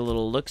just take a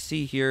little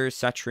look-see here.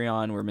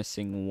 Cetrion, we're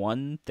missing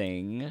one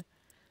thing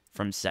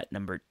from set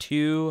number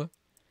 2.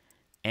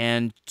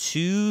 And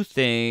 2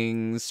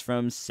 things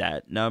from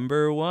set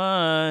number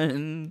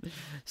 1.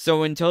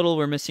 So in total,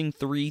 we're missing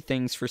 3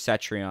 things for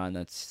Cetrion.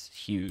 That's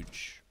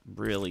huge.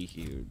 Really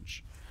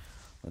huge.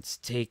 Let's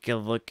take a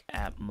look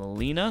at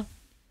Melina.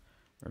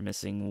 We're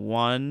missing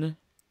 1,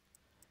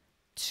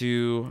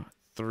 2,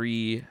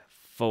 3,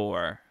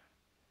 4.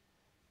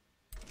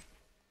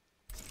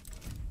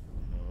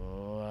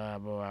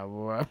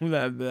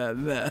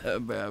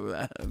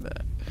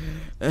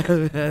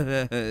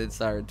 It's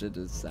hard to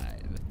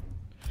decide.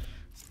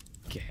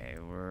 Okay,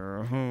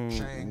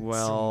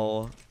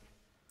 well,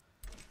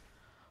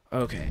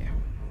 okay.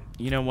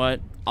 You know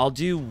what? I'll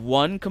do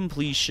 1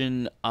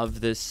 completion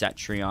of this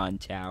Cetrion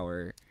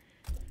tower,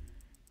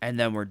 and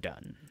then we're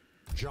done.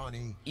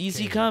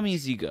 Easy come,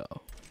 easy go.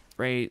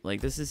 Right?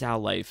 Like, this is how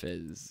life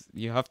is.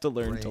 You have to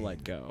learn to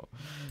let go.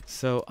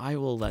 So, I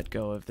will let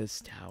go of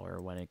this tower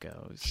when it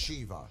goes.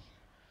 Shiva.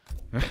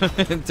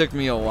 It took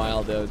me a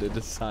while, though, to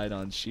decide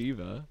on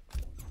Shiva.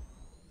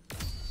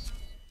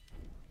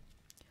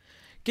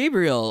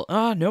 Gabriel,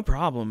 no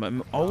problem.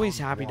 I'm always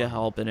happy to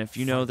help, and if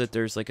you know that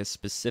there's like a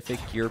specific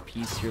gear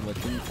piece you're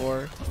looking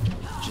for,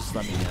 just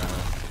let me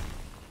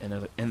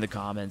know in the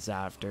comments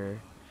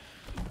after.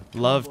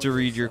 Love to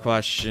read your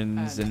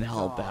questions and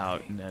help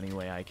out in any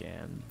way I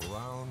can.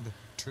 Round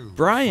 2.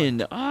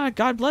 Brian,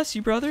 God bless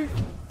you, brother.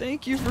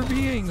 Thank you for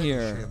being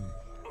here.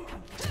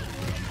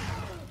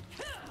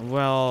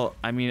 Well,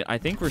 I mean, I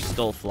think we're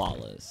still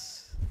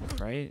flawless,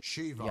 right?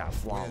 Yeah,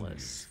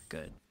 flawless.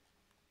 Good.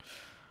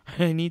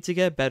 I need to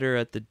get better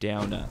at the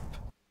down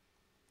up.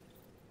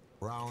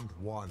 Round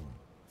 1.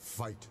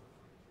 Fight.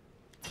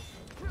 Oh,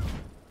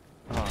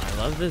 I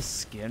love this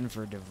skin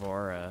for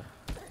Devora.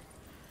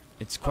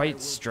 It's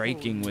quite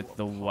striking with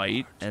the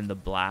white and the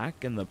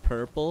black and the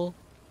purple.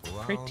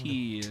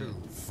 Pretty. Round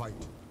 2. Fight.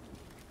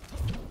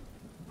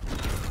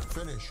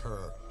 Finish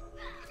her.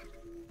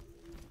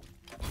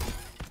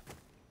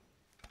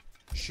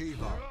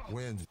 Shiva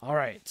wins. All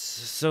right,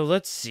 so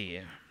let's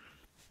see.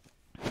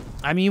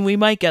 I mean, we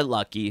might get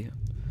lucky.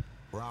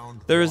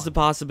 There is the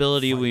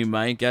possibility we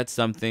might get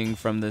something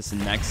from this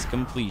next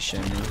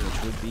completion,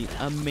 which would be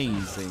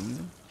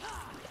amazing.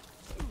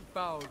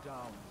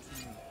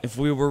 If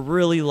we were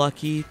really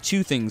lucky,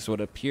 2 things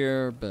would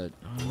appear, but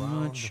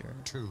I'm not sure.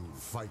 Round 2.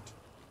 Fight.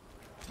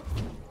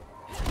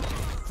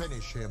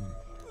 Finish him.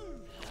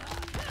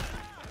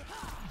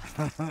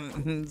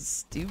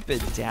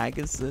 Stupid tag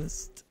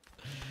assist.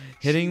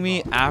 Hitting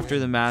me after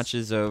the match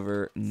is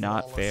over,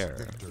 not fair.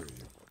 Victory.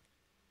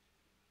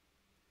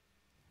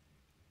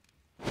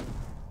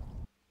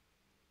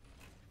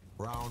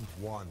 Round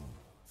 1.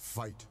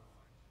 Fight.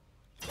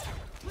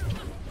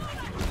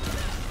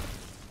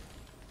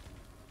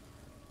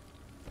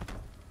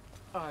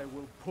 I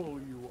will pull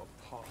you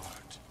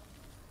apart.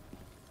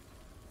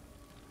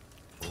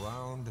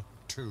 Round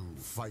 2.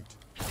 Fight.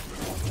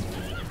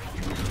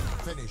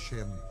 Finish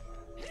him.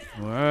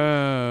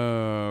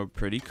 Whoa,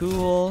 pretty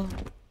cool.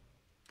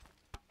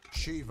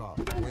 Shiva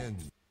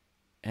wins.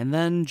 And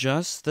then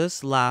just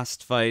this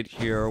last fight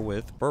here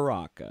with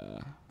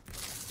Baraka.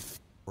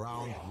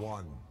 Round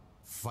 1.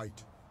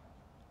 Fight.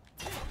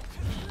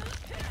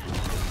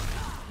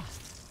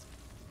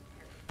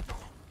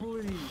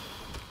 Please.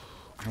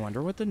 I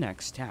wonder what the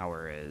next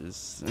tower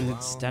is.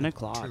 It's 10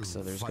 o'clock,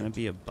 so there's going to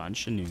be a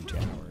bunch of new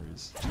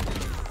towers.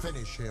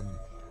 Finish him.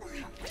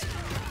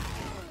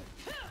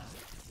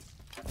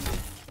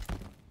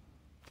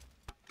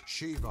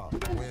 Shiva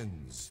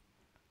wins.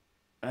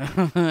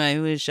 I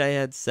wish I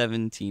had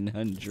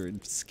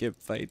 1,700 skip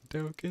fight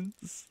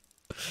tokens.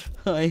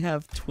 I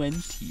have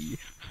 20.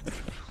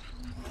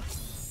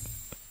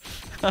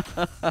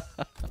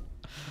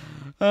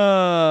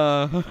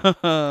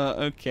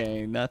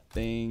 Okay,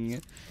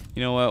 nothing.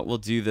 You know what? We'll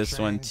do this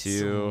one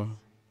too.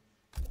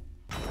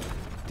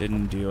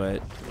 Didn't do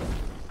it.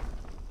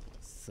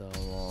 So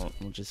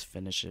we'll just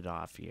finish it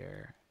off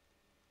here.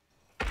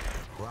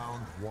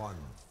 Round 1.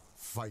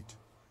 Fight.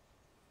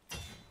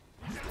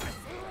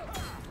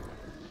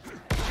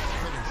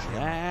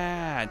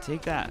 Yeah,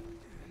 take that.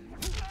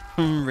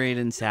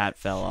 Raiden's hat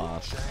fell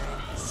off.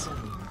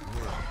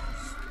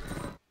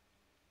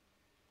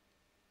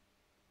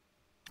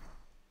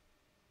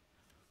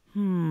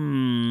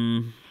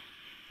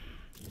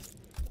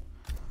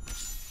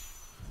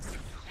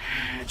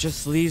 It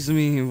just leaves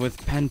me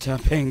with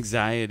pent-up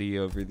anxiety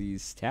over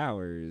these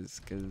towers,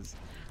 because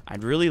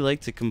I'd really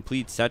like to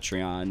complete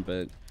Cetrion,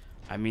 but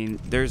I mean,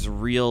 there's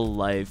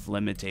real-life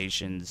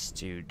limitations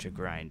to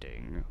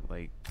grinding.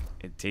 Like,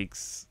 it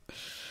takes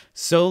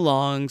so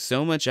long,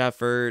 so much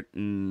effort,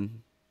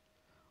 and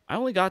I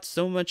only got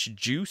so much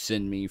juice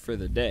in me for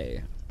the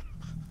day.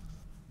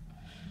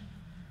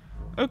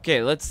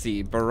 Okay, let's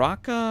see.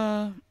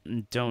 Baraka,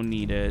 don't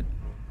need it.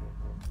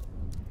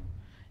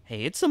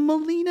 Hey, it's a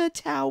Melina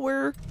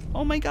tower.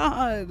 Oh my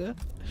god.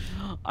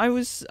 I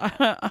was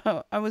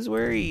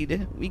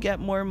worried. We get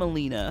more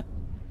Melina.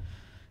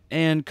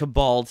 And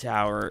Cabal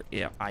tower,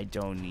 yeah, I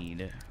don't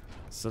need.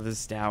 So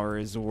this tower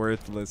is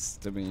worthless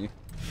to me.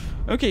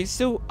 Okay,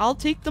 so I'll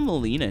take the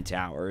Melina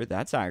tower.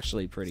 That's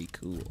actually pretty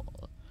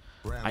cool.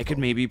 I could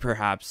maybe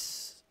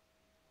perhaps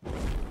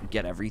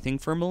get everything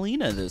for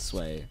Melina this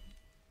way.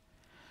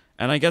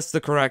 And I guess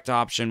the correct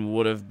option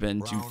would have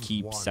been to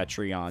keep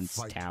Cetrion's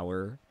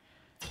tower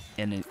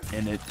in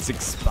its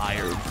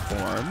expired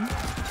form.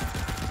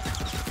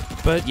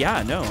 But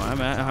yeah, no,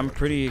 I'm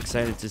pretty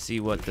excited to see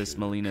what this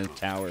Melina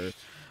tower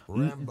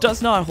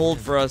does not hold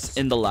for us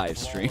in the live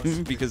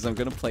stream, because I'm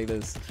gonna play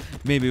this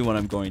maybe when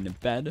I'm going to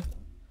bed.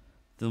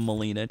 The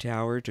Melina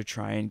tower to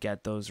try and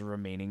get those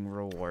remaining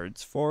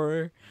rewards for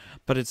her.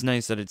 But it's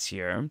nice that it's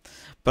here.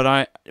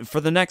 But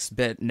for the next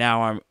bit,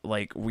 now I'm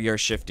like, we are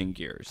shifting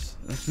gears.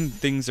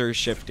 Things are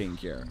shifting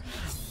here.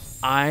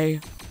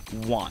 I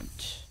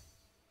want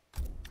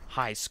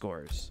high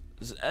scores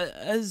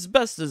as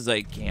best as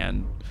I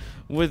can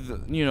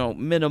with, you know,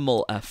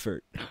 minimal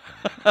effort.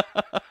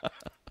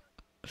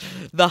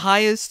 The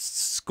highest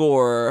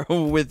score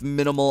with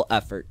minimal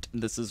effort.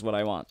 This is what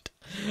I want.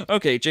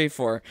 Okay,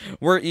 J4.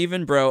 We're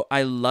even, bro.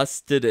 I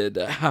lusted it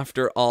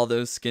after all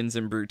those skins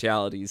and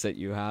brutalities that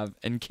you have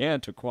and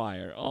can't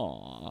acquire.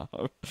 Aw,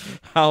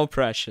 how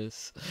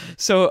precious.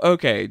 So,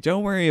 okay,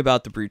 don't worry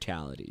about the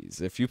brutalities.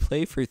 If you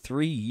play for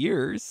 3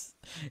 years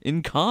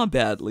in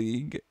Combat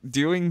League,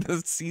 doing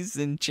the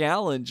season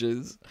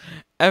challenges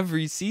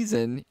every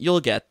season, you'll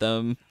get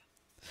them.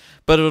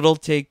 But it'll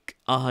take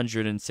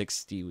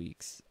 160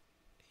 weeks.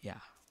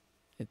 Yeah,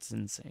 it's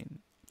insane.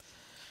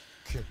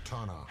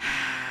 Kitana.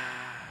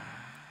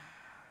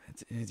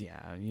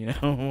 Yeah, you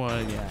know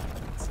what? Yeah,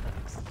 it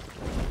sucks.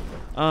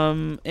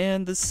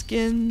 And the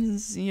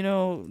skins, you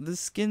know, the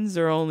skins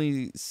are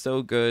only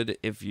so good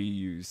if you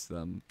use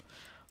them.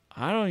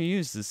 I don't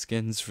use the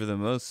skins for the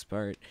most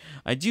part.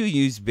 I do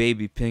use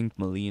Baby Pink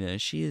Melina.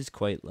 She is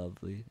quite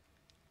lovely.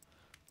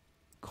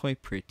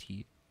 Quite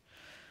pretty.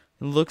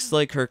 It looks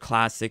like her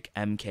classic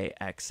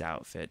MKX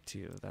outfit,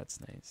 too.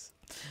 That's nice.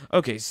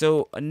 Okay,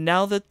 so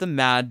now that the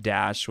mad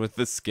dash with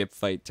the skip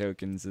fight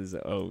tokens is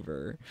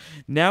over,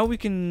 now we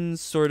can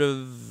sort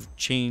of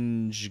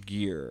change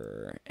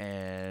gear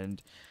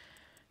and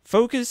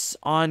focus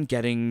on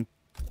getting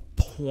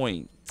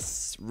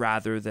points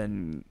rather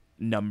than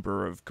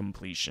number of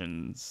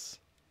completions.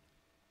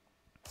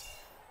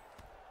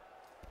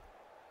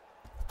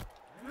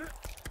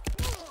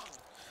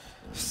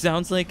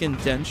 Sounds like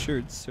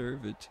indentured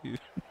servitude.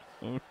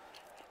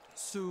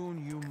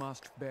 Soon you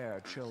must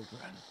bear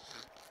children.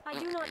 I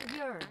do not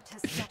yearn to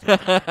settle.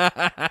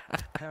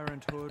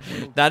 Parenthood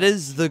will That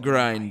is the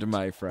grind,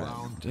 my friend.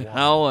 Round one,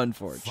 How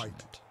unfortunate.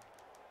 Fight.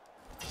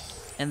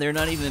 And they're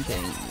not even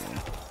paying you.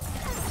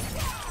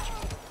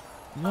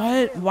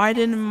 What? Why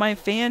didn't my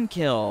fan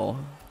kill?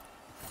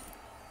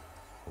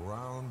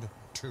 Round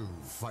 2,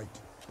 fight.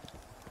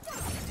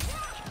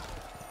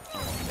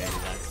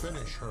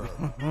 Finish her.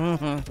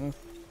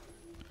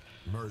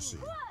 Mercy.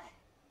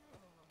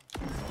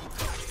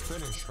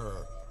 Finish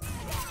her.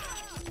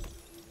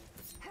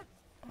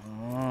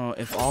 Oh,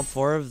 if all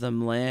 4 of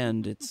them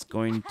land, it's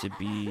going to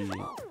be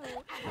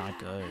not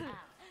good.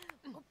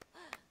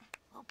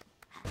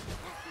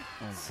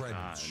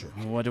 Friendship.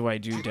 What do I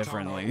do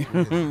differently?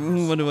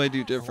 What do I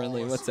do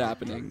differently? What's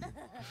happening?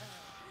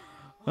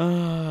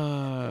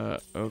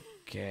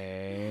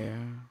 Okay.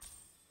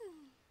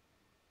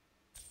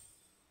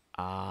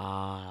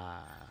 I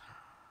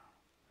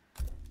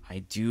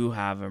do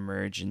have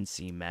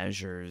emergency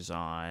measures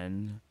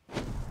on.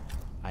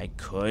 I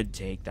could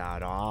take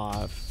that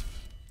off.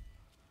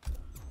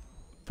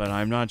 But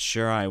I'm not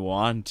sure I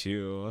want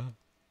to.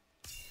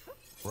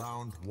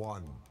 Round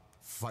 1,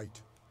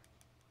 fight.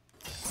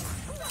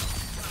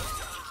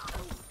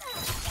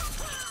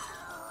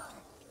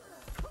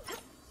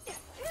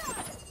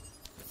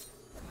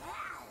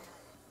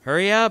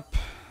 Hurry up!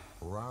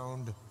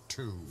 Round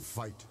 2,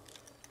 fight.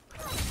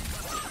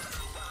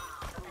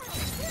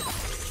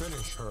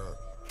 Finish her.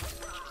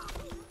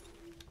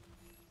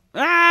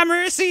 Ah,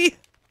 mercy!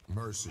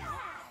 Mercy.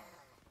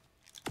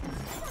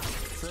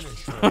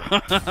 Finish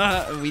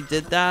her. We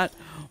did that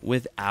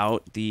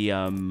without the,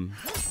 I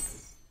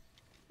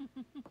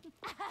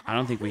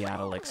don't think we had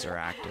Elixir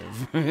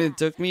active. It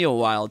took me a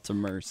while to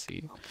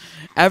mercy.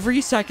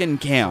 Every second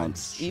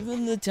counts,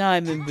 even the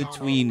time in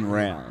between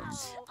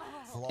rounds.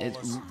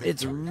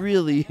 It's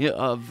really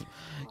of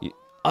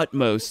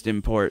utmost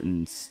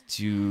importance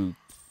to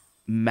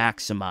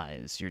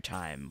maximize your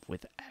time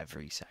with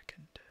every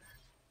second.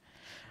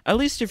 At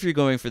least if you're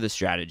going for the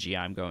strategy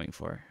I'm going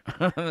for.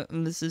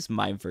 This is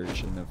my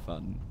version of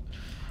fun.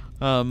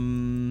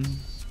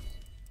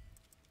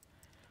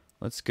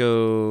 Let's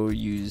go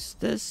use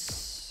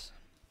this.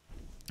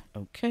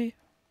 Okay.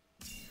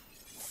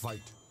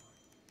 Fight.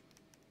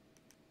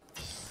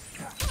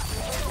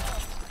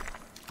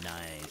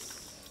 Nice.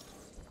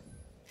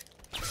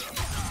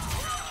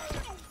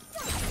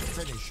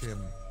 Finish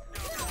him.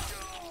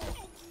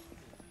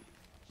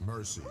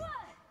 Mercy.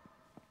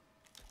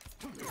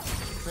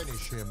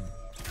 Finish him.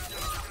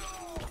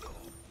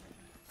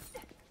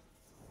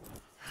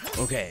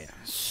 Okay,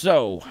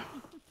 so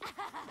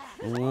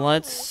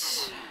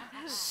let's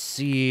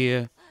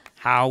see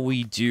how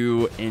we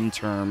do in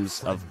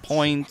terms of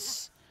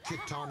points.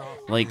 Kitana.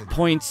 Like,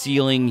 point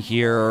ceiling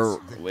here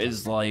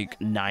is like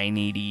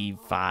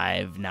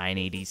 985,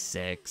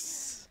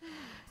 986.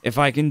 If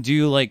I can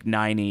do like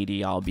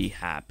 980, I'll be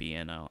happy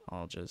and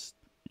I'll just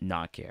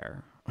not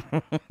care.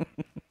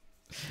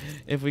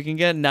 If we can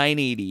get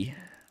 980,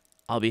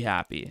 I'll be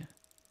happy.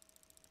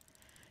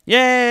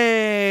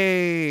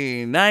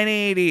 Yay!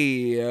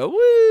 980!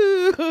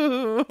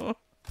 Woo!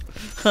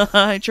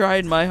 I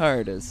tried my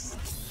hardest.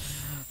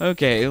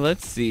 Okay,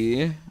 let's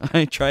see.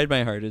 I tried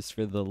my hardest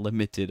for the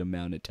limited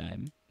amount of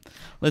time.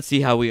 Let's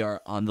see how we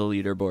are on the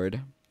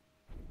leaderboard.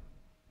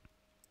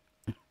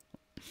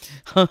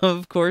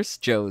 Of course,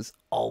 Joe's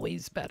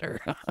always better.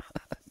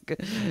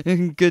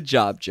 Good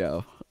job,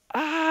 Joe.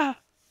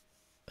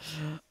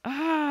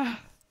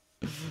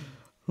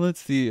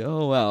 Let's see.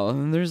 Oh, wow.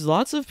 And there's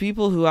lots of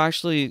people who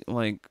actually,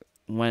 like,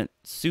 went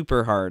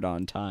super hard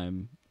on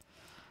time.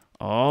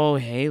 Oh,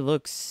 hey,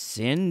 look,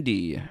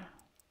 Cindy.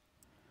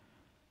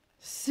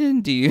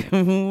 Cindy,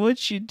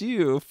 what'd you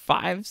do?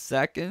 5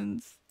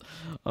 seconds?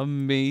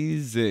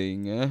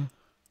 Amazing.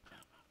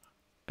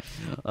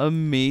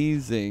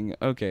 Amazing.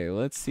 Okay,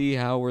 let's see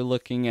how we're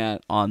looking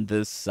at on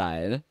this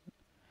side.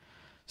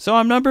 So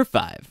I'm number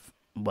 5.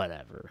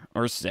 Whatever.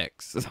 Or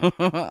 6.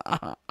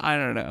 I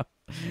don't know.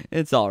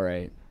 It's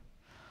alright.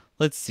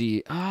 Let's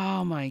see.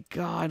 Oh my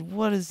god,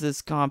 what is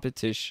this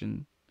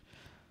competition?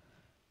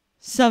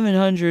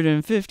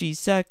 750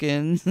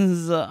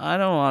 seconds. I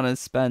don't want to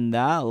spend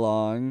that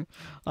long.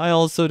 I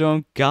also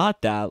don't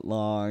got that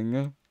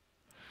long.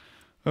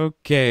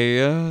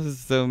 Okay,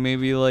 so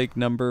maybe like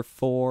number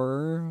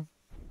 4.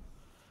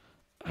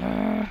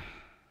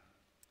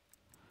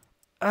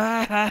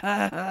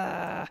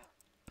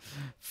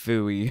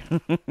 Phooey.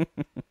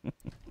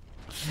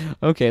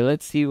 Okay,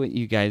 let's see what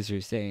you guys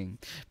are saying.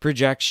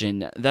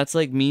 Projection. That's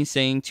like me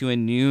saying to a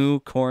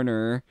new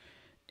corner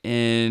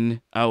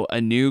in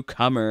a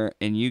newcomer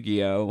in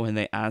Yu-Gi-Oh when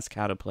they ask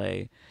how to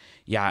play.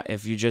 Yeah,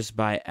 if you just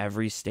buy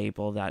every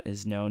staple that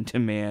is known to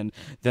man,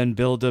 then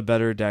build a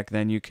better deck,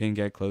 then you can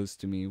get close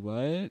to me.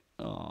 What?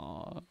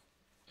 Aw.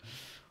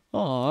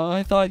 Aw,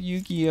 I thought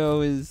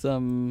Yu-Gi-Oh is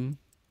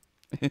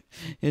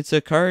it's a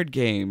card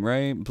game,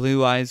 right?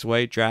 Blue Eyes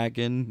White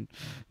Dragon.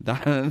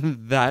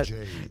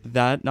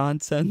 That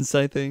nonsense,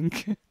 I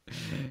think.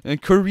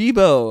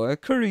 Karibo,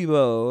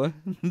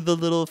 the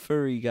little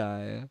furry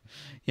guy.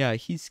 Yeah,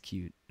 he's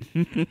cute.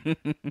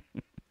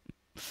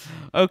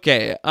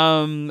 Okay,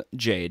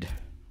 Jade.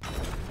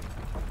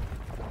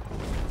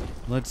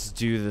 Let's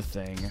do the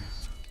thing.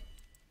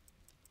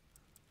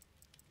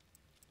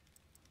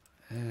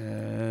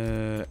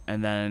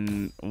 And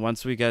then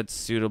once we get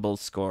suitable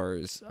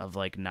scores of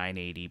like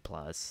 980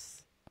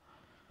 plus,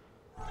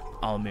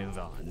 I'll move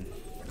on.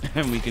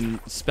 And we can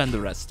spend the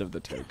rest of the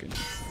tokens.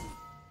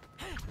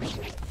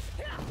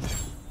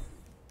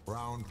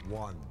 Round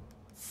 1.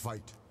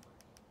 Fight.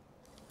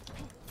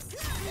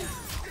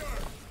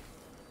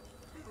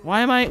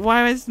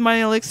 Why is my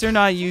elixir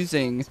not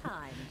using?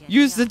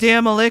 Use the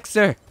damn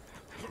elixir.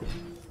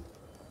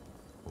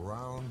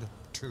 Round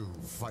 2.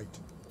 Fight.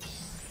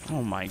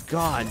 Oh my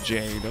god,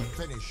 Jade.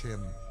 Finish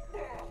him.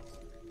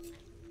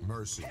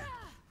 Mercy.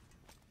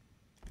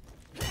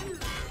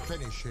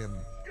 Finish him.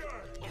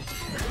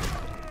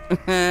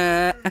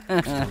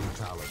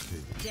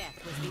 Brutality.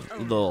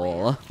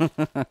 Lol.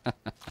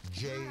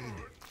 Jade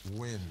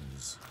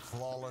wins.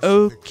 Flawless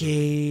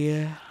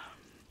victory. Okay.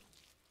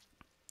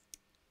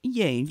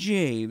 Yay,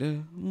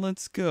 Jade.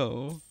 Let's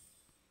go.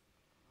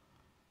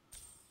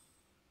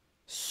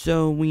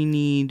 So we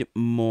need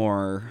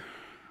more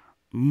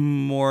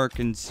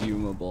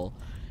consumable.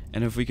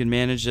 And if we can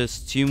manage this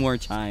 2 more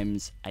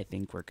times, I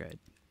think we're good.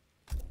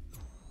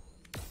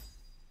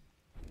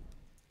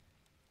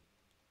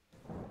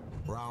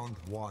 Round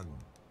 1.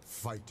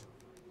 Fight.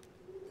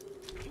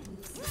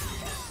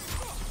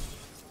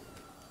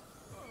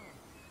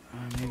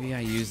 Maybe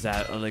I used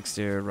that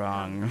elixir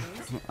wrong.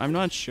 I'm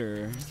not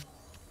sure.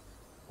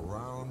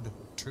 Round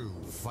 2.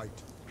 Fight.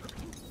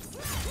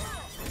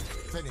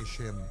 Finish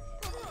him.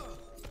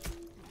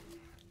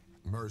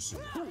 Mercy.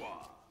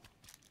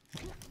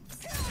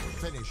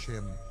 Finish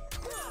him.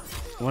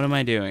 What am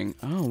I doing?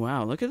 Oh,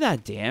 wow. Look at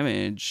that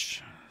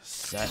damage.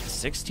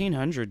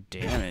 1,600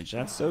 damage.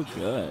 That's so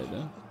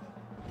good.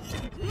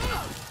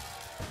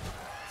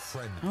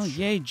 French. Oh,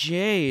 yay,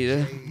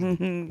 Jade.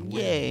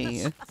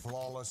 Yay. Wins.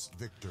 Flawless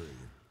victory.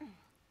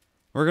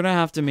 We're gonna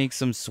have to make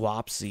some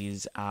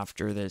swapsies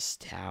after this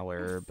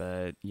tower,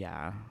 but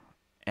yeah,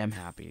 I'm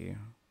happy.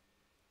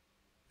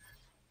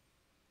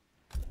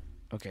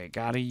 Okay,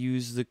 gotta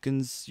use the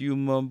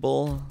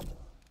consumable.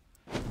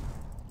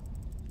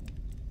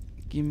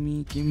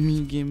 Gimme,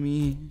 gimme,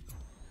 gimme.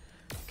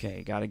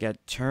 Okay, gotta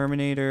get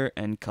Terminator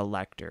and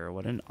Collector.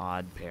 What an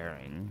odd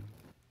pairing.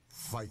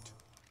 Fight.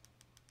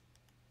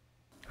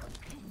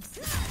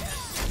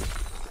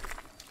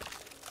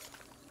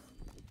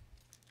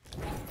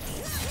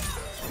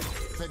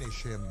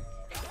 Finish him.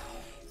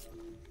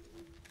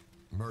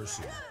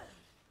 Mercy.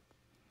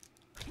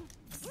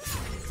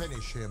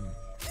 Finish him.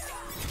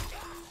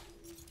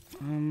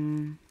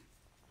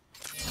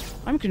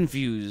 I'm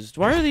confused.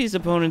 Why are these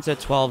opponents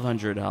at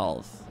 1,200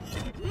 health?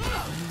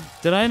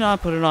 Did I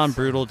not put it on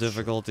brutal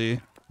difficulty?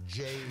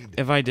 Jade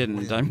If I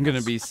didn't, I'm gonna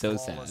wins. be so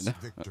Flawless sad.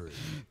 victory.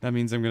 That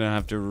means I'm gonna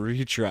have to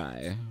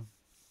retry.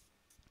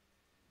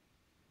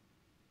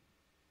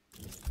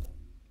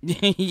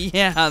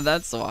 Yeah,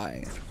 that's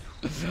why.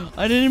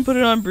 I didn't put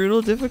it on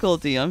brutal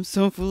difficulty. I'm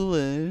so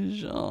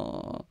foolish.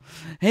 Aw.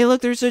 Hey,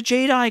 look, there's a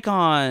Jade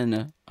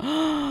icon.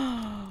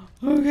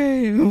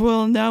 Okay,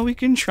 well, now we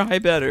can try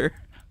better.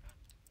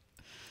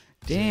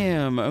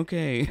 Damn,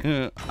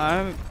 okay.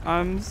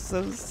 I'm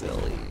so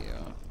silly.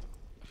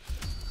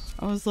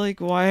 I was like,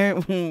 why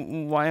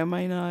am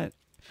I not?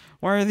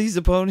 Why are these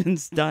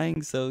opponents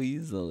dying so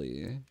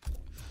easily?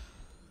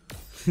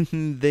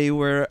 They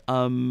were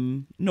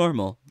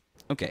normal.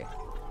 Okay.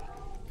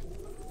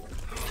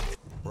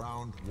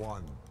 Round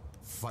 1.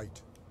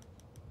 Fight.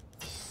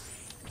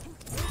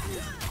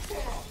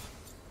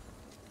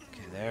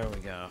 Okay, there we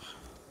go.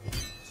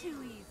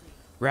 Too easy.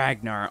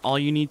 Ragnar, all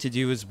you need to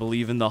do is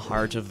believe in the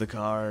heart of the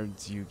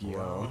cards, Yu-Gi-Oh.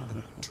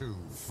 Round 2.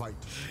 Fight.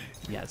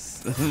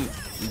 Yes,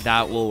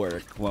 that will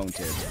work, won't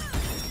it?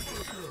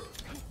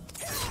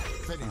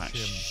 Finish Ah, him.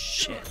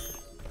 shit.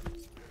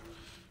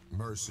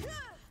 Mercy.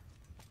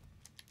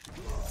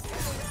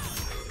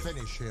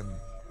 Finish him.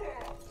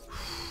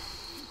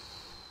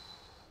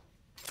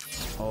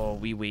 Oh,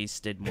 we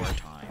wasted more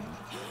time.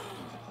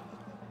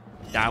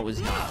 That was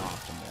not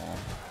optimal.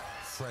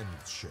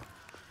 Friendship.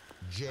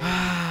 Jade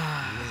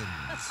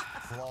wins.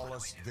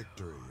 Flawless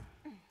victory.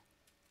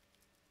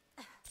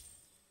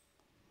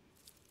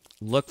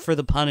 Look for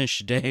the punish,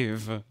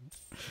 Dave.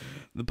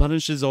 The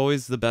punish is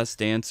always the best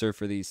answer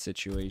for these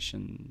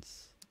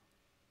situations.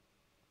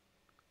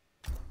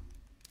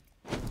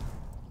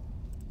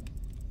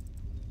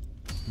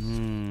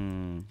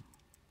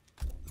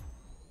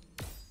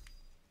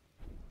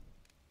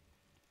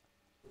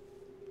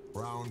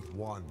 Round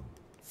 1.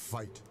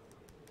 Fight.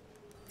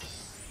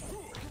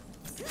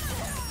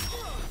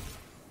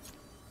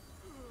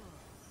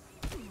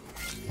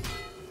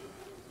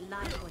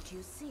 Like what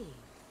you see.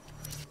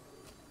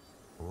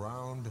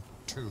 Round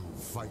 2.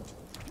 Fight.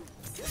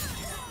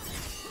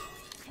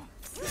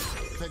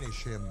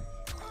 Finish him.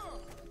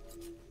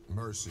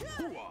 Mercy.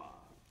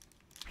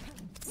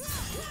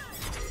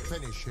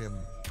 Finish him.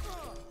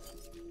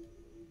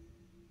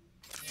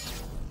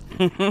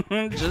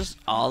 Just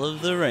all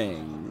of the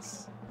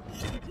rings.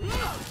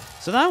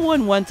 So that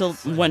one went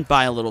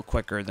by a little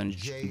quicker than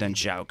Jade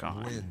Shao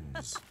Kahn.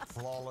 wins.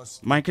 Flawless.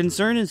 My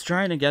concern is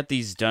trying to get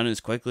these done as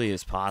quickly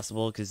as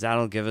possible, because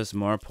that'll give us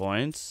more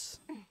points.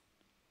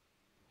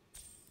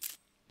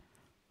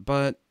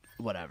 But,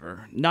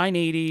 whatever.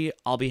 980,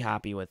 I'll be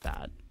happy with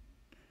that.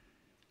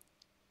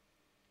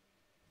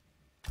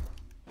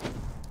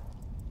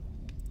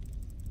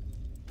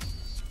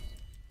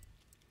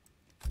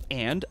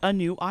 And a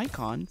new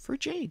icon for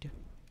Jade.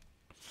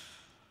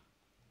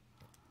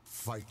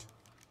 Fight.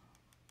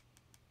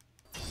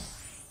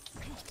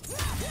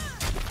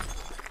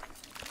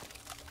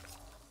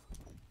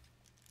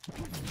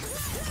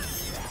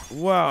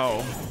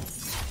 Whoa.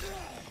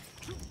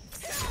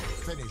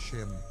 Finish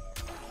him.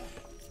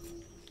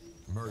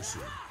 Mercy.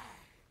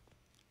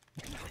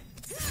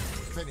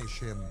 Finish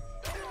him.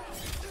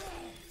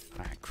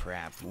 Ah,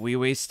 crap. We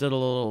wasted a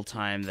little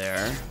time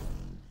there.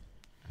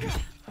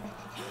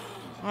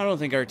 I don't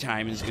think our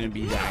time is going to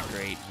be that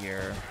great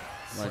here.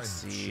 Let's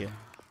see.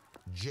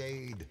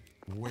 Jade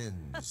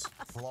wins.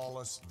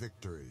 Flawless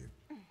victory.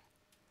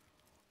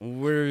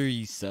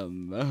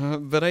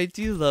 Worrisome. But I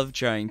do love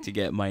trying to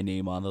get my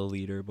name on the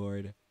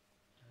leaderboard.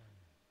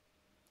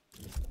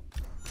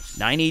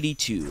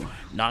 982.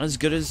 Not as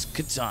good as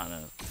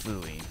Kitana.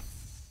 Fooey.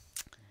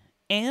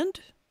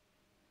 And,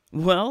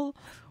 well,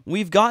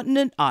 we've gotten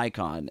an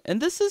icon. And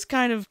this is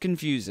kind of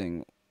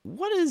confusing.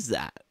 What is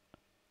that?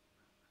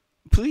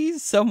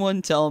 Please,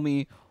 someone tell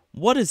me,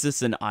 what is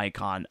this an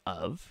icon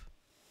of?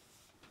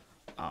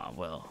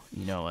 Well,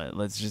 you know what?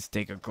 Let's just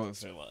take a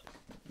closer look.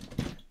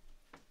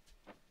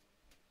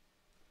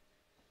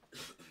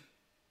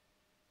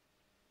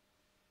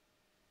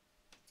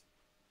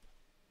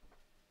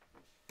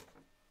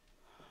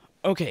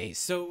 Okay,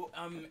 so,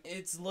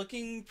 it's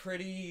looking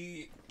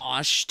pretty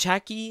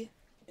Osh-techy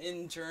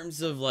in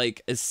terms of,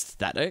 like,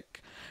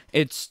 aesthetic.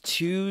 It's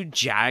 2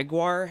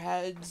 jaguar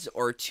heads,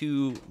 or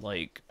 2,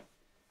 like,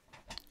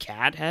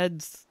 cat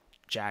heads?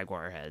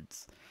 Jaguar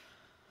heads.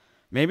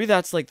 Maybe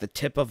that's, like, the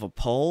tip of a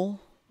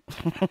pole?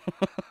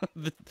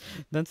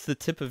 That's the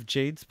tip of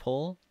Jade's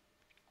pole?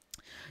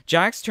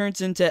 Jax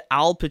turns into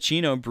Al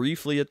Pacino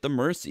briefly at the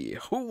Mercy.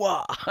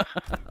 Hooah!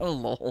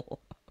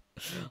 Lol.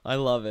 I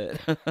love it.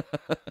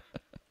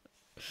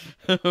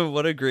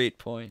 What a great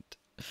point.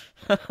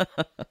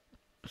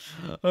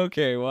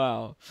 Okay,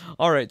 wow.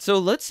 Alright, so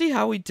let's see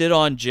how we did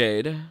on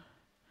Jade.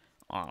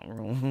 Oh,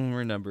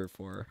 we're number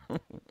 4.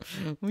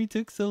 We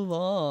took so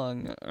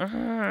long.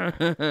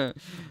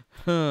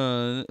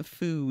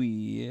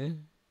 Phooey.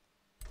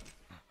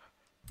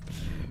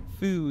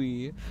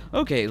 Phooey.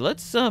 Okay,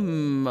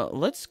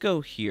 let's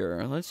go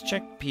here. Let's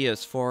check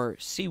PS4,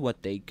 see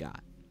what they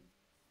got.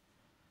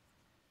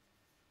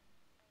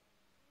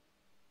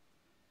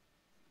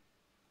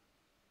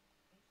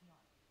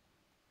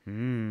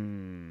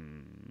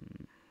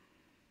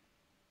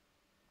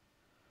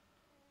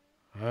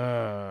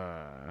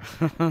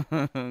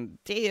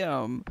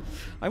 Damn.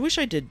 I wish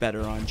I did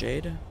better on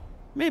Jade.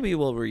 Maybe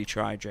we'll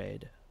retry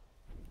Jade.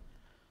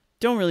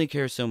 Don't really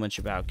care so much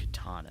about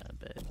Kitana,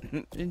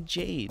 but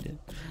Jade.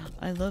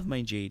 I love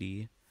my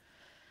Jadey.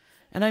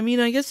 And I mean,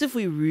 I guess if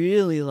we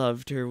really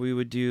loved her, we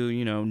would do,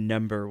 you know,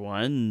 number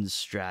 1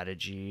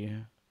 strategy.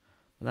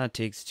 But that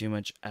takes too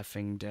much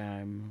effing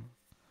time.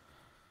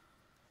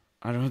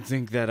 I don't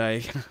think that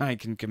I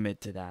can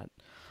commit to that.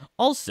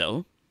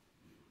 Also,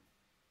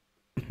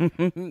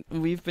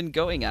 we've been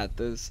going at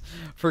this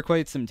for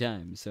quite some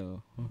time,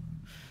 so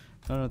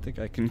I don't think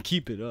I can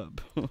keep it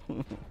up.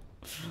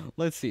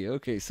 Let's see.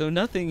 Okay, so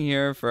nothing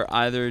here for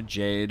either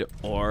Jade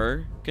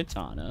or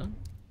Kitana.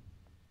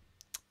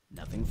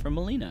 Nothing for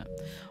Melina.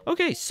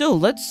 Okay, so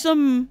let's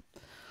do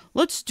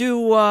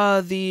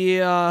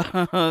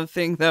the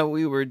thing that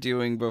we were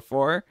doing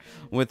before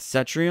with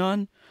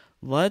Cetrion.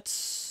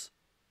 Let's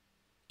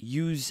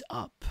use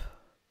up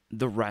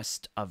the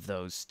rest of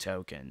those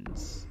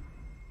tokens.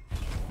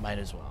 Might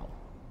as well.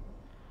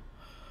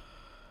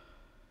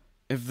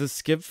 If the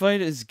skip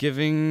fight is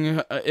giving,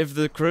 if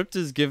the crypt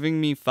is giving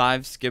me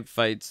 5 skip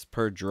fights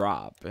per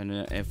drop, and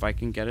if I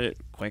can get it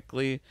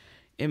quickly,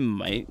 it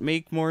might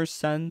make more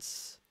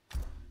sense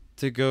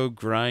to go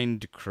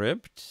grind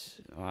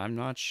crypt. I'm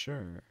not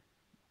sure.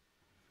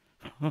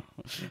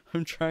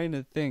 I'm trying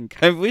to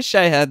think. I wish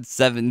I had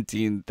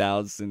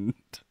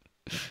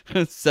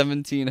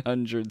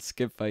 1700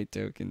 skip fight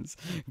tokens.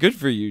 Good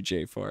for you,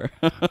 J4.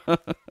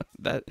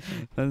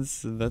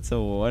 That's a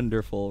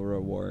wonderful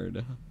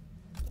reward.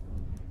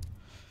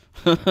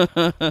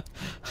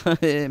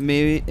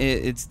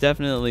 It's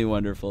definitely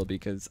wonderful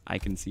because I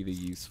can see the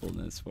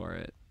usefulness for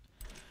it.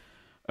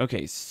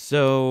 Okay,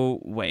 so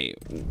wait,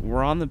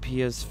 we're on the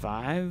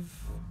PS5?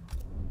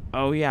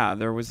 Oh yeah,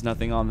 there was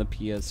nothing on the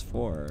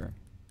PS4.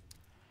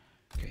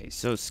 Okay,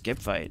 so skip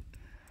fight.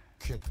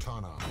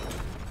 Kitana.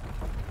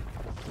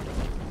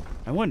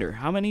 I wonder,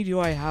 how many do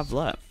I have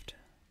left?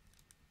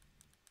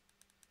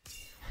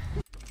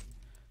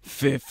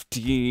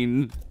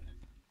 15.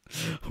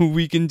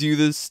 We can do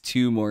this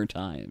 2 more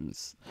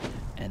times.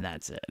 And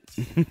that's it.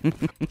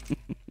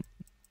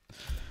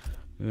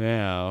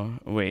 Wow.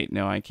 Wait,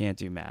 no, I can't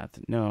do math.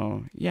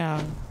 No.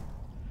 Yeah.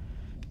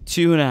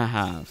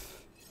 2.5.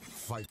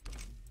 Fight.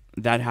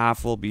 That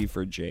half will be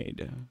for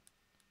Jade.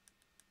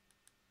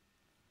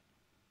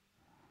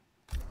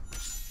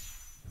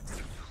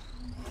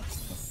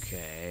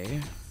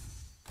 Okay.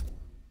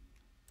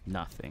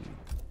 Nothing.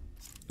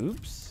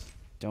 Oops.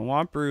 Don't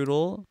want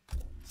brutal.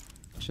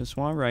 Just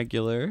want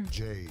regular.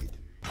 Jade.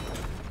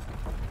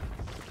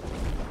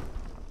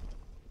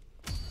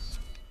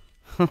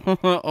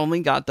 Only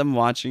got them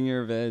watching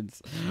your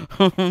vids.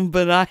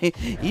 But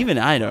even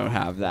I don't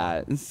have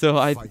that. So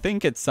I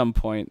think at some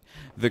point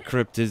the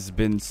crypt has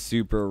been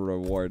super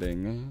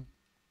rewarding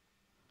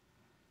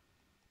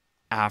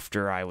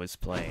after I was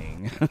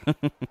playing.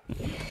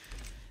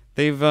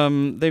 They've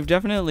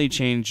definitely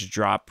changed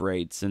drop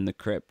rates in the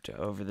crypt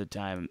over the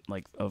time,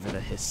 like over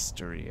the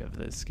history of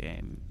this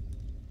game.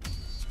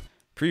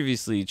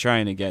 Previously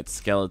trying to get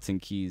skeleton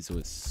keys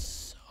was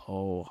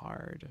so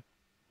hard.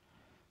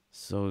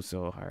 So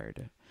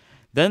hard.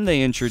 Then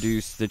they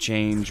introduced the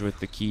change with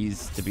the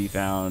keys to be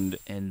found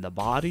in the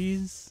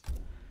bodies.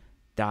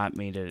 That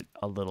made it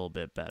a little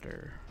bit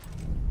better.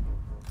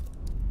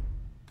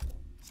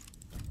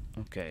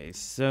 Okay,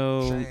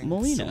 so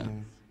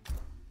Melina.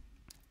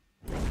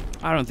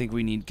 I don't think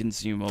we need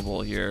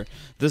consumable here.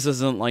 This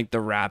isn't like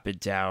the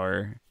rapid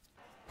tower.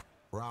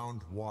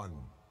 Round 1.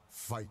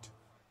 Fight.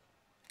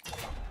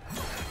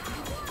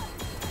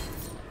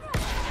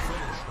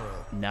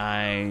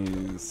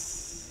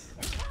 Nice.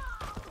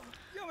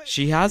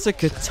 She has a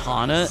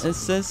katana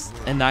assist,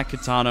 and that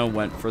katana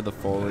went for the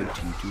forward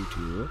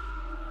 222.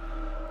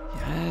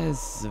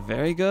 Yes,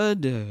 very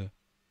good.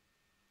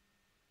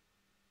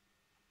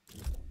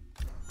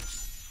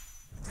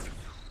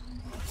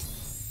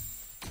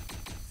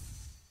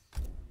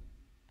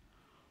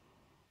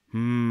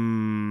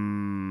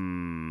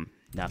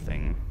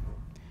 Nothing.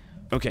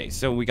 Okay,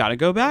 so we gotta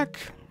go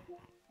back.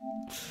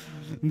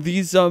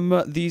 These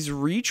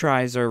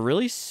retries are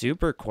really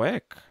super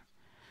quick.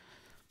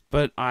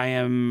 But I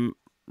am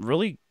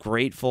really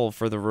grateful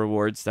for the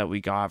rewards that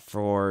we got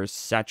for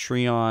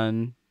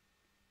Cetrion,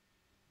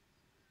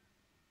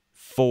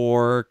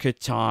 for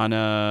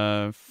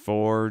Kitana,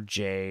 for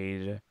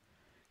Jade,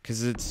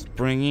 because it's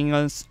bringing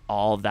us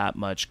all that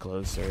much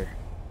closer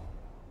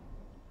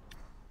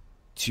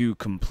to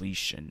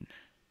completion.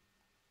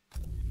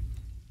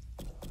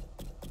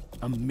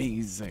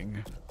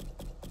 Amazing.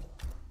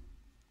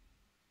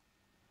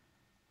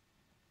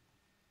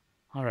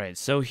 Alright,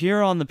 so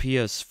here on the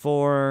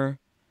PS4,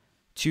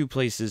 2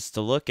 places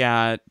to look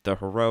at, the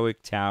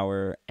Heroic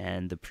Tower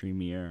and the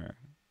Premiere.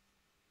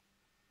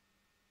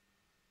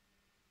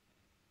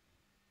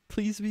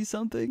 Please be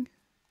something.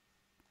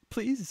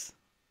 Please.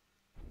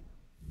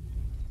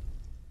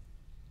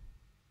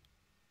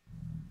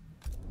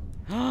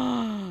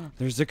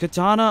 There's a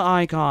katana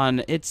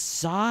icon. Its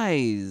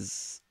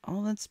size.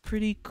 Oh, that's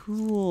pretty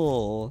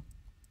cool.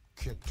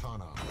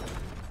 Kitana.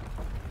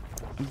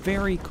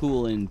 Very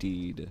cool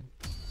indeed.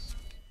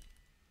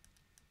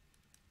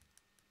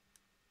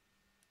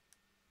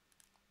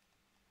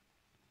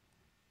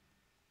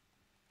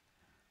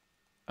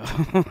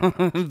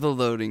 The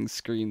loading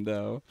screen,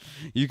 though.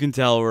 You can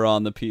tell we're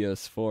on the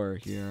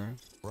PS4 here.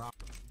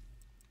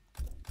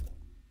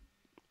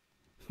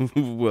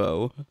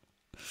 Whoa.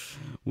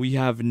 We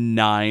have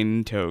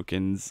 9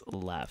 tokens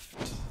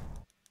left.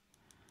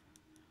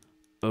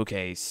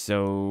 Okay,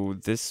 so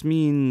this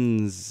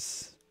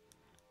means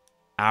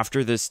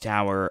after this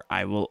tower,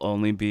 I will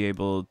only be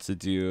able to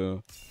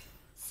do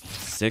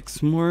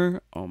 6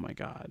 more? Oh my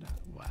god.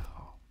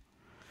 Wow.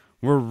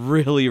 We're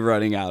really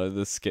running out of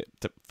the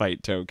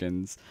fight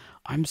tokens.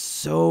 I'm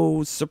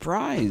so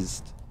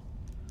surprised.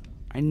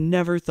 I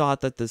never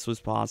thought that this was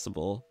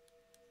possible.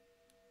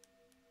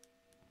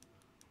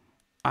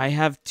 I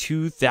have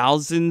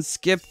 2,000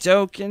 skip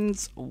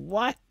tokens?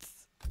 What?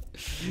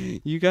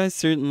 You guys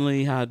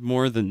certainly had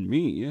more than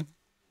me.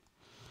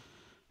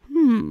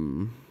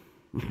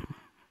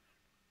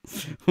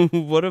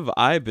 What have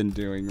I been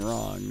doing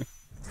wrong?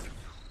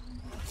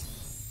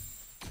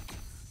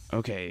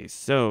 Okay,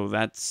 so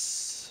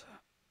that's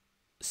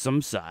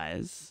some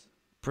size.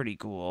 Pretty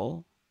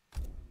cool.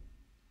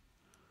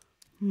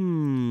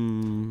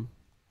 Nothing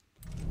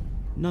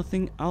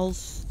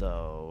else,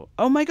 though.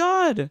 Oh my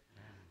god!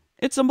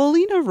 It's a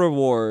Melina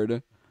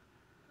reward!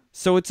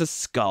 So it's a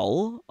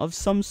skull of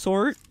some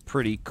sort?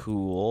 Pretty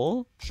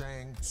cool.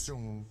 Shang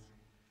Tsung.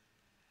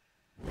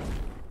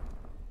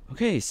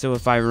 Okay, so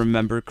if I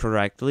remember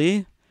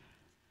correctly,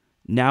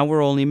 now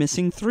we're only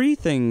missing 3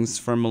 things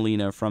from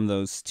Melina from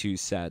those 2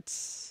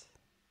 sets.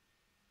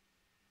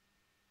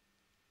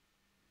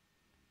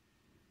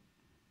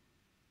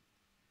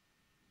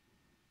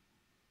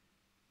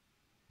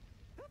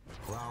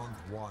 Round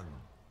 1.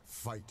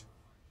 Fight.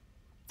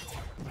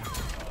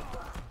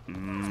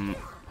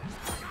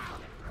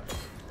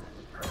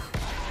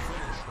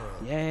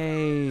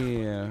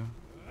 Yay!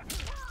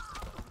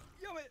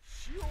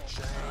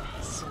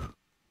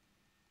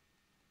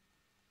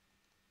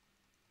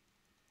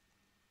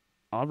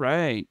 All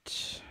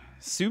right.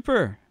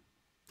 Super.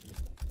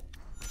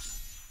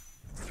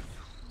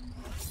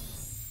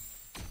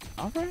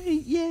 All right,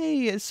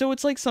 yay. So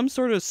it's like some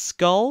sort of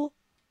skull?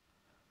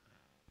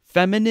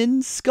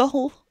 Feminine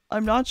skull?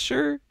 I'm not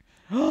sure.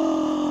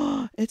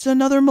 It's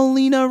another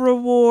Melina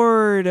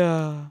reward.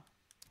 Oh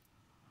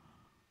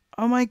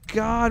my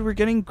god, we're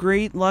getting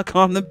great luck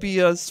on the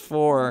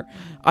PS4.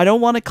 I don't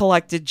want to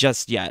collect it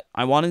just yet.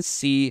 I want to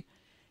see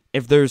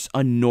if there's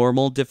a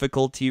normal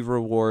difficulty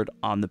reward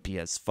on the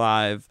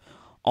PS5.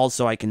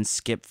 Also, I can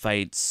skip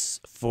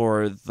fights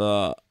for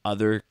the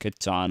other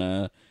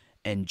Kitana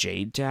and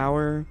Jade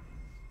Tower.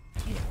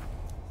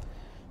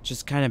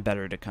 Just kind of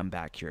better to come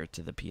back here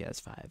to the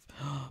PS5.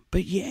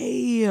 But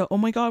yay! Oh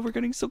my god, we're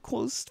getting so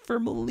close for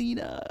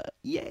Melina.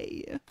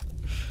 Yay!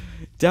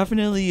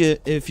 Definitely,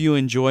 if you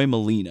enjoy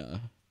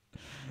Melina,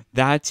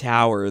 that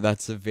tower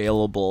that's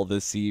available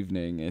this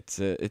evening, it's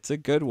a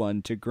good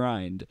one to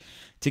grind.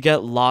 To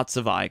get lots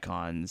of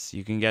icons,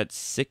 you can get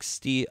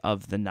 60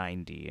 of the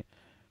 90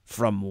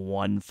 from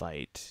one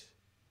fight.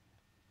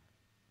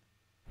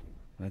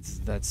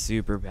 That's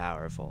super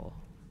powerful.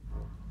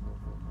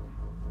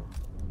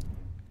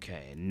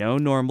 Okay, no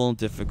normal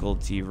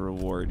difficulty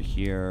reward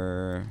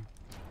here.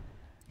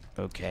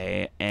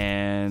 Okay,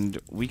 and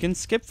we can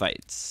skip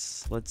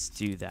fights. Let's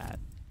do that.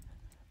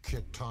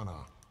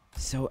 Kitana.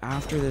 So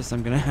after this,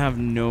 I'm gonna have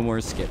no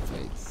more skip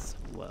fights.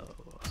 Whoa.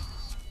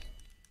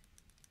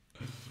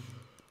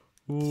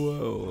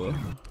 Whoa.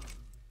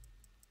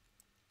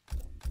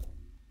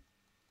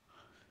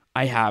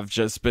 I have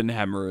just been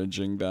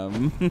hemorrhaging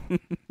them.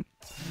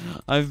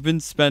 I've been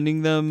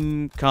spending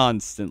them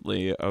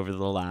constantly over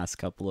the last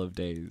couple of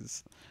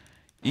days.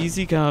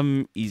 Easy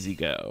come, easy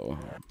go.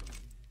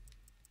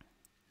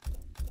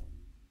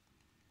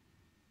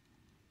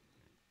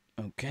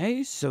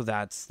 Okay, so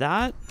that's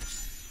that.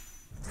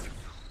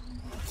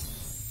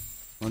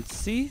 Let's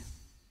see.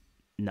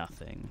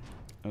 Nothing.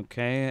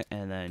 Okay,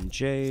 and then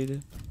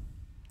Jade.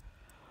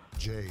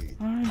 Jade.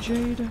 Alright,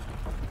 Jade.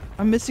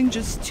 I'm missing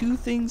just 2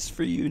 things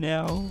for you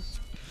now.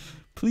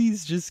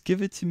 Please just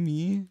give it to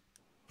me.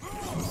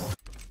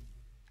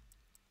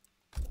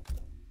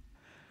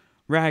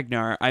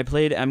 Ragnar. I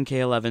played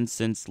MK11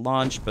 since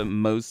launch, but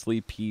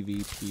mostly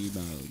PvP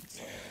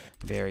modes.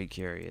 Very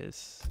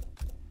curious.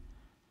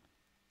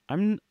 I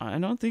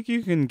don't think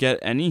you can get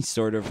any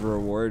sort of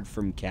reward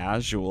from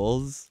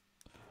casuals.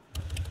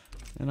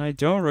 And I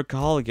don't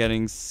recall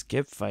getting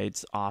skip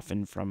fights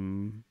often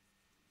from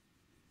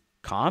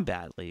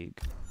Combat League.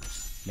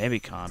 Maybe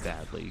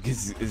Combat League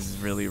is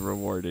really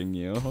rewarding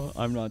you.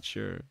 I'm not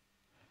sure.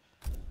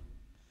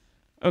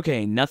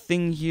 Okay,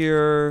 nothing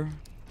here.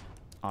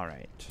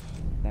 Alright,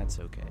 that's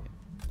okay.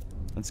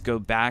 Let's go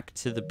back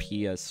to the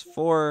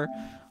PS4.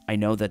 I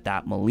know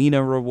that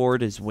Melina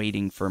reward is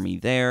waiting for me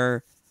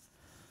there.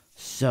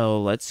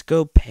 So let's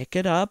go pick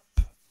it up.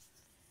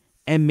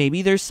 And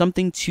maybe there's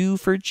something too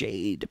for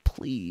Jade,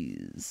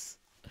 please.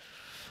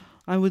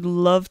 I would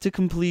love to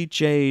complete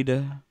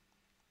Jade.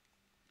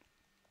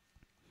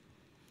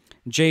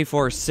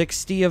 J4,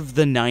 60 of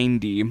the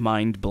 90,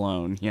 mind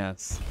blown,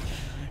 yes.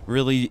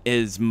 Really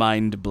is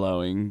mind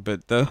blowing,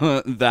 but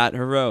that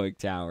heroic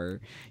tower,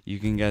 you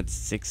can get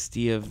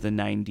 60 of the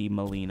 90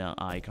 Melina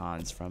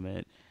icons from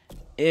it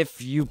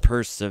if you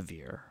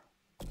persevere.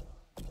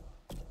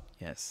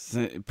 Yes,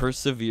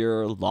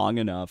 persevere long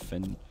enough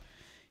and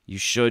you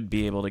should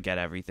be able to get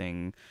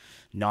everything,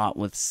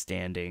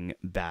 notwithstanding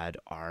bad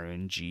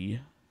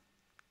RNG.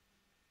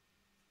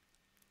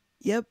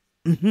 Yep,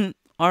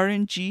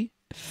 RNG,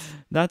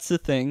 that's the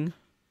thing.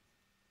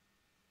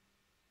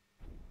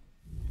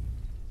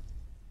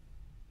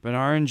 But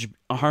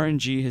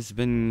RNG has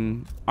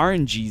been...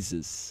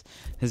 RNGesus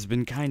has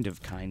been kind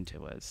of kind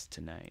to us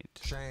tonight.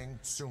 Shang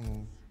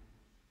Tsung.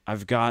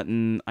 I've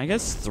gotten, I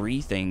guess, 3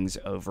 things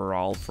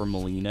overall for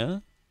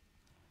Melina.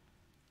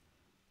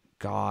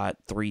 Got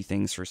 3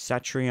 things for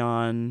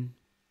Cetrion.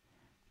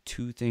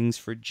 2 things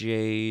for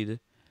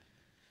Jade.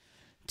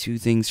 2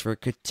 things for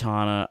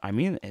Kitana. I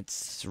mean,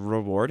 it's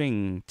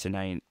rewarding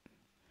tonight.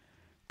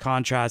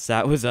 Contrast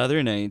that with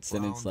other nights,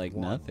 and it's like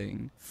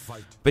nothing.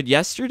 Fight. But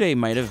yesterday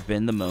might have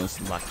been the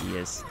most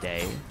luckiest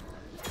day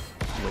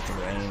with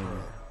rain.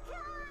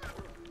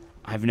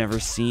 I've never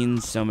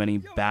seen so many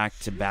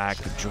back-to-back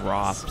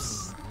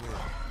drops.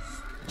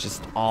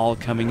 Just all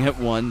coming at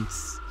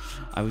once.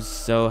 I was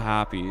so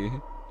happy.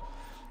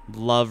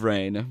 Love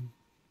rain.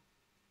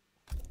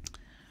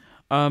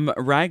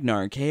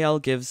 Ragnar,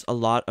 KL gives a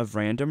lot of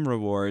random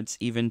rewards,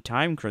 even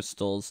time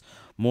crystals,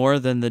 more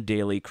than the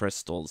daily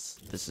crystals.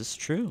 This is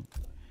true.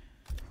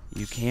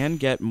 You can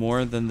get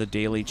more than the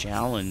daily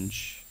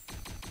challenge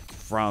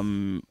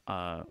from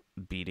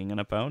beating an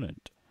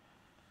opponent.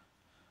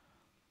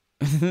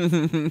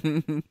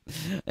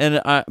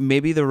 And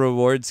maybe the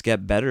rewards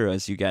get better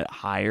as you get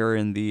higher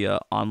in the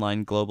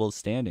online global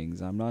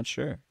standings. I'm not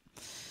sure.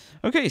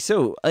 Okay,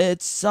 so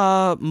it's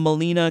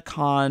Melina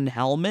Con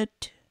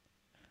helmet.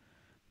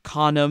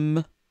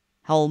 Conum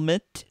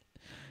helmet.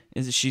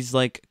 She's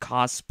like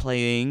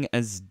cosplaying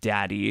as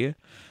Daddy.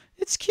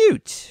 It's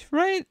cute,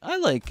 right? I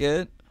like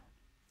it.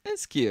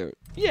 It's cute.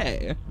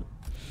 Yay.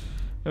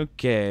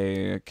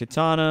 Okay,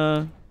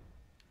 Kitana,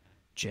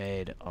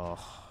 Jade. Oh.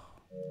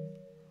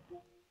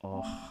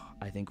 Oh,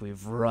 I think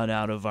we've run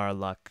out of our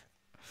luck.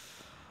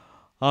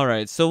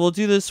 Alright, so we'll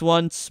do this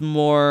once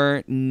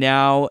more.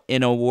 Now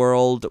in a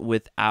world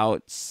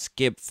without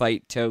skip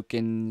fight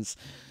tokens.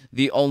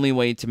 The only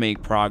way to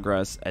make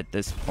progress at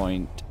this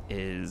point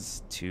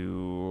is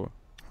to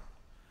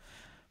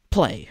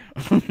play.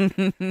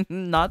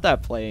 Not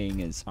that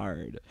playing is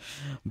hard.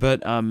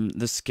 But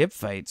the skip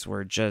fights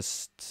were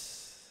just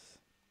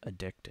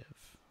addictive.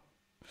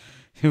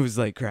 It was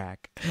like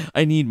crack.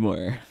 I need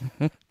more.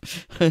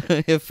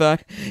 If I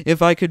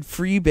could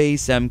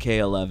freebase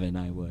MK11,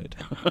 I would.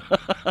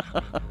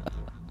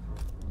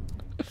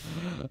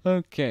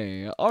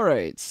 Okay. All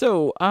right.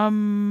 So,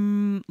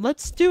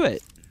 let's do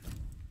it.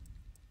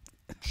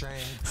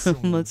 Shang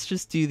Tsung. Let's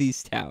just do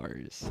these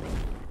towers.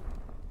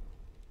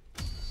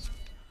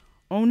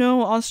 Oh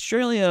no,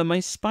 Australia,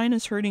 my spine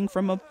is hurting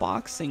from a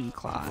boxing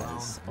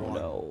class. Round Oh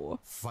one. no.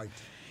 Fight.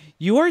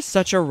 You are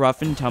such a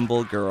rough and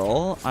tumble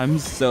girl. I'm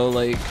so,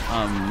 like,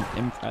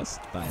 impressed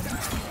by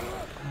that.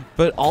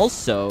 But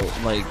also,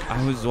 like,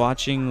 I was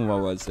watching, what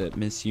was it,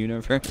 Miss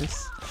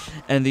Universe?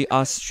 And the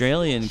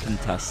Australian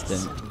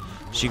contestant,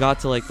 she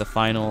got to, like, the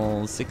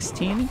final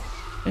 16.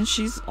 And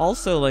she's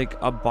also, like,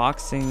 a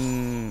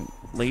boxing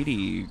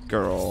lady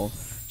girl.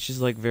 She's,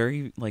 like,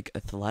 very, like,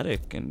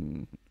 athletic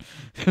and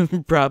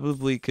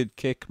probably could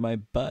kick my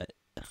butt.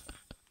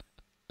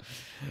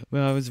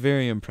 Well, I was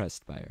very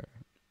impressed by her.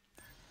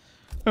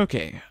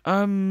 Okay,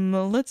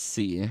 let's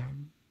see.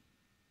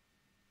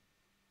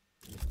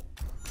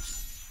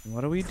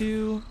 What do we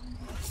do?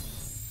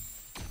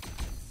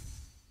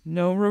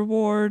 No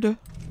reward.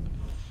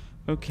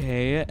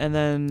 Okay, and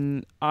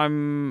then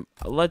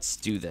let's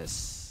do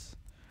this.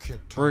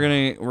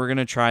 Kitana. We're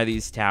gonna try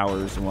these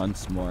towers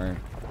once more.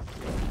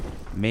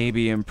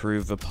 Maybe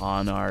improve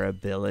upon our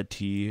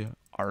ability,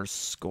 our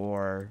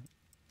score.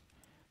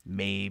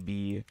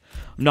 Maybe.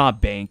 I'm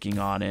not banking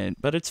on it,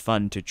 but it's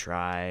fun to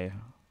try.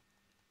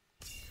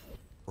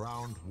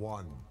 Round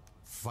one.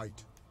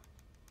 Fight.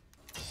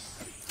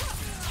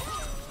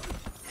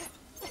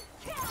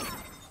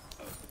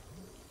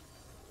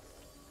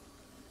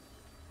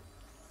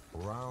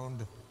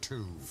 Round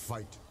two.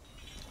 Fight.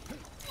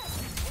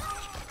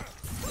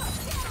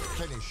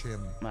 Finish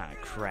him. Ah,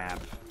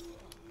 crap.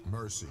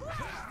 Mercy.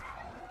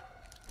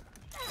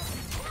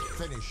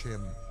 Finish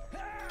him.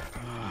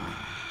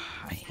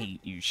 I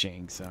hate you,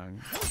 Shang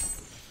Tsung.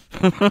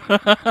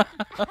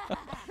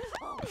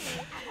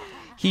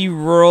 He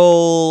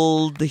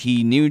rolled,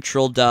 he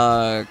neutral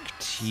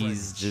ducked,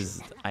 he's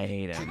just, I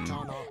hate him.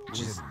 Kitana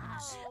wins.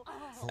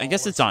 I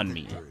guess it's on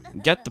me.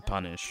 Get the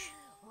punish.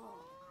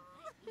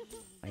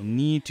 I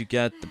need to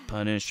get the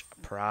punish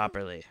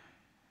properly.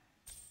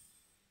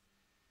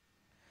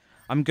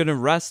 I'm gonna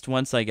rest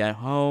once I get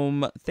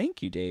home.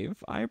 Thank you,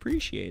 Dave. I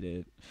appreciate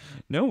it.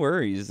 No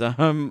worries.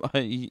 I'm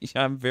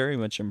very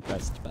much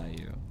impressed by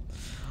you.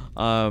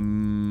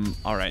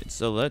 Alright,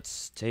 so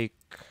let's take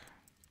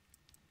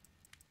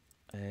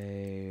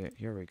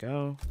here we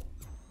go.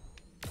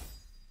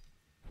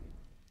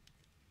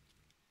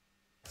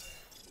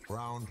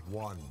 Round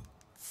one.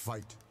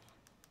 Fight.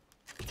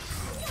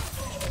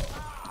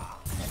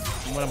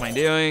 What am I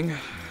doing?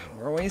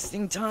 We're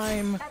wasting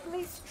time. At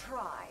least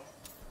try.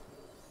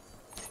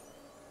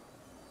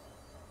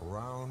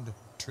 Round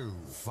two.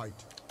 Fight.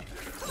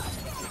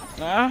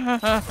 What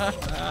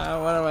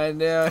am I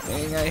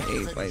doing? I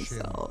hate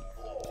myself.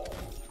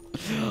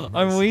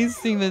 I'm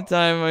wasting the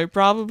time. I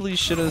probably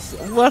should have.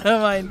 What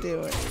am I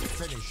doing?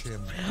 Finish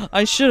him.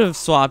 I should have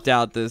swapped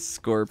out this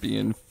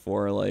scorpion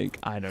for, like,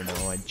 I don't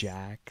know, a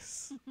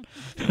Jax.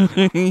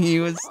 He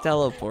was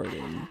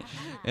teleporting,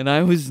 and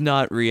I was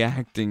not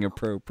reacting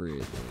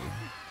appropriately.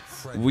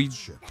 We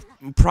Friendship.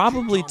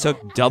 probably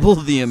took double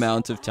the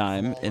amount of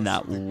time in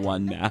that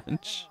one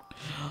match.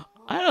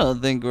 I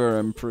don't think we're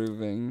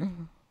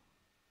improving.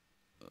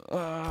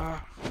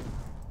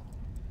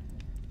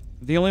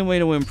 The only way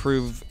to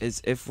improve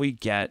is if we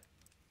get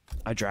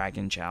a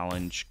dragon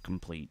challenge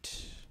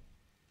complete.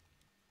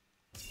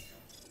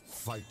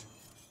 Fight.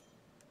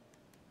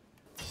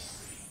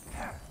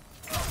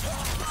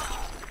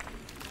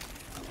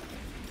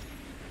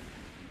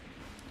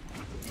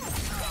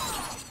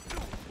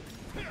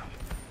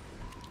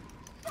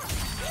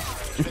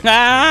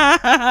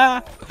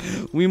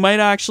 We might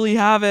actually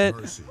have it.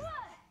 Mercy.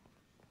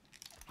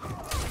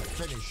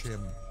 Finish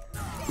him.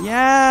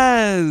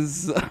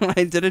 Yes!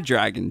 I did a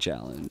dragon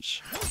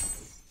challenge.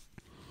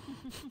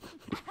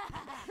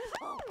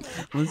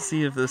 Let's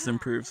see if this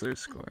improves our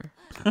score.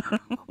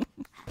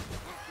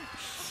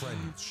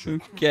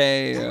 Friendship.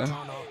 Okay.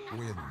 Kitana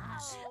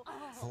wins.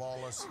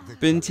 Flawless victory.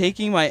 Been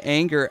taking my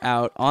anger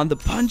out on the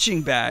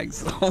punching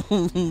bags.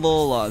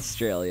 Lol,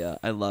 Australia.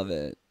 I love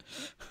it.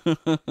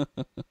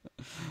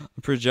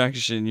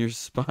 Projection, your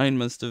spine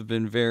must have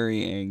been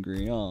very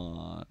angry.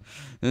 Aww.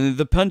 And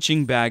the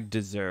punching bag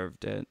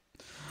deserved it.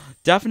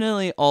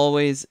 Definitely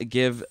always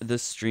give the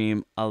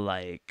stream a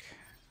like.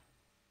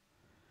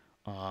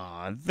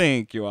 Aw,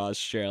 thank you,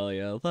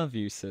 Australia. Love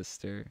you,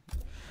 sister.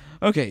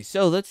 Okay,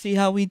 so let's see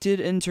how we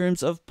did in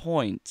terms of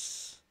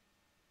points.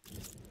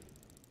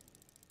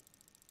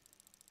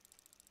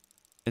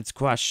 It's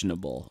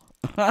questionable.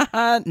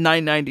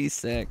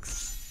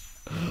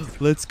 996.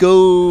 Let's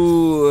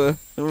go.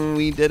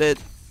 We did it.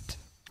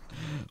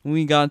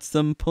 We got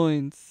some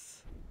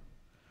points.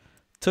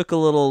 Took a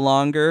little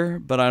longer,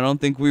 but I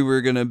don't think we were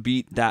going to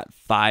beat that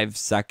 5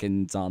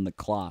 seconds on the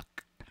clock.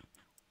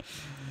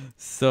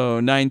 So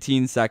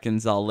 19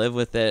 seconds, I'll live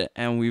with it,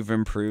 and we've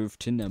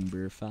improved to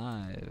number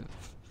 5.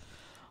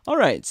 All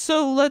right,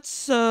 so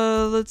let's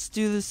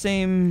do the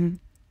same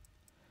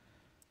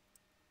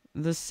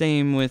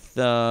with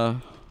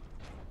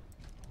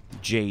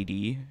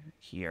Jade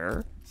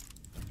here.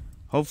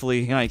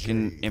 Hopefully I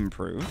can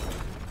improve.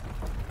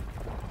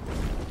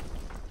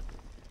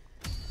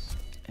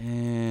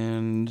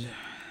 And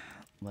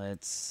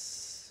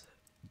let's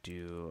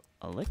do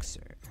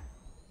elixir.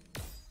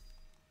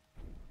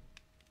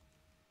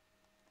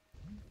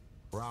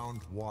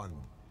 Round 1.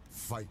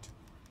 Fight.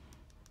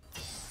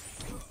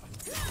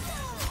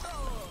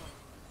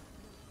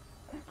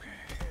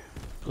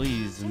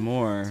 Please,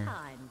 more.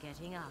 Time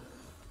getting up.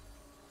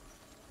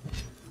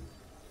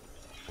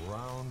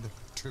 Round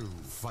 2.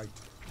 Fight.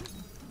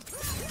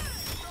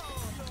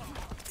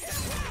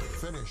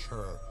 Finish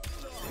her.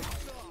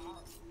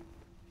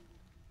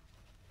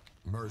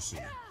 Mercy.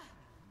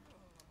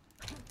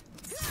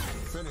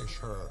 Finish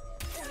her.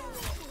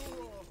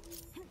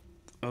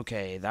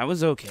 Okay, that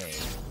was okay.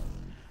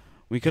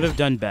 We could have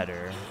done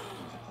better.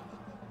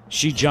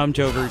 She jumped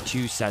over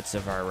 2 sets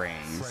of our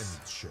rings.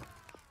 Friendship.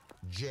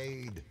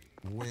 Jade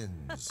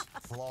wins.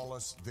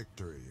 Flawless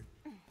victory.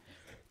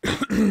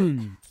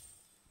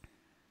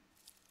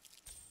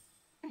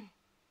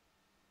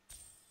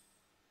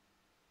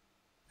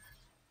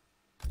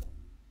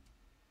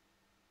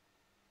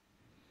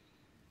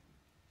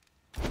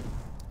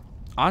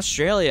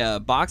 Australia,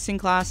 boxing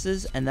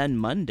classes, and then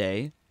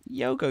Monday,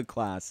 yoga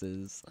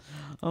classes.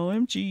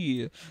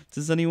 OMG.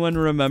 Does anyone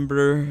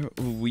remember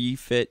We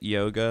Fit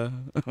Yoga?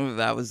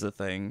 That was a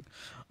thing.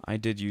 I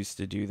did used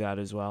to do that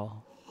as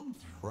well.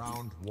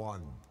 Round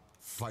 1.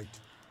 Fight.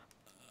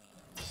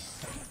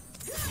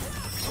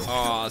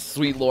 Oh,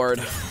 sweet lord.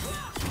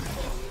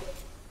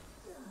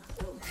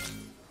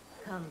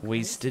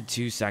 Wasted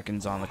 2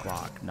 seconds on the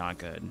clock. Not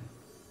good.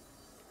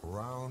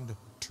 Round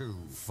 2.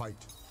 Fight.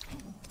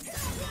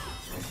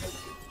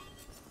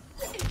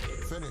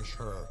 Finish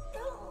her.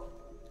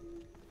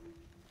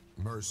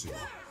 Mercy.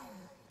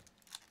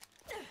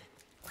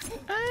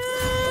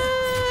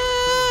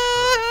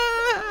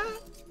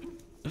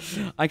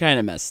 I kind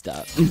of messed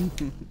up.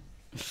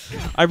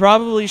 I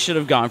probably should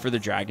have gone for the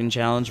dragon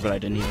challenge, but I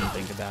didn't even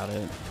think about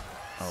it.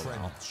 Oh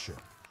well. Friendship.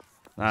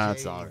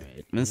 That's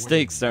alright.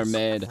 Mistakes are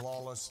made.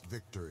 Flawless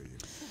victory.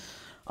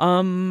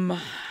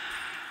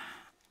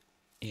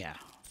 Yeah.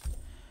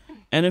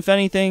 And if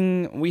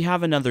anything, we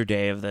have another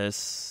day of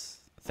this.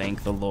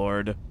 Thank the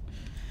Lord.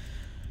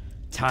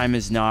 Time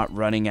is not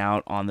running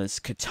out on this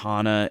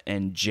Kitana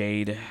and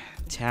Jade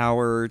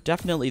tower.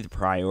 Definitely the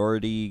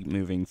priority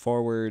moving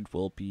forward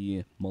will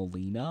be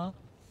Molina.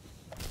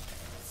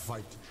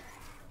 Fight.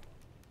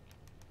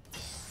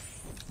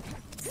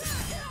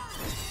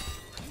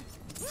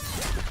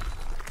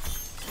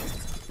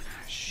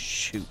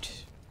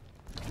 Shoot.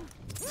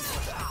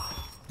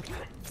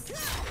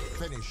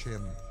 Finish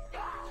him.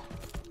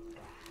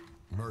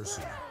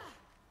 Mercy.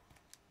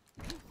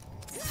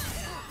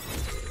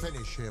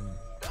 Finish him.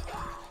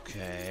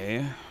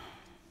 Okay.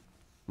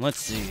 Let's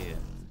see.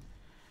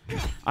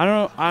 I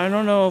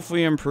don't know if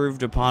we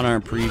improved upon our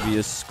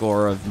previous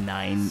score of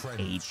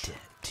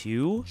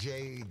 982.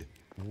 Jade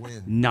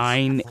wins.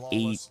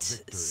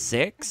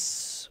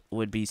 986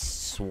 would be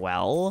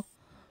swell,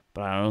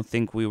 but I don't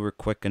think we were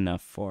quick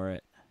enough for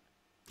it.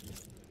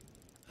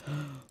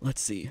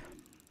 Let's see.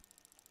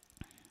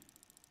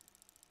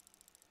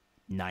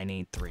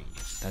 983.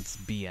 That's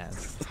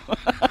BS.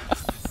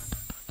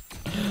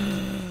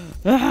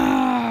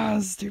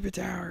 Stupid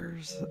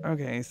towers.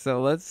 Okay,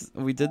 so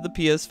we did the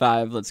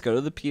PS5. Let's go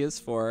to the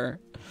PS4.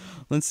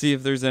 Let's see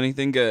if there's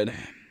anything good.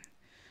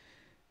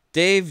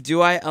 Dave,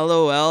 do I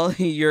LOL?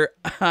 Your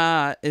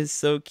is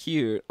so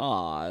cute.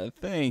 Aw,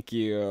 thank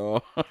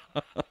you.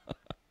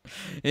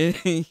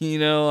 You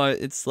know,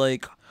 it's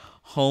like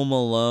Home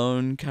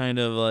Alone, kind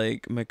of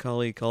like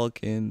Macaulay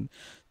Culkin.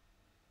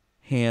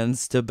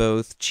 Hands to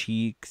both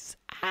cheeks.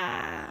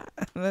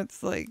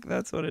 That's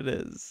what it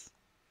is.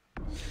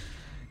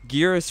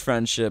 Gearus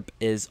friendship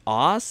is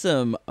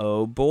awesome.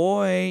 Oh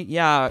boy.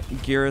 Yeah,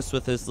 Gearus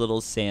with his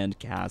little sand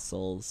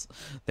castles.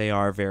 They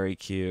are very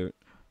cute.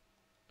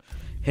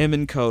 Him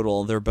and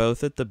Kodal, they're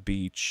both at the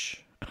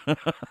beach.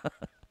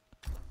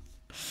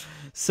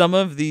 Some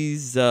of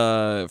these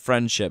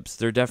friendships,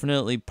 they're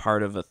definitely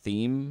part of a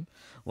theme.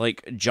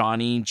 Like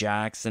Johnny,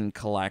 Jax, and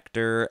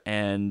Collector,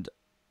 and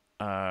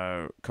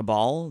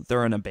Cabal,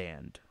 they're in a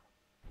band.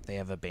 They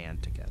have a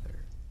band together.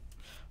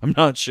 I'm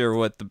not sure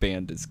what the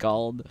band is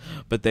called,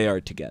 but they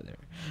are together.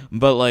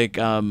 But like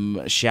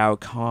Shao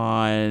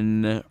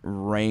Kahn,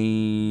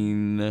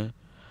 Rain,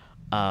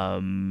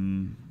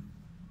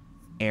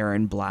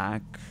 Aaron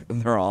Black.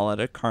 They're all at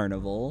a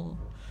carnival.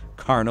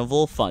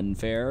 Carnival fun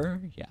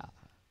fair. Yeah.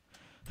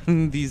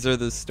 These are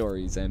the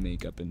stories I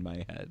make up in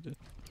my head.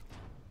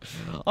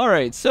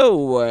 Alright,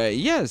 so,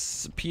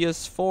 yes,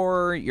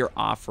 PS4, you're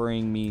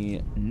offering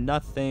me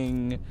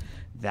nothing.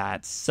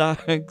 That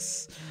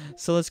sucks.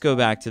 So let's go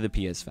back to the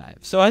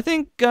PS5. So I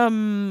think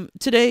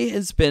today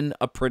has been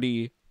a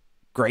pretty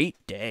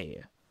great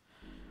day.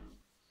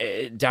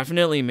 It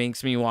definitely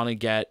makes me want to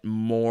get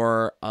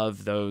more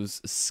of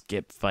those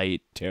skip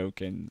fight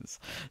tokens.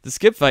 The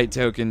skip fight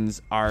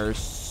tokens are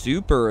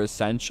super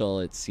essential,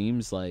 it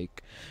seems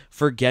like,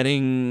 for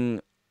getting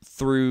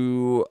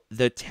through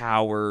the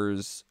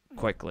towers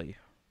quickly.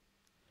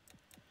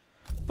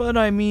 But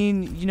I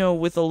mean, you know,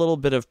 with a little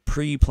bit of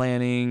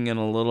pre-planning and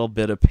a little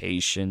bit of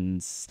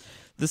patience,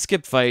 the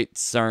skip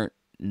fights aren't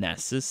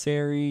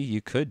necessary.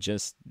 You could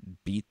just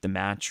beat the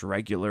match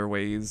regular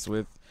ways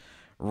with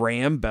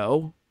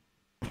Rambo.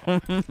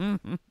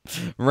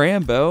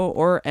 Rambo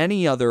or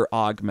any other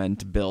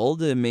augment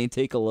build. It may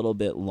take a little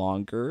bit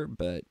longer,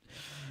 but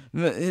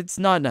it's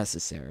not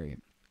necessary.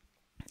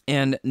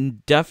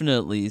 And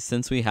definitely,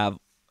 since we have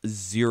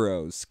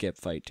 0 skip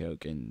fight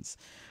tokens,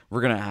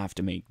 we're gonna have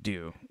to make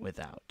do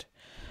without.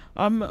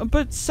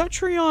 But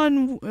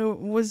Cetrion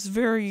was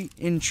very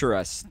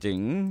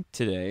interesting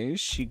today.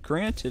 She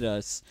granted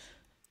us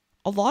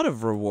a lot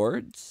of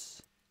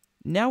rewards.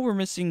 Now we're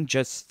missing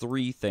just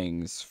 3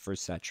 things for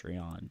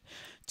Cetrion.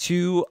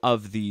 2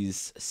 of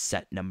these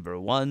set number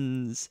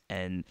 1s,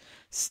 and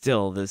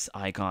still this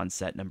icon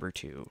set number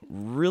 2.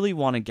 Really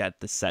want to get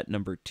the set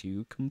number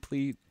 2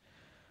 complete.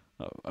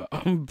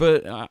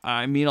 But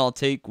I mean, I'll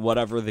take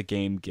whatever the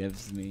game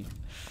gives me.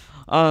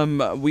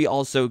 We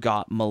also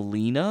got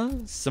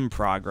Melina, some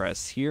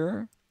progress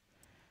here.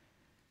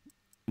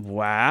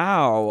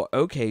 Wow.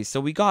 Okay,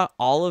 so we got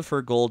all of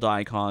her gold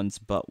icons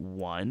but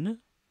 1.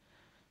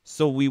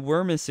 So we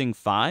were missing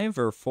 5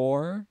 or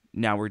 4.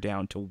 Now we're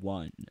down to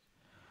 1.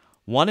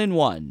 1 and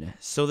 1.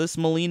 So this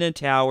Melina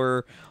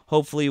tower,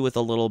 hopefully with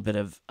a little bit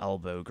of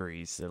elbow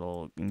grease,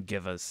 it'll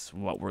give us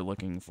what we're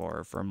looking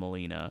for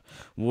Melina.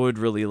 Would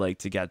really like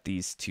to get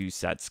these 2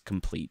 sets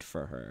complete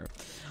for her.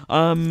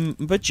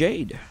 But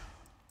Jade.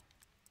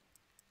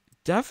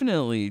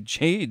 Definitely,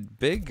 Jade,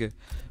 big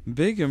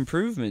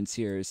improvements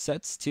here.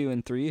 Sets 2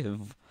 and 3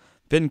 have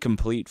been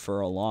complete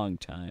for a long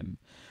time.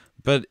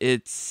 But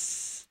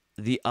it's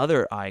the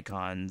other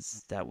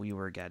icons that we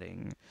were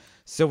getting.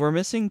 So we're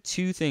missing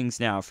 2 things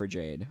now for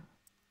Jade.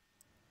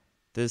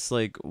 This,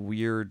 like,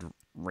 weird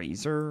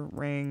razor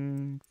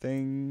ring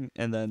thing,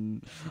 and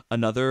then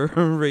another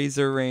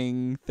razor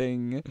ring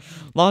thing.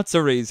 Lots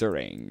of razor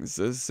rings.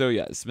 So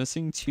yes,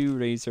 missing 2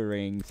 razor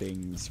ring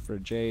things for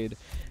Jade.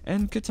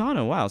 And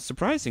Kitana, wow,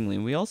 surprisingly,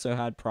 we also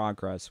had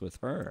progress with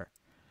her.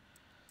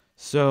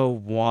 So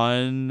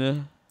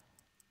 1,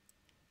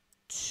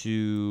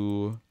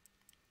 2...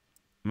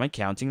 Am I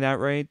counting that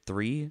right?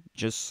 3?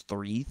 Just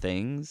 3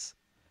 things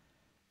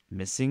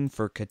missing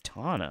for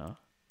Kitana.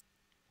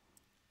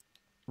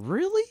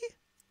 Really?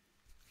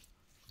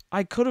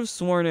 I could have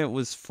sworn it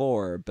was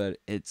 4, but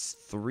it's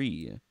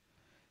 3.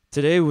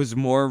 Today was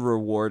more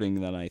rewarding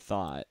than I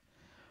thought.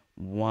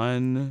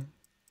 1,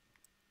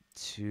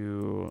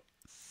 2,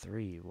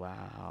 3.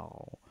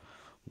 Wow.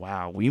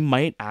 Wow, we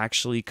might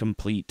actually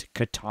complete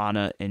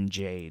Kitana and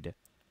Jade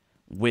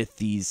with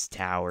these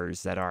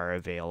towers that are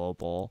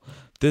available.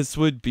 This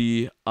would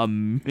be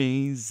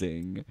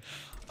amazing.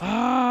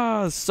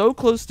 So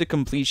close to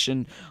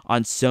completion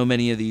on so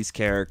many of these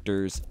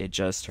characters, it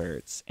just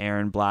hurts.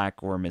 Aaron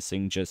Black, we're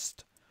missing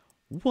just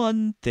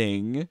 1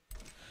 thing.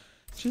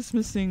 Just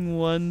missing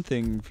 1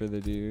 thing for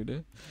the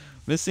dude.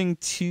 Missing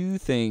 2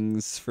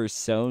 things for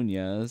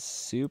Sonya.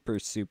 Super,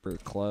 super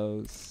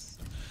close.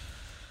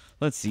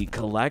 Let's see,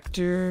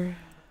 Collector.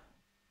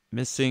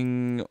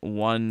 Missing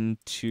 1,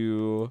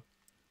 2,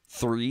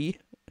 3.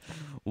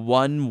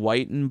 1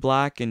 white and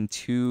black and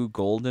 2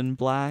 golden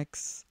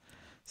blacks.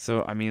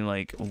 So, I mean,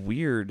 like,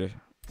 weird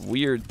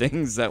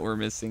things that we're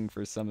missing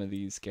for some of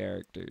these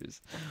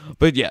characters.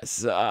 But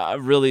yes,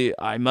 really,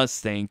 I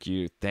must thank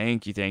you.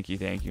 Thank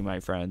you, my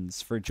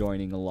friends, for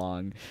joining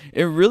along.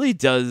 It really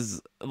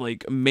does,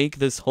 like, make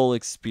this whole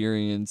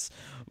experience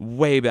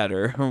way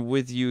better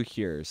with you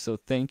here. So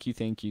thank you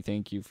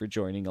for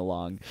joining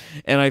along.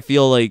 And I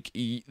feel like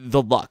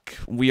the luck,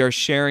 we are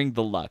sharing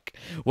the luck.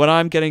 When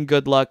I'm getting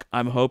good luck,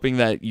 I'm hoping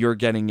that you're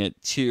getting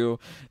it too,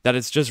 that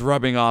it's just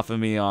rubbing off of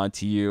me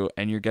onto you,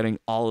 and you're getting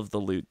all of the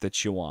loot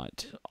that you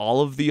want,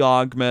 all of the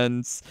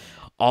augments,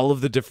 all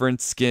of the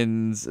different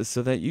skins,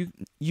 so that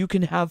you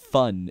can have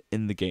fun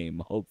in the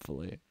game,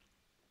 hopefully.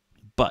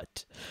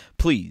 But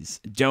please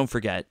don't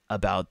forget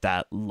about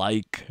that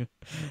like,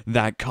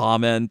 that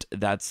comment,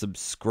 that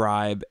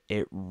subscribe.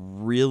 It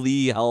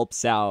really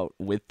helps out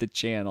with the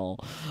channel.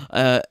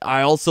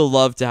 I also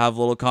love to have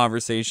little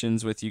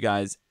conversations with you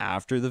guys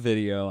after the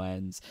video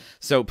ends.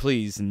 So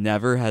please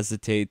never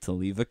hesitate to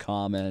leave a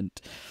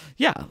comment.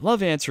 Yeah,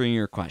 love answering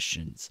your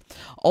questions.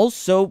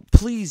 Also,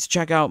 please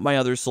check out my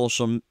other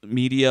social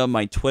media,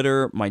 my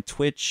Twitter, my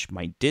Twitch,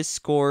 my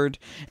Discord,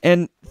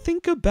 and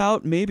think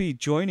about maybe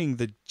joining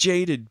the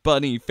Jaded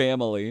Bunny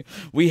family.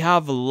 We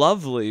have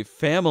lovely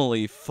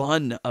family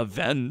fun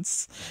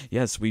events.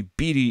 Yes, we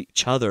beat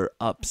each other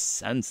up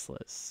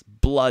senseless.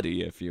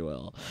 Bloody, if you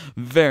will.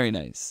 Very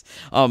nice.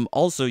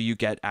 Also, you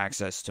get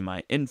access to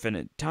my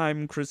infinite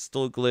time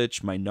crystal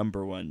glitch, my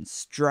 #1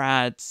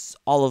 strats.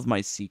 All of my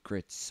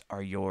secrets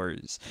are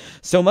yours.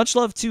 So much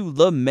love to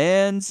Le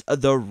Mans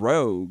the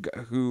Rogue,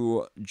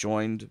 who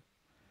joined.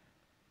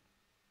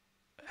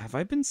 Have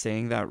I been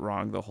saying that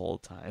wrong the whole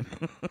time?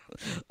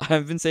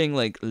 I've been saying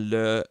like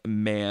Le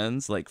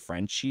Mans, like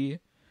Frenchy.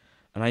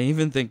 And I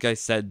even think I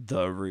said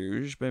the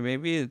Rouge, but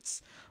maybe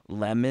it's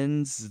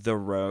Lemons the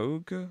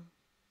Rogue.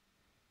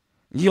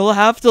 You'll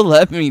have to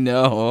let me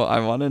know. I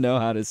want to know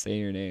how to say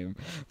your name.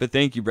 But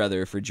thank you,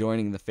 brother, for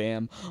joining the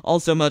fam.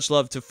 Also, much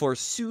love to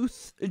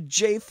Forsooth,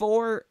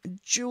 J4,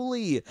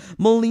 Julie,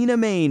 Melina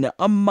Main,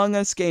 Among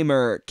Us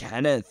Gamer,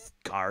 Kenneth,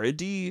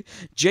 Gardy,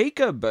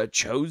 Jacob,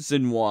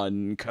 Chosen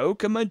One,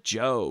 Kokama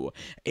Joe,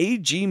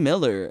 AG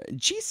Miller,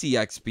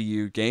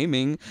 GCXBU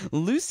Gaming,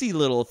 Lucy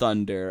Little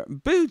Thunder,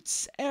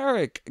 Boots,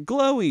 Eric,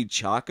 Glowy,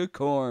 Chaka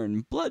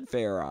Corn, Blood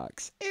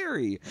Ferox,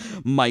 Airy,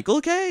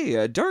 Michael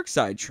K,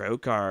 Darkside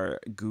Trokar,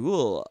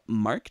 Ghoul,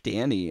 Mark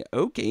Danny,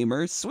 O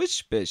Gamer,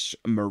 Swishbish,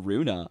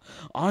 Maruna,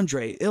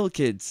 Andre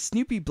Ilkid,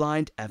 Snoopy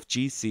Blind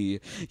FGC,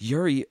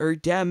 Yuri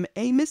Erdem,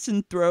 A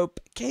Misanthrope,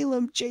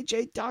 Caleb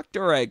JJ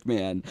Dr.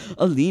 Eggman,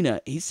 Alina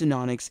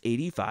Acenonics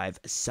 85,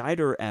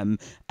 Cider M,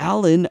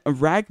 Alan,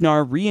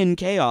 Ragnar, Rian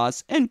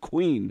Chaos, and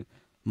Queen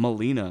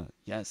Melina.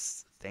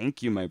 Yes,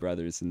 thank you, my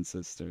brothers and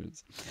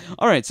sisters.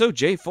 Alright, so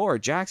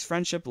J4, Jack's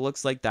friendship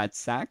looks like that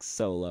sax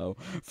solo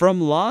from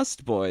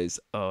Lost Boys.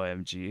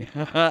 OMG.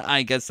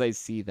 I guess I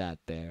see that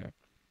there.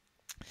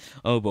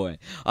 Oh boy.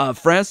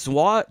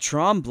 Francois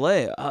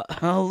Tremblay.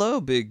 Hello,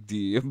 Big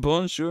D.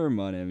 Bonjour,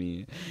 mon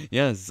ami.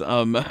 Yes,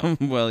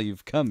 well,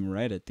 you've come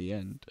right at the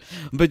end.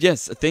 But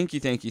yes, thank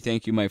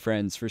you, my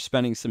friends, for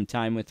spending some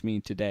time with me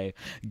today.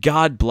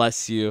 God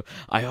bless you.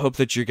 I hope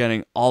that you're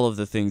getting all of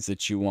the things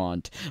that you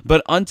want.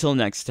 But until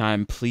next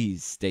time,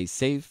 please stay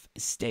safe,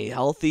 stay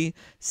healthy,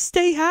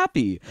 stay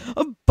happy.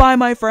 Bye,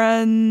 my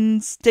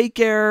friends. Take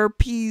care.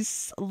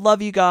 Peace.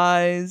 Love you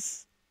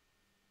guys.